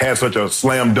had such a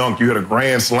slam dunk. You had a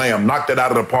grand slam, knocked it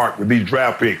out of the park with these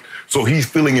draft picks. So he's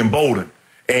feeling emboldened.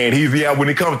 And when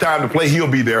it comes time to play, he'll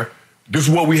be there. This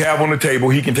is what we have on the table.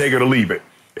 He can take it or leave it.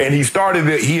 And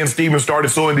he and Steven started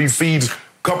sowing these seeds a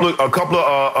couple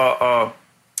of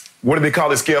what do they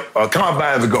call it, Skip?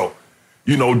 Combines ago.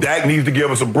 Dak needs to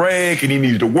give us a break, and he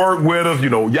needs to work with us,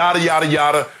 yada, yada,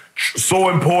 yada.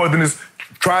 Sowing poisonous,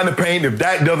 trying to paint. If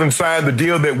Dak doesn't sign the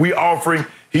deal that we're offering,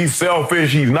 he's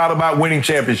selfish. He's not about winning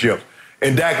championships.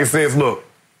 And Dak says, look,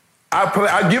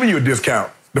 I've given you a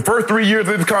discount. The first 3 years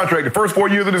of this contract, the first 4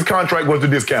 years of this contract was the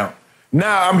discount.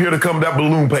 Now I'm here to come that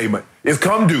balloon payment. It's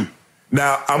come due.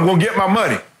 Now I'm going to get my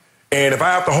money. And if I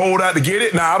have to hold out to get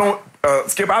it, now I don't,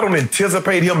 Skip, I don't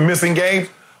anticipate him missing games,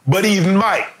 but he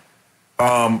might.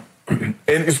 And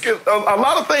a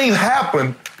lot of things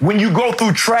happen when you go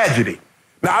through tragedy.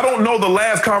 Now, I don't know the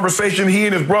last conversation he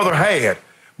and his brother had,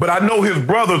 but I know his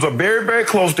brothers are very, very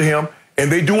close to him,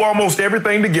 and they do almost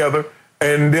everything together,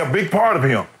 and they're a big part of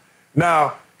him.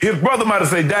 Now, his brother might have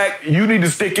said, Dak, you need to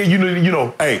stick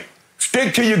in, hey,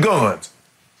 stick to your guns.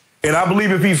 And I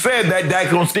believe if he said that,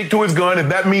 Dak's going to stick to his gun. If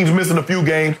that means missing a few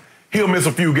games, he'll miss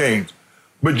a few games.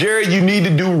 But, Jerry, you need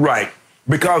to do right,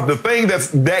 because the thing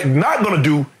that's Dak not going to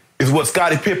do is what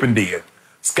Scottie Pippen did.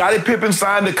 Scottie Pippen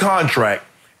signed a contract,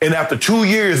 and after 2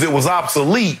 years, it was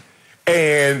obsolete,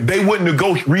 and they wouldn't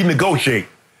renegotiate.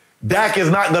 Dak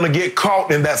is not going to get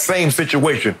caught in that same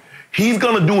situation. He's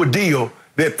going to do a deal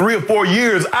that 3 or 4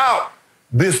 years out,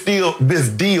 this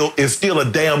deal is still a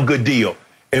damn good deal.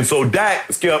 And so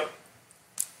Dak, Skip,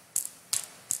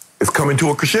 is coming to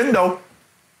a crescendo.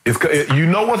 You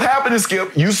know what's happening,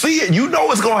 Skip. You see it. You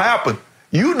know it's going to happen.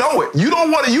 You know it. You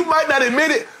might not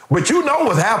admit it, but you know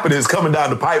what's happening is coming down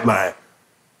the pipeline.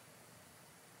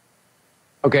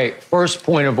 Okay, first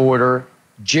point of order.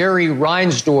 Jerry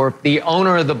Reinsdorf, the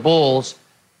owner of the Bulls,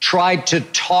 tried to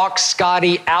talk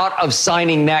Scottie out of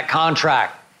signing that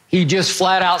contract. He just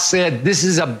flat out said, this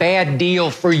is a bad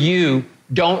deal for you.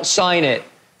 Don't sign it.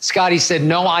 Scottie said,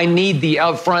 no, I need the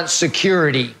upfront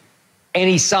security. And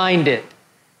he signed it.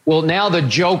 Well, now the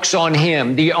joke's on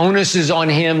him. The onus is on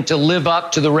him to live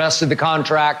up to the rest of the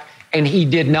contract, and he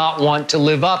did not want to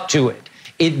live up to it.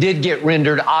 It did get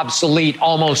rendered obsolete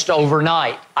almost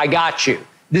overnight. I got you.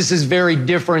 This is very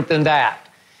different than that.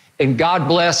 And God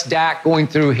bless Dak going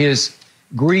through his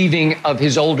grieving of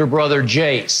his older brother,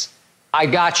 Jace. I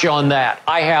got you on that.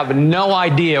 I have no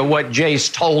idea what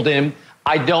Jace told him.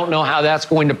 I don't know how that's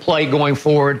going to play going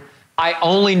forward. I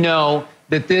only know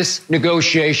that this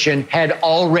negotiation had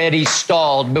already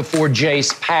stalled before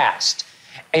Jace passed.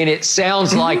 And it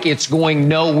sounds like it's going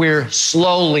nowhere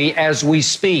slowly as we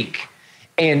speak.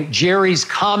 And Jerry's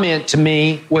comment to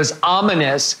me was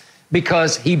ominous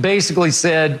because he basically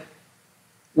said,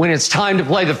 when it's time to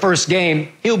play the first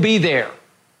game, he'll be there.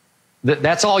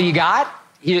 That's all you got?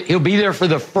 He'll be there for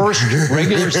the first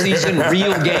regular season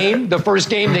real game, the first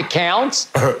game that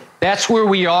counts. That's where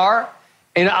we are.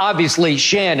 And obviously,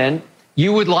 Shannon,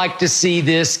 you would like to see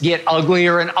this get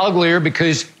uglier and uglier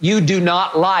because you do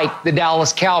not like the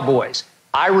Dallas Cowboys.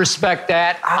 I respect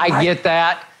that. I get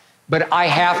that. But I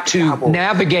have to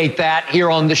navigate that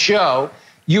here on the show.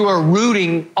 You are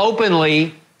rooting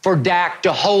openly for Dak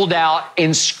to hold out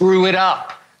and screw it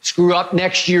up. Screw up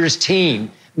next year's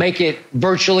team. Make it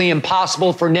virtually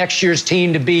impossible for next year's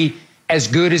team to be as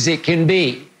good as it can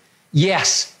be.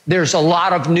 Yes, there's a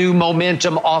lot of new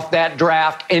momentum off that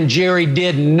draft, and Jerry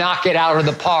did knock it out of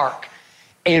the park.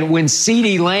 And when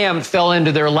CeeDee Lamb fell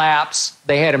into their laps,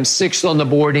 they had him 6th on the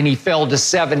board, and he fell to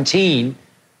 17.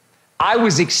 I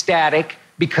was ecstatic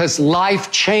because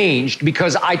life changed,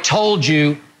 because I told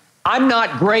you I'm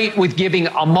not great with giving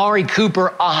Amari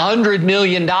Cooper $100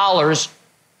 million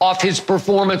off his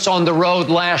performance on the road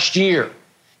last year.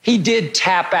 He did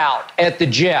tap out at the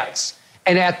Jets,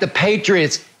 and at the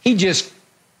Patriots, he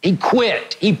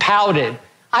quit. He pouted.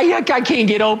 I can't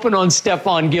get open on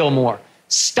Stephon Gilmore.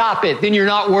 Stop it. Then you're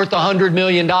not worth $100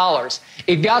 million.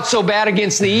 It got so bad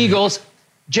against the Eagles,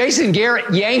 Jason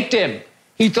Garrett yanked him.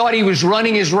 He thought he was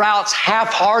running his routes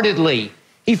half-heartedly.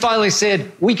 He finally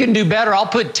said, we can do better. I'll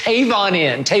put Tavon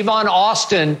in. Tavon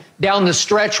Austin down the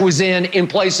stretch was in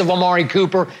place of Amari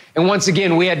Cooper. And once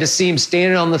again, we had to see him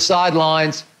standing on the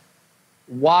sidelines,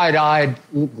 wide-eyed,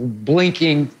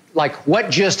 blinking, like, what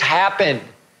just happened?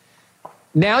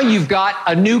 Now you've got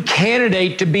a new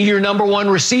candidate to be your number one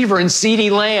receiver in CeeDee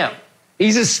Lamb.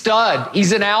 He's a stud.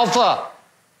 He's an alpha.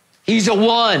 He's a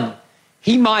one.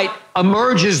 He might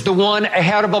emerge as the one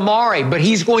ahead of Amari, but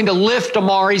he's going to lift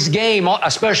Amari's game,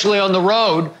 especially on the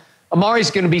road.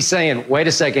 Amari's going to be saying, wait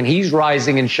a second, he's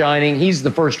rising and shining. He's the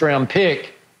first-round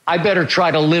pick. I better try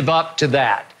to live up to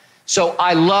that. So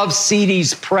I love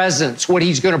CeeDee's presence, what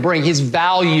he's going to bring, his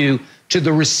value to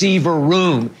the receiver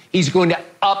room. He's going to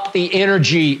up the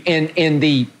energy and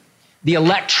the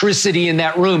electricity in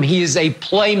that room. He is a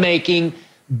playmaking,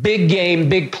 big game,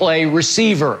 big play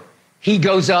receiver. He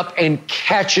goes up and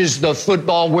catches the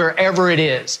football wherever it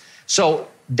is. So,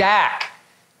 Dak,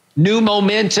 new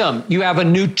momentum. You have a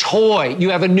new toy.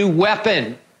 You have a new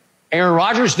weapon. Aaron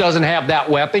Rodgers doesn't have that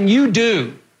weapon. You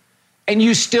do. And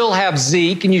you still have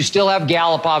Zeke, and you still have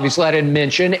Gallup, obviously, I didn't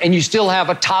mention, and you still have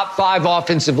a top 5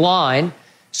 offensive line.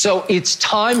 So it's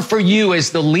time for you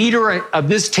as the leader of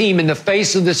this team in the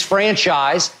face of this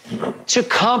franchise to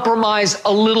compromise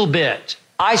a little bit.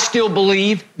 I still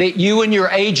believe that you and your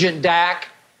agent, Dak,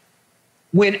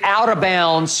 went out of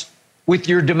bounds with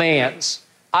your demands.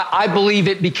 I believe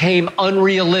it became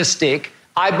unrealistic.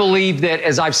 I believe that,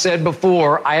 as I've said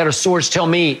before, I had a source tell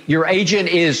me your agent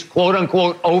is, quote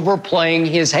unquote, overplaying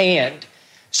his hand.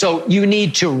 So you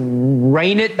need to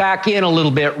rein it back in a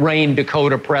little bit,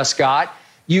 Dakota Prescott.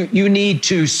 You need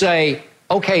to say,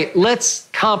 okay, let's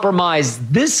compromise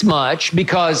this much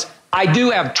because I do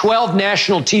have 12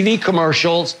 national TV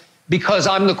commercials because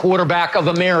I'm the quarterback of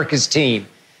America's team.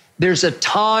 There's a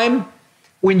time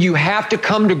when you have to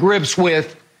come to grips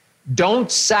with, don't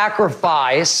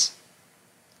sacrifice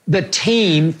the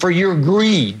team for your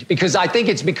greed, because I think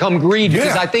it's become greed,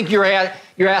 because I think you're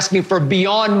asking for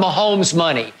beyond Mahomes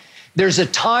money. There's a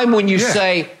time when you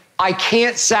say, I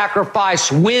can't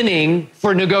sacrifice winning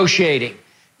for negotiating.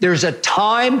 There's a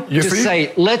time to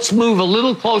say, let's move a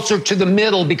little closer to the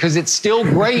middle because it's still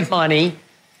great money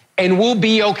and we'll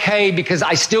be okay because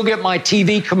I still get my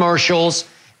TV commercials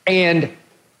and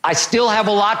I still have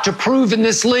a lot to prove in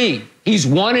this league. He's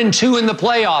 1-2 in the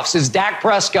playoffs as Dak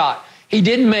Prescott. He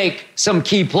didn't make some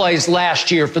key plays last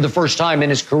year for the first time in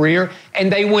his career,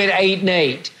 and they went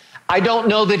 8-8. I don't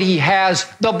know that he has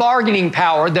the bargaining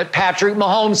power that Patrick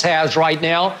Mahomes has right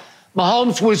now.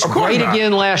 Mahomes was great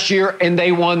again last year, and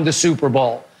they won the Super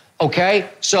Bowl. Okay?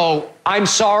 So I'm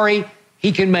sorry.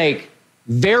 He can make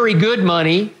very good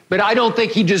money, but I don't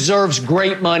think he deserves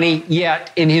great money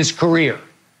yet in his career.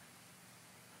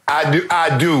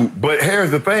 I do. But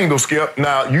here's the thing, though, Skip.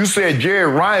 Now, you said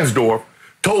Jerry Reinsdorf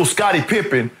told Scottie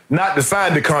Pippen not to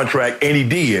sign the contract, and he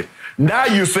did. Now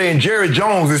you're saying Jerry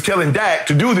Jones is telling Dak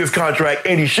to do this contract,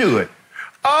 and he should.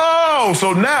 Oh,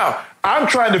 so now I'm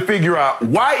trying to figure out,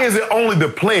 why is it only the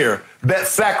player that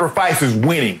sacrifices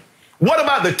winning? What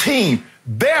about the team?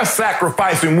 They're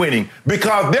sacrificing winning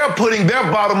because they're putting their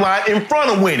bottom line in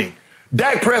front of winning.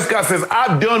 Dak Prescott says,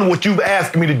 I've done what you've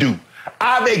asked me to do.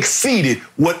 I've exceeded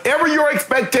whatever your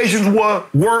expectations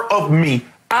were of me.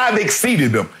 I've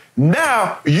exceeded them.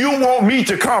 Now you want me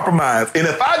to compromise. And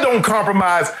if I don't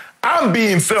compromise, I'm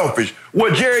being selfish.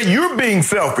 Well, Jerry, you're being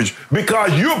selfish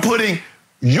because you're putting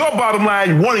your bottom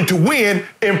line wanting to win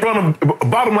in front of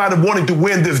bottom line of wanting to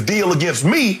win this deal against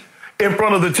me in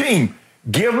front of the team.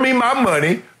 Give me my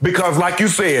money because, like you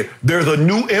said, there's a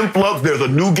new influx. There's a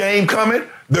new game coming.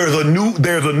 There's a new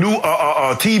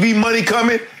TV money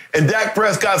coming. And Dak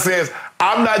Prescott says,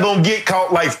 I'm not going to get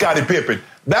caught like Scottie Pippen.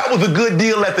 That was a good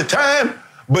deal at the time,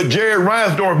 but Jerry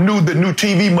Reinsdorf knew the new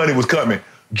TV money was coming.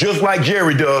 Just like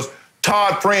Jerry does,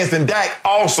 Todd France and Dak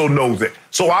also knows it.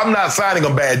 So I'm not signing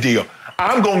a bad deal.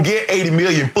 I'm going to get $80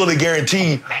 million fully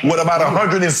guaranteed with about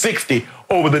 160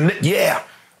 over the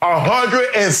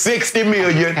 $160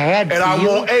 million, and I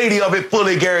want 80 of it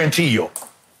fully guaranteed.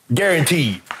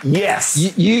 Guaranteed.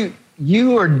 Yes.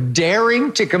 You are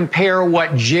daring to compare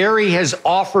what Jerry has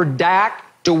offered Dak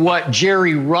to what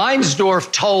Jerry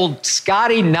Reinsdorf told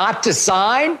Scotty not to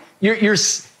sign?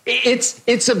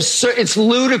 It's absurd. It's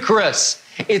ludicrous.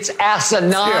 It's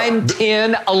asinine,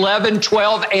 10, 11,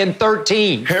 12, and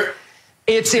 13.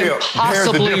 It's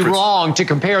impossibly wrong to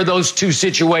compare those two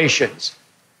situations.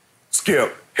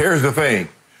 Skip, here's the thing.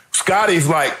 Scotty's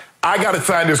like, I got to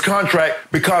sign this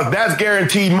contract because that's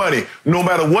guaranteed money. No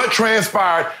matter what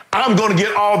transpired, I'm going to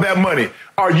get all that money.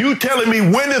 Are you telling me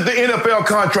when is the NFL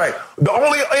contract? The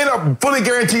only fully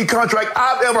guaranteed contract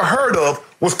I've ever heard of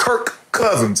was Kirk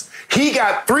Cousins. He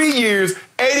got 3 years,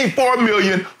 $84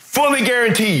 million, fully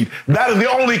guaranteed. That is the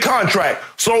only contract.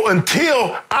 So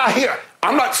until I hear,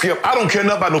 I'm not Skip. I don't care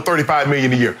nothing about no $35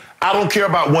 million a year. I don't care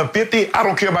about 150. I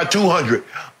don't care about 200.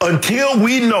 Until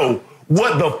we know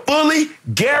what the fully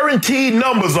guaranteed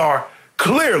numbers are,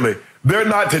 clearly they're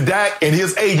not to Dak and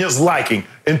his agent's liking.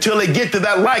 Until they get to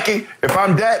that liking, if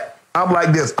I'm Dak, I'm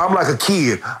like this. I'm like a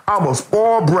kid. I'm a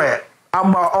spoiled brat.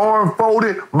 I'm my arm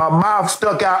folded, my mouth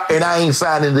stuck out, and I ain't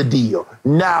signing the deal.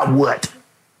 Now what?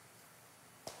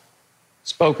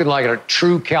 Spoken like a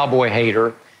true Cowboy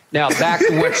hater. Now, back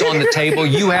to what's on the table.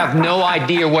 You have no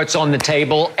idea what's on the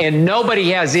table, and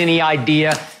nobody has any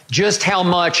idea just how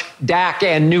much Dak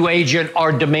and new agent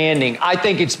are demanding. I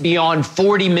think it's beyond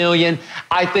 $40 million.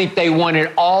 I think they want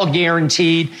it all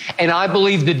guaranteed, and I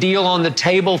believe the deal on the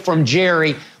table from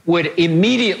Jerry would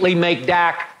immediately make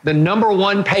Dak the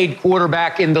 #1 paid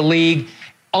quarterback in the league,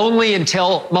 only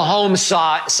until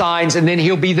Mahomes signs, and then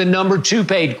he'll be the #2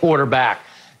 paid quarterback.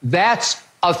 That's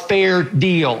a fair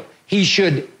deal. He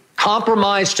should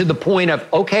compromise to the point of,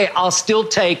 okay, I'll still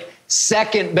take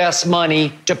second best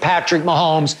money to Patrick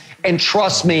Mahomes. And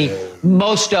trust me,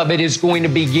 most of it is going to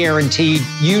be guaranteed.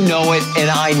 You know it, and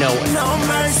I know it. No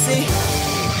mercy.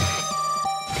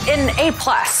 An A+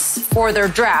 for their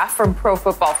draft from Pro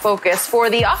Football Focus. For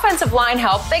the offensive line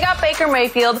help, they got Baker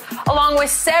Mayfield along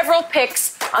with several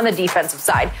picks on the defensive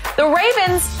side. The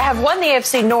Ravens have won the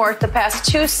AFC North the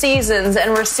past 2 seasons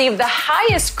and received the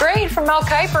highest grade from Mel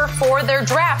Kiper for their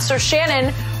draft. So,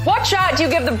 Shannon, what shot do you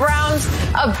give the Browns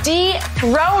of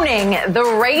dethroning the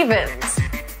Ravens?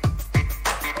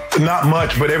 Not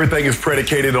much, but everything is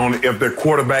predicated on if their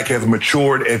quarterback has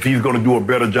matured, if he's going to do a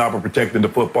better job of protecting the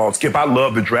football. Skip, I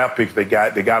love the draft picks they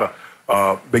got. They got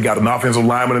an offensive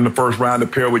lineman in the first round to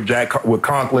pair with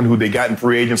Conklin, who they got in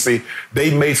free agency.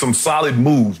 They made some solid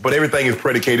moves, but everything is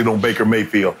predicated on Baker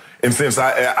Mayfield. And since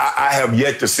I have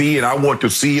yet to see, and I want to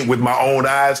see it with my own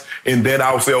eyes, and then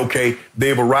I'll say, okay,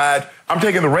 they've arrived. I'm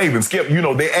taking the Ravens. Skip, you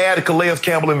know, they added Calais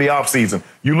Campbell in the offseason.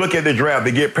 You look at the draft,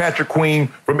 they get Patrick Queen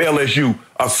from LSU,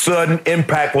 a sudden,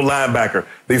 impactful linebacker.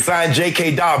 They signed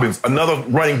J.K. Dobbins, another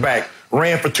running back,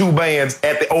 ran for 2 bands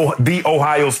at the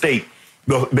Ohio State.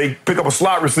 They pick up a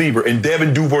slot receiver in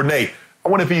Devin Duvernay. I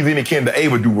wonder if he's any kin to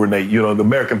Ava DuVernay, you know, the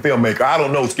American filmmaker. I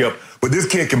don't know, Skip, but this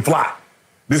kid can fly.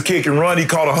 This kid can run. He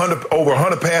caught over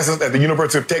 100 passes at the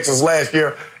University of Texas last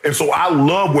year. And so I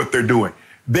love what they're doing.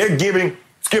 They're giving,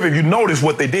 Skip, if you notice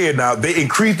what they did now, they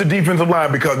increased the defensive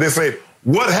line because they said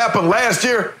what happened last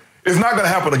year is not going to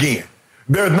happen again.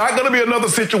 There's not going to be another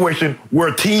situation where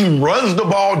a team runs the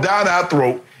ball down our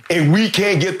throat and we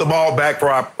can't get the ball back for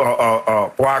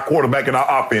our quarterback and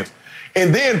our offense.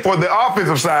 And then for the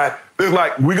offensive side, there's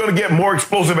like, we're going to get more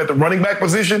explosive at the running back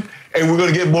position and we're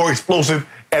going to get more explosive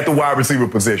at the wide receiver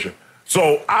position.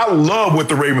 So I love what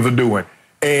the Ravens are doing.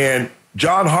 And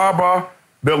John Harbaugh,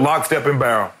 they're lockstep and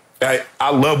barrel. I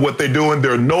love what they're doing.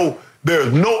 There's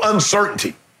no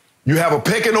uncertainty. You have a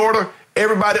pecking order.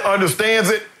 Everybody understands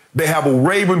it. They have a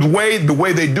Ravens way, the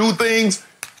way they do things.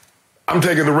 I'm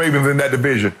taking the Ravens in that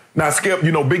division. Now, Skip,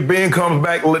 you know, Big Ben comes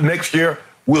back next year.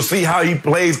 We'll see how he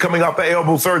plays coming off the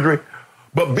elbow surgery.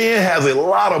 But Ben has a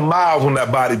lot of miles on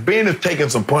that body. Ben is taking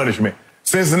some punishment.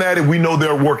 Cincinnati, we know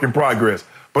they're a work in progress.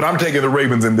 But I'm taking the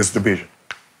Ravens in this division.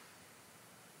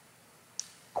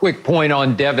 Quick point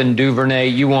on Devin Duvernay.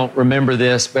 You won't remember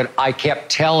this, but I kept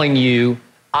telling you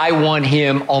I want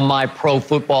him on my pro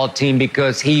football team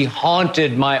because he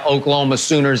haunted my Oklahoma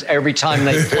Sooners every time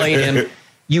they played him.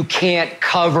 You can't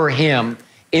cover him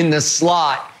in the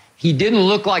slot. He didn't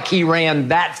look like he ran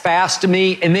that fast to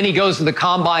me. And then he goes to the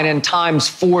combine and times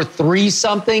 4.3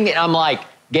 something. And I'm like,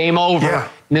 game over. Yeah.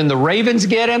 And then the Ravens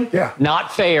get him. Yeah.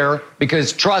 Not fair,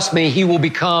 because trust me, he will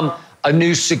become a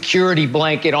new security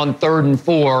blanket on 3rd and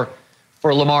 4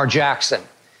 for Lamar Jackson.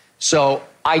 So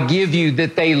I give you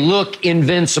that they look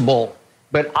invincible,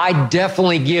 but I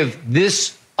definitely give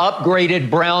this upgraded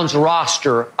Browns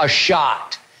roster a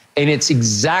shot. And it's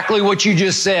exactly what you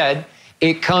just said.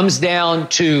 It comes down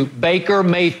to Baker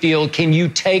Mayfield. Can you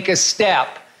take a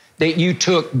step that you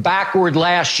took backward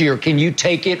last year? Can you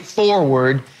take it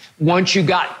forward? Once you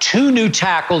got 2 new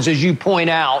tackles, as you point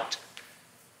out,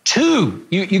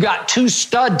 you got 2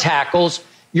 stud tackles,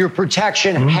 your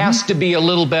protection has to be a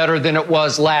little better than it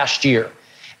was last year.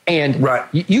 And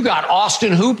you got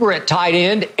Austin Hooper at tight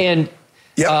end, and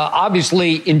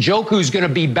obviously Njoku's going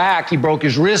to be back. He broke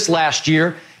his wrist last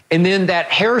year. And then that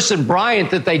Harrison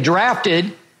Bryant that they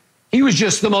drafted, he was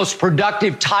just the most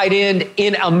productive tight end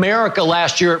in America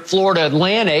last year at Florida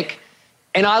Atlantic.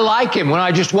 And I like him. When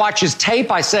I just watch his tape,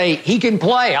 I say he can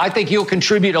play. I think he'll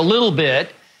contribute a little bit.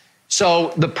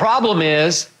 So the problem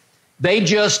is they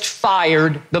just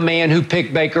fired the man who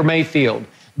picked Baker Mayfield.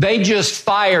 They just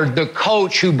fired the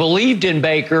coach who believed in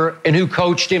Baker and who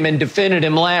coached him and defended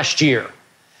him last year.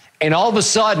 And all of a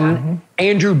sudden,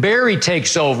 Andrew Berry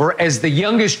takes over as the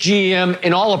youngest GM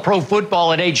in all of pro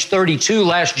football at age 32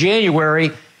 last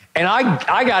January. And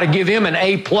I got to give him an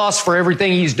A+ for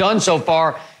everything he's done so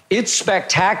far. It's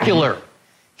spectacular.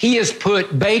 He has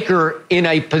put Baker in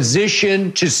a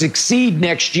position to succeed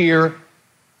next year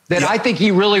that I think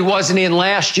he really wasn't in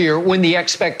last year when the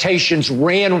expectations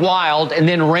ran wild and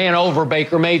then ran over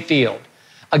Baker Mayfield.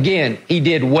 Again, he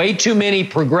did way too many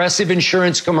Progressive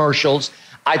insurance commercials.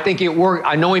 I think it worked.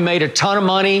 I know he made a ton of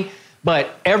money,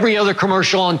 but every other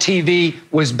commercial on TV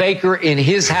was Baker in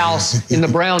his house in the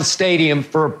Browns Stadium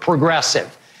for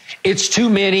Progressive. It's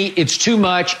too many. It's too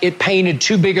much. It painted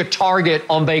too big a target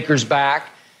on Baker's back.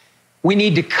 We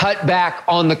need to cut back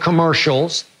on the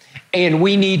commercials, and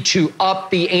we need to up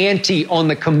the ante on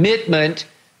the commitment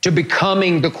to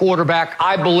becoming the quarterback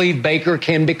I believe Baker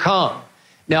can become.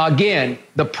 Now, again,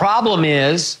 the problem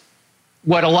is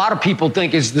what a lot of people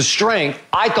think is the strength.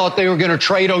 I thought they were going to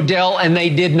trade Odell, and they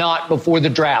did not before the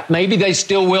draft. Maybe they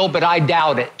still will, but I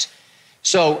doubt it.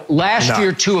 So last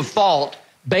year, to a fault,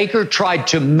 Baker tried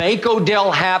to make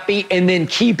Odell happy and then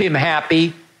keep him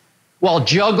happy while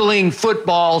juggling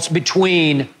footballs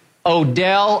between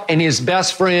Odell and his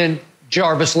best friend,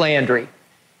 Jarvis Landry.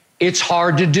 It's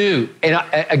hard to do. And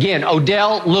again,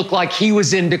 Odell looked like he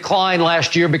was in decline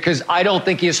last year because I don't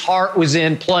think his heart was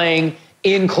in playing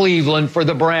in Cleveland for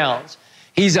the Browns.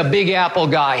 He's a Big Apple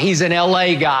guy. He's an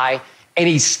LA guy, and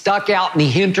he's stuck out in the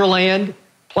hinterland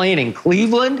playing in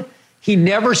Cleveland. He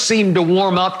never seemed to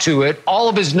warm up to it. All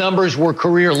of his numbers were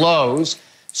career lows.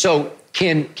 So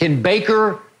can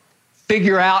Baker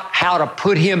figure out how to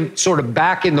put him sort of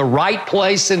back in the right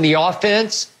place in the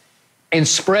offense and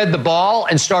spread the ball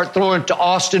and start throwing it to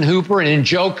Austin Hooper and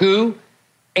Njoku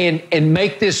and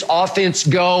make this offense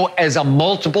go as a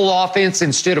multiple offense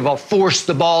instead of a force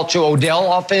the ball to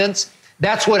Odell offense?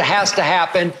 That's what has to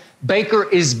happen. Baker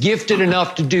is gifted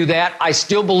enough to do that. I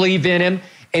still believe in him.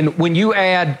 And when you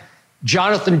add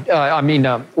Carl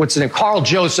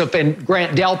Joseph and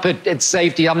Grant Delpit at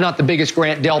safety. I'm not the biggest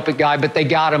Grant Delpit guy, but they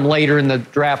got him later in the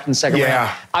draft in the second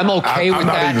round. I'm okay with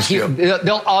that.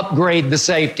 They'll upgrade the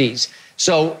safeties.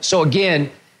 So again,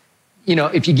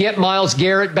 if you get Myles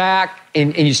Garrett back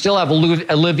and you still have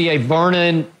Olivier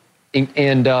Vernon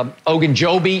and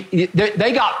Ogunjobi,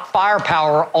 they got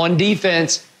firepower on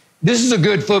defense. This is a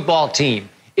good football team.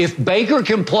 If Baker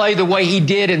can play the way he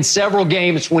did in several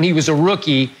games when he was a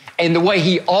rookie and the way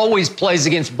he always plays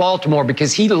against Baltimore,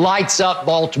 because he lights up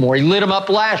Baltimore. He lit them up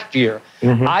last year.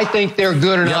 Mm-hmm. I think they're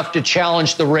good enough to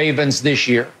challenge the Ravens this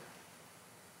year.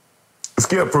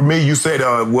 Skip, for me, you said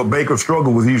what Baker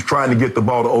struggled with, he's trying to get the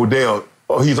ball to Odell.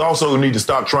 He's also going to need to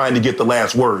stop trying to get the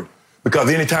last word.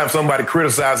 Because anytime somebody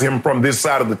criticizes him from this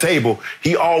side of the table,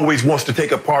 he always wants to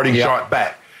take a parting shot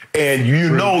back. And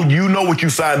you know what you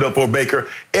signed up for, Baker.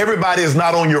 Everybody is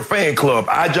not on your fan club.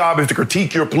 Our job is to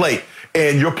critique your play.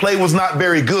 And your play was not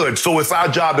very good, so it's our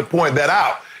job to point that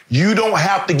out. You don't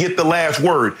have to get the last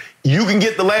word. You can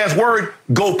get the last word,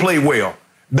 go play well.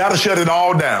 That'll shut it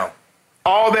all down.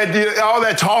 All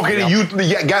that talking, and you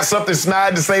got something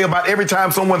snide to say about every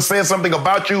time someone says something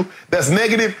about you that's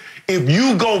negative. If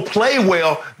you go play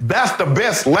well, that's the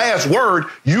best last word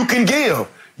you can give.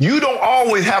 You don't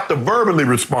always have to verbally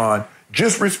respond.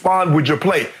 Just respond with your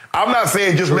play. I'm not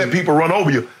saying just let people run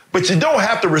over you, but you don't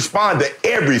have to respond to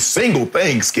every single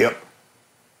thing, Skip.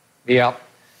 Yeah.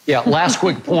 Last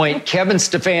quick point. Kevin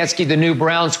Stefanski, the new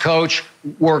Browns coach,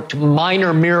 worked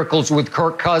minor miracles with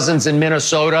Kirk Cousins in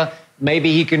Minnesota.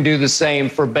 Maybe he can do the same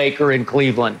for Baker in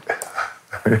Cleveland.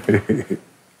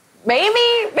 Maybe.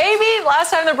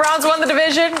 Last time the Browns won the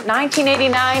division,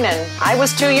 1989, and I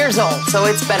was 2 years old, so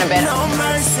it's been a bit. No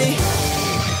mercy.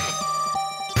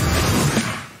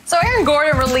 So Aaron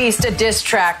Gordon released a diss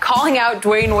track calling out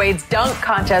Dwayne Wade's dunk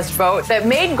contest vote that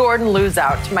made Gordon lose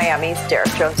out to Miami's Derrick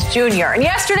Jones Jr. And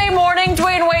yesterday morning,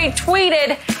 Dwayne Wade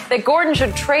tweeted that Gordon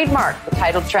should trademark the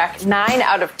title track 9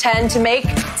 out of 10 to make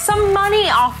some money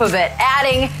off of it,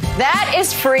 adding, "That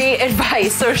is free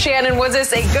advice." So Shannon, was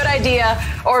this a good idea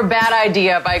or bad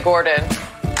idea by Gordon?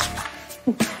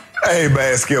 Hey,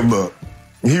 man, Skip, look.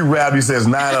 He rapped, he says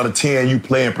 9 out of 10, you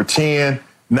playing pretend.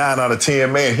 9 out of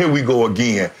 10, man, here we go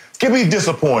again. Skip, he's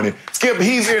disappointed. Skip,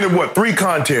 he's in 3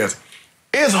 contests.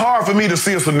 It's hard for me to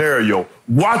see a scenario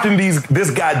watching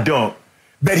this guy dunk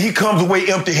that he comes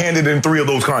away empty-handed in 3 of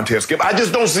those contests. Skip, I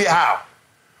just don't see how.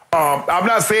 I'm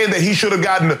not saying that he should have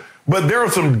gotten, but there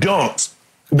are some dunks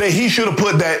that he should have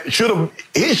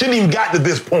he shouldn't even got to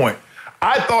this point.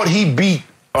 I thought he beat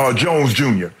Jones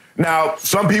Jr. Now,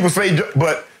 some people say,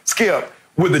 but Skip,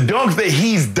 with the dunks that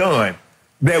he's done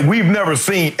that we've never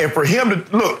seen, and for him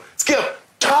to, look, Skip,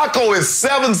 Taco is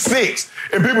 7'6",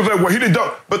 and people say, well, he didn't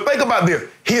dunk. But think about this.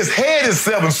 His head is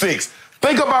 7'6".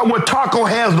 Think about what Taco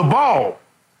has the ball.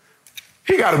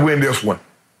 He got to win this one.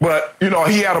 But, he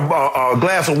had a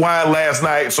glass of wine last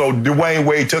night, so Dwayne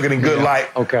Wade took it in good light.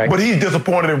 Okay. But he's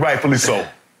disappointed, and rightfully so.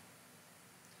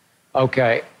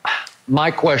 Okay. My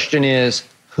question is,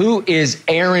 who is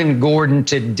Aaron Gordon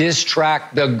to diss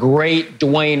track the great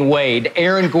Dwayne Wade?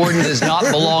 Aaron Gordon does not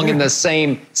belong in the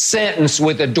same sentence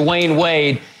with a Dwayne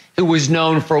Wade who was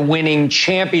known for winning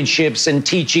championships and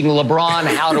teaching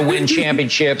LeBron how to win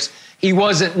championships. He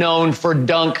wasn't known for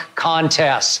dunk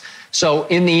contests. So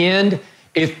in the end,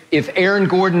 if Aaron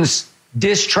Gordon's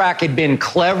diss track had been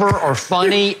clever or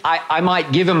funny, I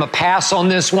might give him a pass on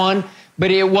this one. But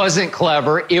it wasn't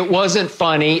clever, it wasn't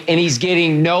funny, and he's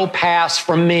getting no pass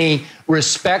from me.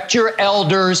 Respect your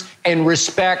elders and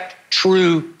respect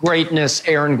true greatness,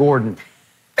 Aaron Gordon.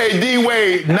 Hey,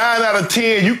 D-Wade, 9 out of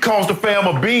 10, you cost the fam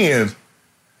a Benz.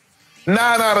 9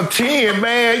 out of 10,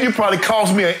 man, you probably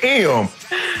cost me an M.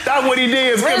 That's what he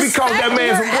did. He cost that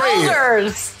man some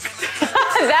bread.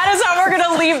 That is how we're going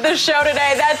to leave the show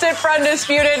today. That's it for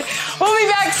Undisputed. We'll be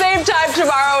back same time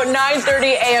tomorrow at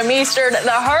 9:30 a.m. Eastern.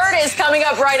 The Herd is coming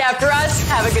up right after us.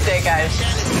 Have a good day,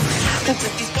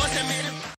 guys.